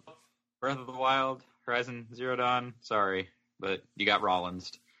 Well, Breath of the Wild, Horizon Zero Dawn, sorry, but you got Rollins.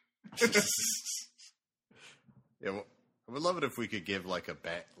 Yeah, well, I would love it if we could give a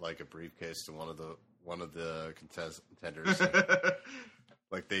briefcase to one of the contenders.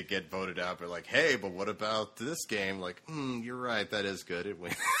 They get voted out, but hey, but what about this game? You're right, that is good. It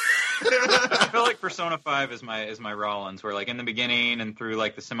wins. I feel like Persona 5 is my Rollins, where in the beginning and through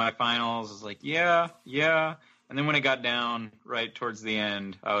the semifinals, it's yeah, and then when it got down right towards the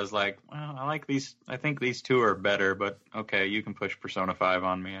end, I was like, well, I like these. I think these two are better, but okay, you can push Persona 5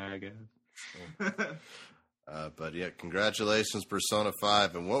 on me, I guess. But yeah, congratulations, Persona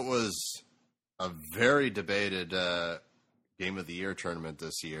 5, and what was a very debated Game of the Year tournament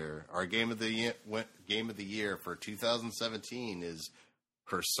this year. Our Game of the Year for 2017 is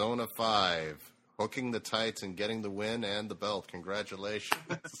Persona 5, hooking the tights and getting the win and the belt. Congratulations.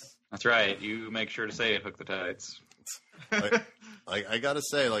 That's right. You make sure to say it, hook the tights. I gotta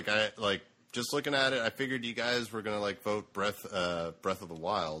say, just looking at it, I figured you guys were gonna vote Breath of the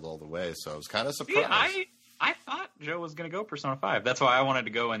Wild all the way, so I was kind of surprised. See, I thought Joe was gonna go Persona 5. That's why I wanted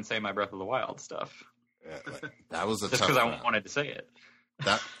to go and say my Breath of the Wild stuff. Yeah, that was a just tough because round. I wanted to say it.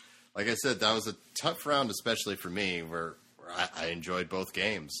 That, like I said, that was a tough round, especially for me, where I enjoyed both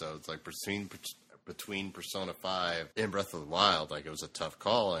games. So it's between between Persona 5 and Breath of the Wild, like, it was a tough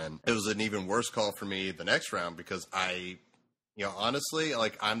call, and it was an even worse call for me the next round because honestly,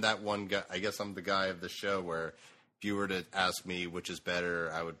 like, I'm that one guy, I guess I'm the guy of the show where if you were to ask me which is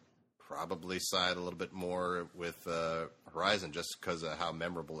better, I would probably side a little bit more with Horizon just because of how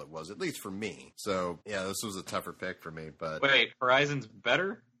memorable it was, at least for me. So, yeah, this was a tougher pick for me, but... Wait, Horizon's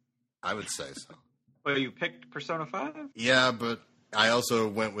better? I would say so. Well, you picked Persona 5? Yeah, but I also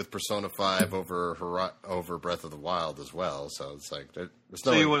went with Persona 5 over Breath of the Wild as well, so it's like... there's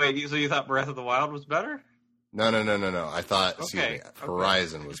no. So you thought Breath of the Wild was better? No. I thought,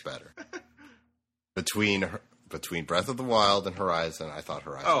 Horizon was better. Between Breath of the Wild and Horizon, I thought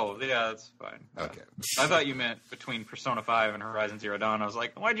Horizon. Oh, yeah, that's fine. Okay. I thought you meant between Persona 5 and Horizon Zero Dawn. I was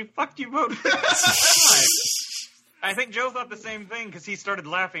like, why'd you vote for that? I think Joe thought the same thing because he started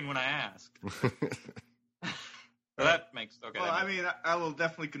laughing when I asked. So that makes... Okay. Well, I mean, I will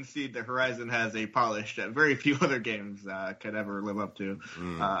definitely concede that Horizon has a polish that very few other games could ever live up to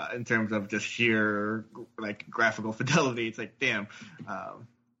in terms of just sheer, like, graphical fidelity. It's like, damn...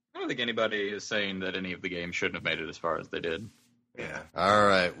 I don't think anybody is saying that any of the games shouldn't have made it as far as they did. Yeah. All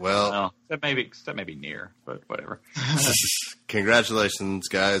right. Well, except maybe near, but whatever. Congratulations,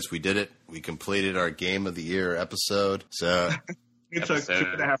 guys. We did it. We completed our Game of the Year episode. So it took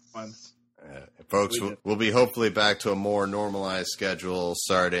 2.5 months. Folks, we'll be hopefully back to a more normalized schedule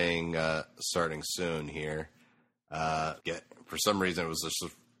starting soon here. For some reason, it was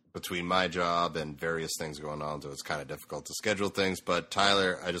just between my job and various things going on, so it's kind of difficult to schedule things. But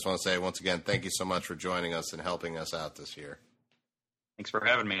Tyler, I just want to say once again, thank you so much for joining us and helping us out this year. Thanks for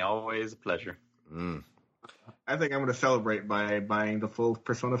having me. Always a pleasure. I think I'm going to celebrate by buying the full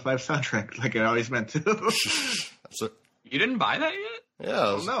Persona 5 soundtrack like I always meant to. You didn't buy that yet?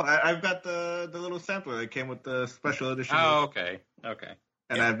 Yeah. No, I've got the little sampler that came with the special edition. Oh, okay.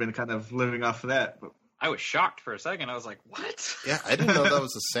 And I've been kind of living off of that. But I was shocked for a second. I was like, what? Yeah, I didn't know that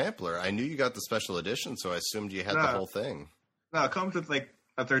was a sampler. I knew you got the special edition, so I assumed you had the whole thing. No, it comes with like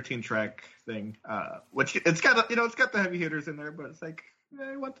a 13-track thing, which it's got it's got the heavy hitters in there, but it's like,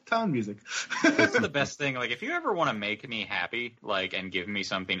 I want the town music. That's the best thing. Like, if you ever want to make me happy, like, and give me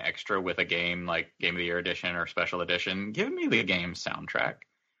something extra with a game, like Game of the Year edition or special edition, give me the game soundtrack.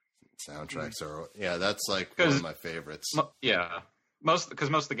 Soundtracks are, that's like one of my favorites. Because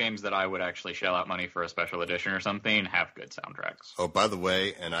most of the games that I would actually shell out money for a special edition or something have good soundtracks. Oh, by the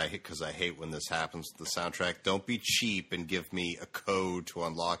way, and because I hate when this happens with the soundtrack, don't be cheap and give me a code to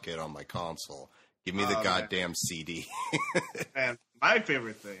unlock it on my console. Give me the goddamn CD. And my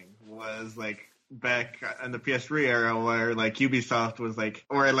favorite thing was like back in the PS3 era where like Ubisoft was like,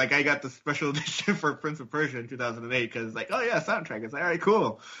 or like I got the special edition for Prince of Persia in 2008 because like, oh yeah, soundtrack. It's like, all right,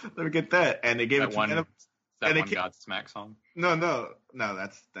 cool. Let me get that. And they gave it to me. That one Godsmack song? No,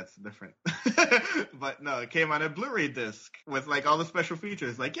 that's different. But no, it came on a Blu-ray disc with like all the special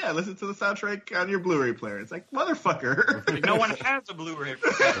features. Like, yeah, listen to the soundtrack on your Blu-ray player. It's like, motherfucker. No one has a Blu-ray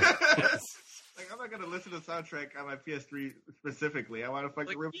player. Like, I'm not gonna listen to the soundtrack on my PS3 specifically. I want to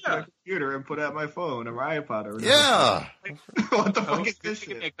fucking rip my computer and put it on my phone or my iPod or what the fuck is this shit?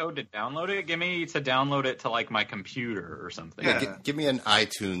 Give me a code to download it. Give me to download it to like my computer or something. Yeah, give me an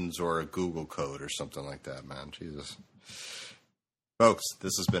iTunes or a Google code or something like that, man. Jesus. Folks,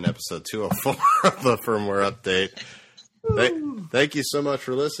 this has been episode 204 of the Firmware Update. Thank you so much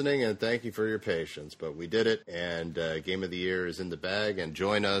for listening, and thank you for your patience. But we did it, and Game of the Year is in the bag. And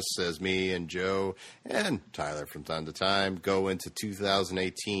join us as me and Joe and Tyler from time to time go into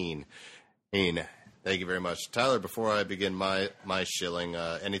 2018. Thank you very much. Tyler, before I begin my shilling,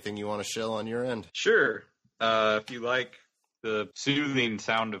 anything you want to shill on your end? Sure. If you like the soothing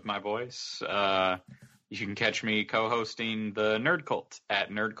sound of my voice, you can catch me co-hosting the Nerd Cult at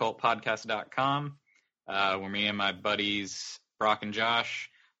nerdcultpodcast.com. Where me and my buddies, Brock and Josh,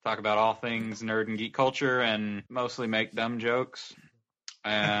 talk about all things nerd and geek culture and mostly make dumb jokes.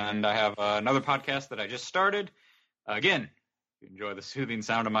 And I have another podcast that I just started. Again, if you enjoy the soothing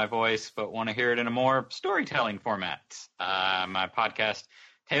sound of my voice, but want to hear it in a more storytelling format. My podcast,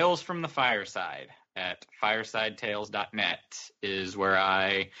 Tales from the Fireside, at firesidetales.net is where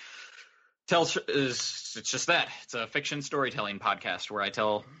I tell. It's just that. It's a fiction storytelling podcast where I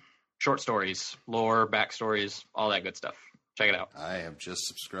tell short stories, lore, backstories, all that good stuff. Check it out. I have just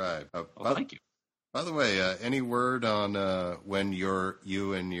subscribed. Thank you. By the way, any word on when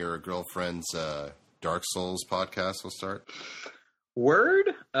you and your girlfriend's Dark Souls podcast will start?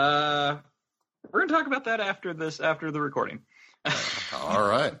 Word? We're going to talk about that after the recording. All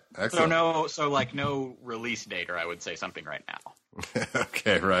right. Excellent. So no release date, or I would say something right now.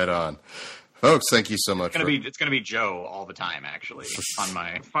 Okay, right on. Folks, thank you so much. It's gonna be Joe all the time, actually, on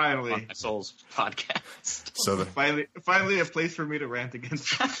my Souls podcast. So finally a place for me to rant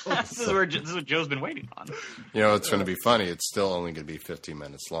against. This is what Joe's been waiting on. You know, it's going to be funny. It's still only going to be 15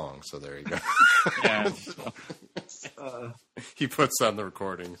 minutes long, so there you go. Yeah. He puts on the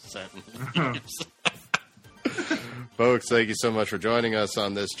recording sentence. Folks, thank you so much for joining us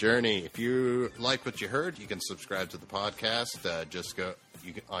on this journey. If you like what you heard, you can subscribe to the podcast.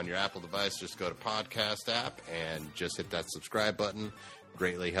 On your Apple device, just go to podcast app and just hit that subscribe button.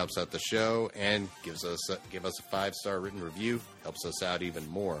 Greatly helps out the show and give us a 5-star written review. Helps us out even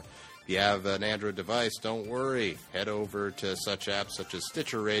more. If you have an Android device, don't worry. Head over to such apps such as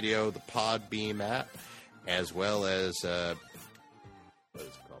Stitcher Radio, the Podbeam app, as well as what is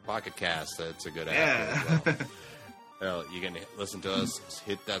it called? Pocket Cast. That's a good app as well. Well, you can listen to us.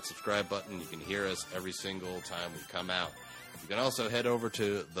 Hit that subscribe button. You can hear us every single time we come out. You can also head over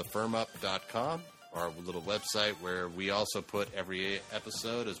to thefirmup.com, our little website where we also put every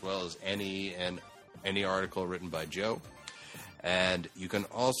episode as well as any article written by Joe. And you can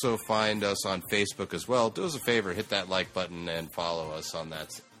also find us on Facebook as well. Do us a favor, hit that like button and follow us on that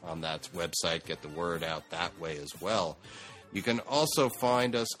website. Get the word out that way as well. You can also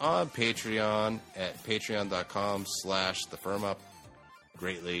find us on Patreon at patreon.com/thefirmup.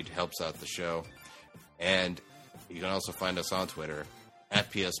 Greatly helps out the show. And you can also find us on Twitter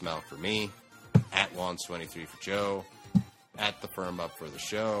at PSMalk for me, at Wans23 for Joe, at the Firmup for the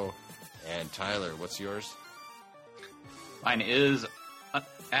show. And Tyler, what's yours? Mine is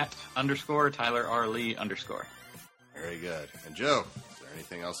at _Tyler R. Lee _. Very good. And Joe, is there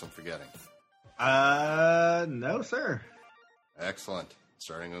anything else I'm forgetting? No, sir. Excellent.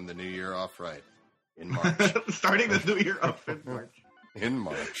 Starting on the new year off right in March. Starting the new year off in March. In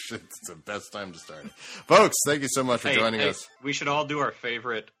March. It's the best time to start it. Folks, thank you so much for joining us. We should all do our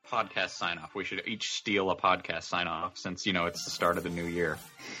favorite podcast sign-off. We should each steal a podcast sign-off since, it's the start of the new year.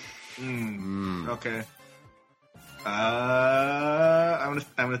 Okay. I'm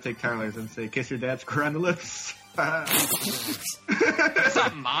gonna take Tyler's and say, kiss your dad square on the lips. That's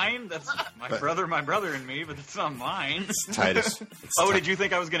not mine. That's my brother and me, but it's not mine. It's Titus. Did you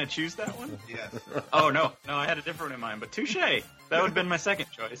think I was going to choose that one? Yes. Oh, no, I had a different in mind, but touche. That would have been my second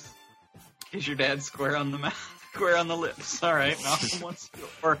choice. Kiss your dad square on the mouth, square on the lips. All right, Malcolm wants to.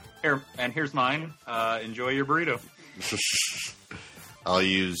 Or here, and here's mine. Enjoy your burrito. I'll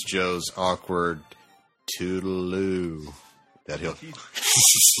use Joe's awkward toodaloo. That he'll.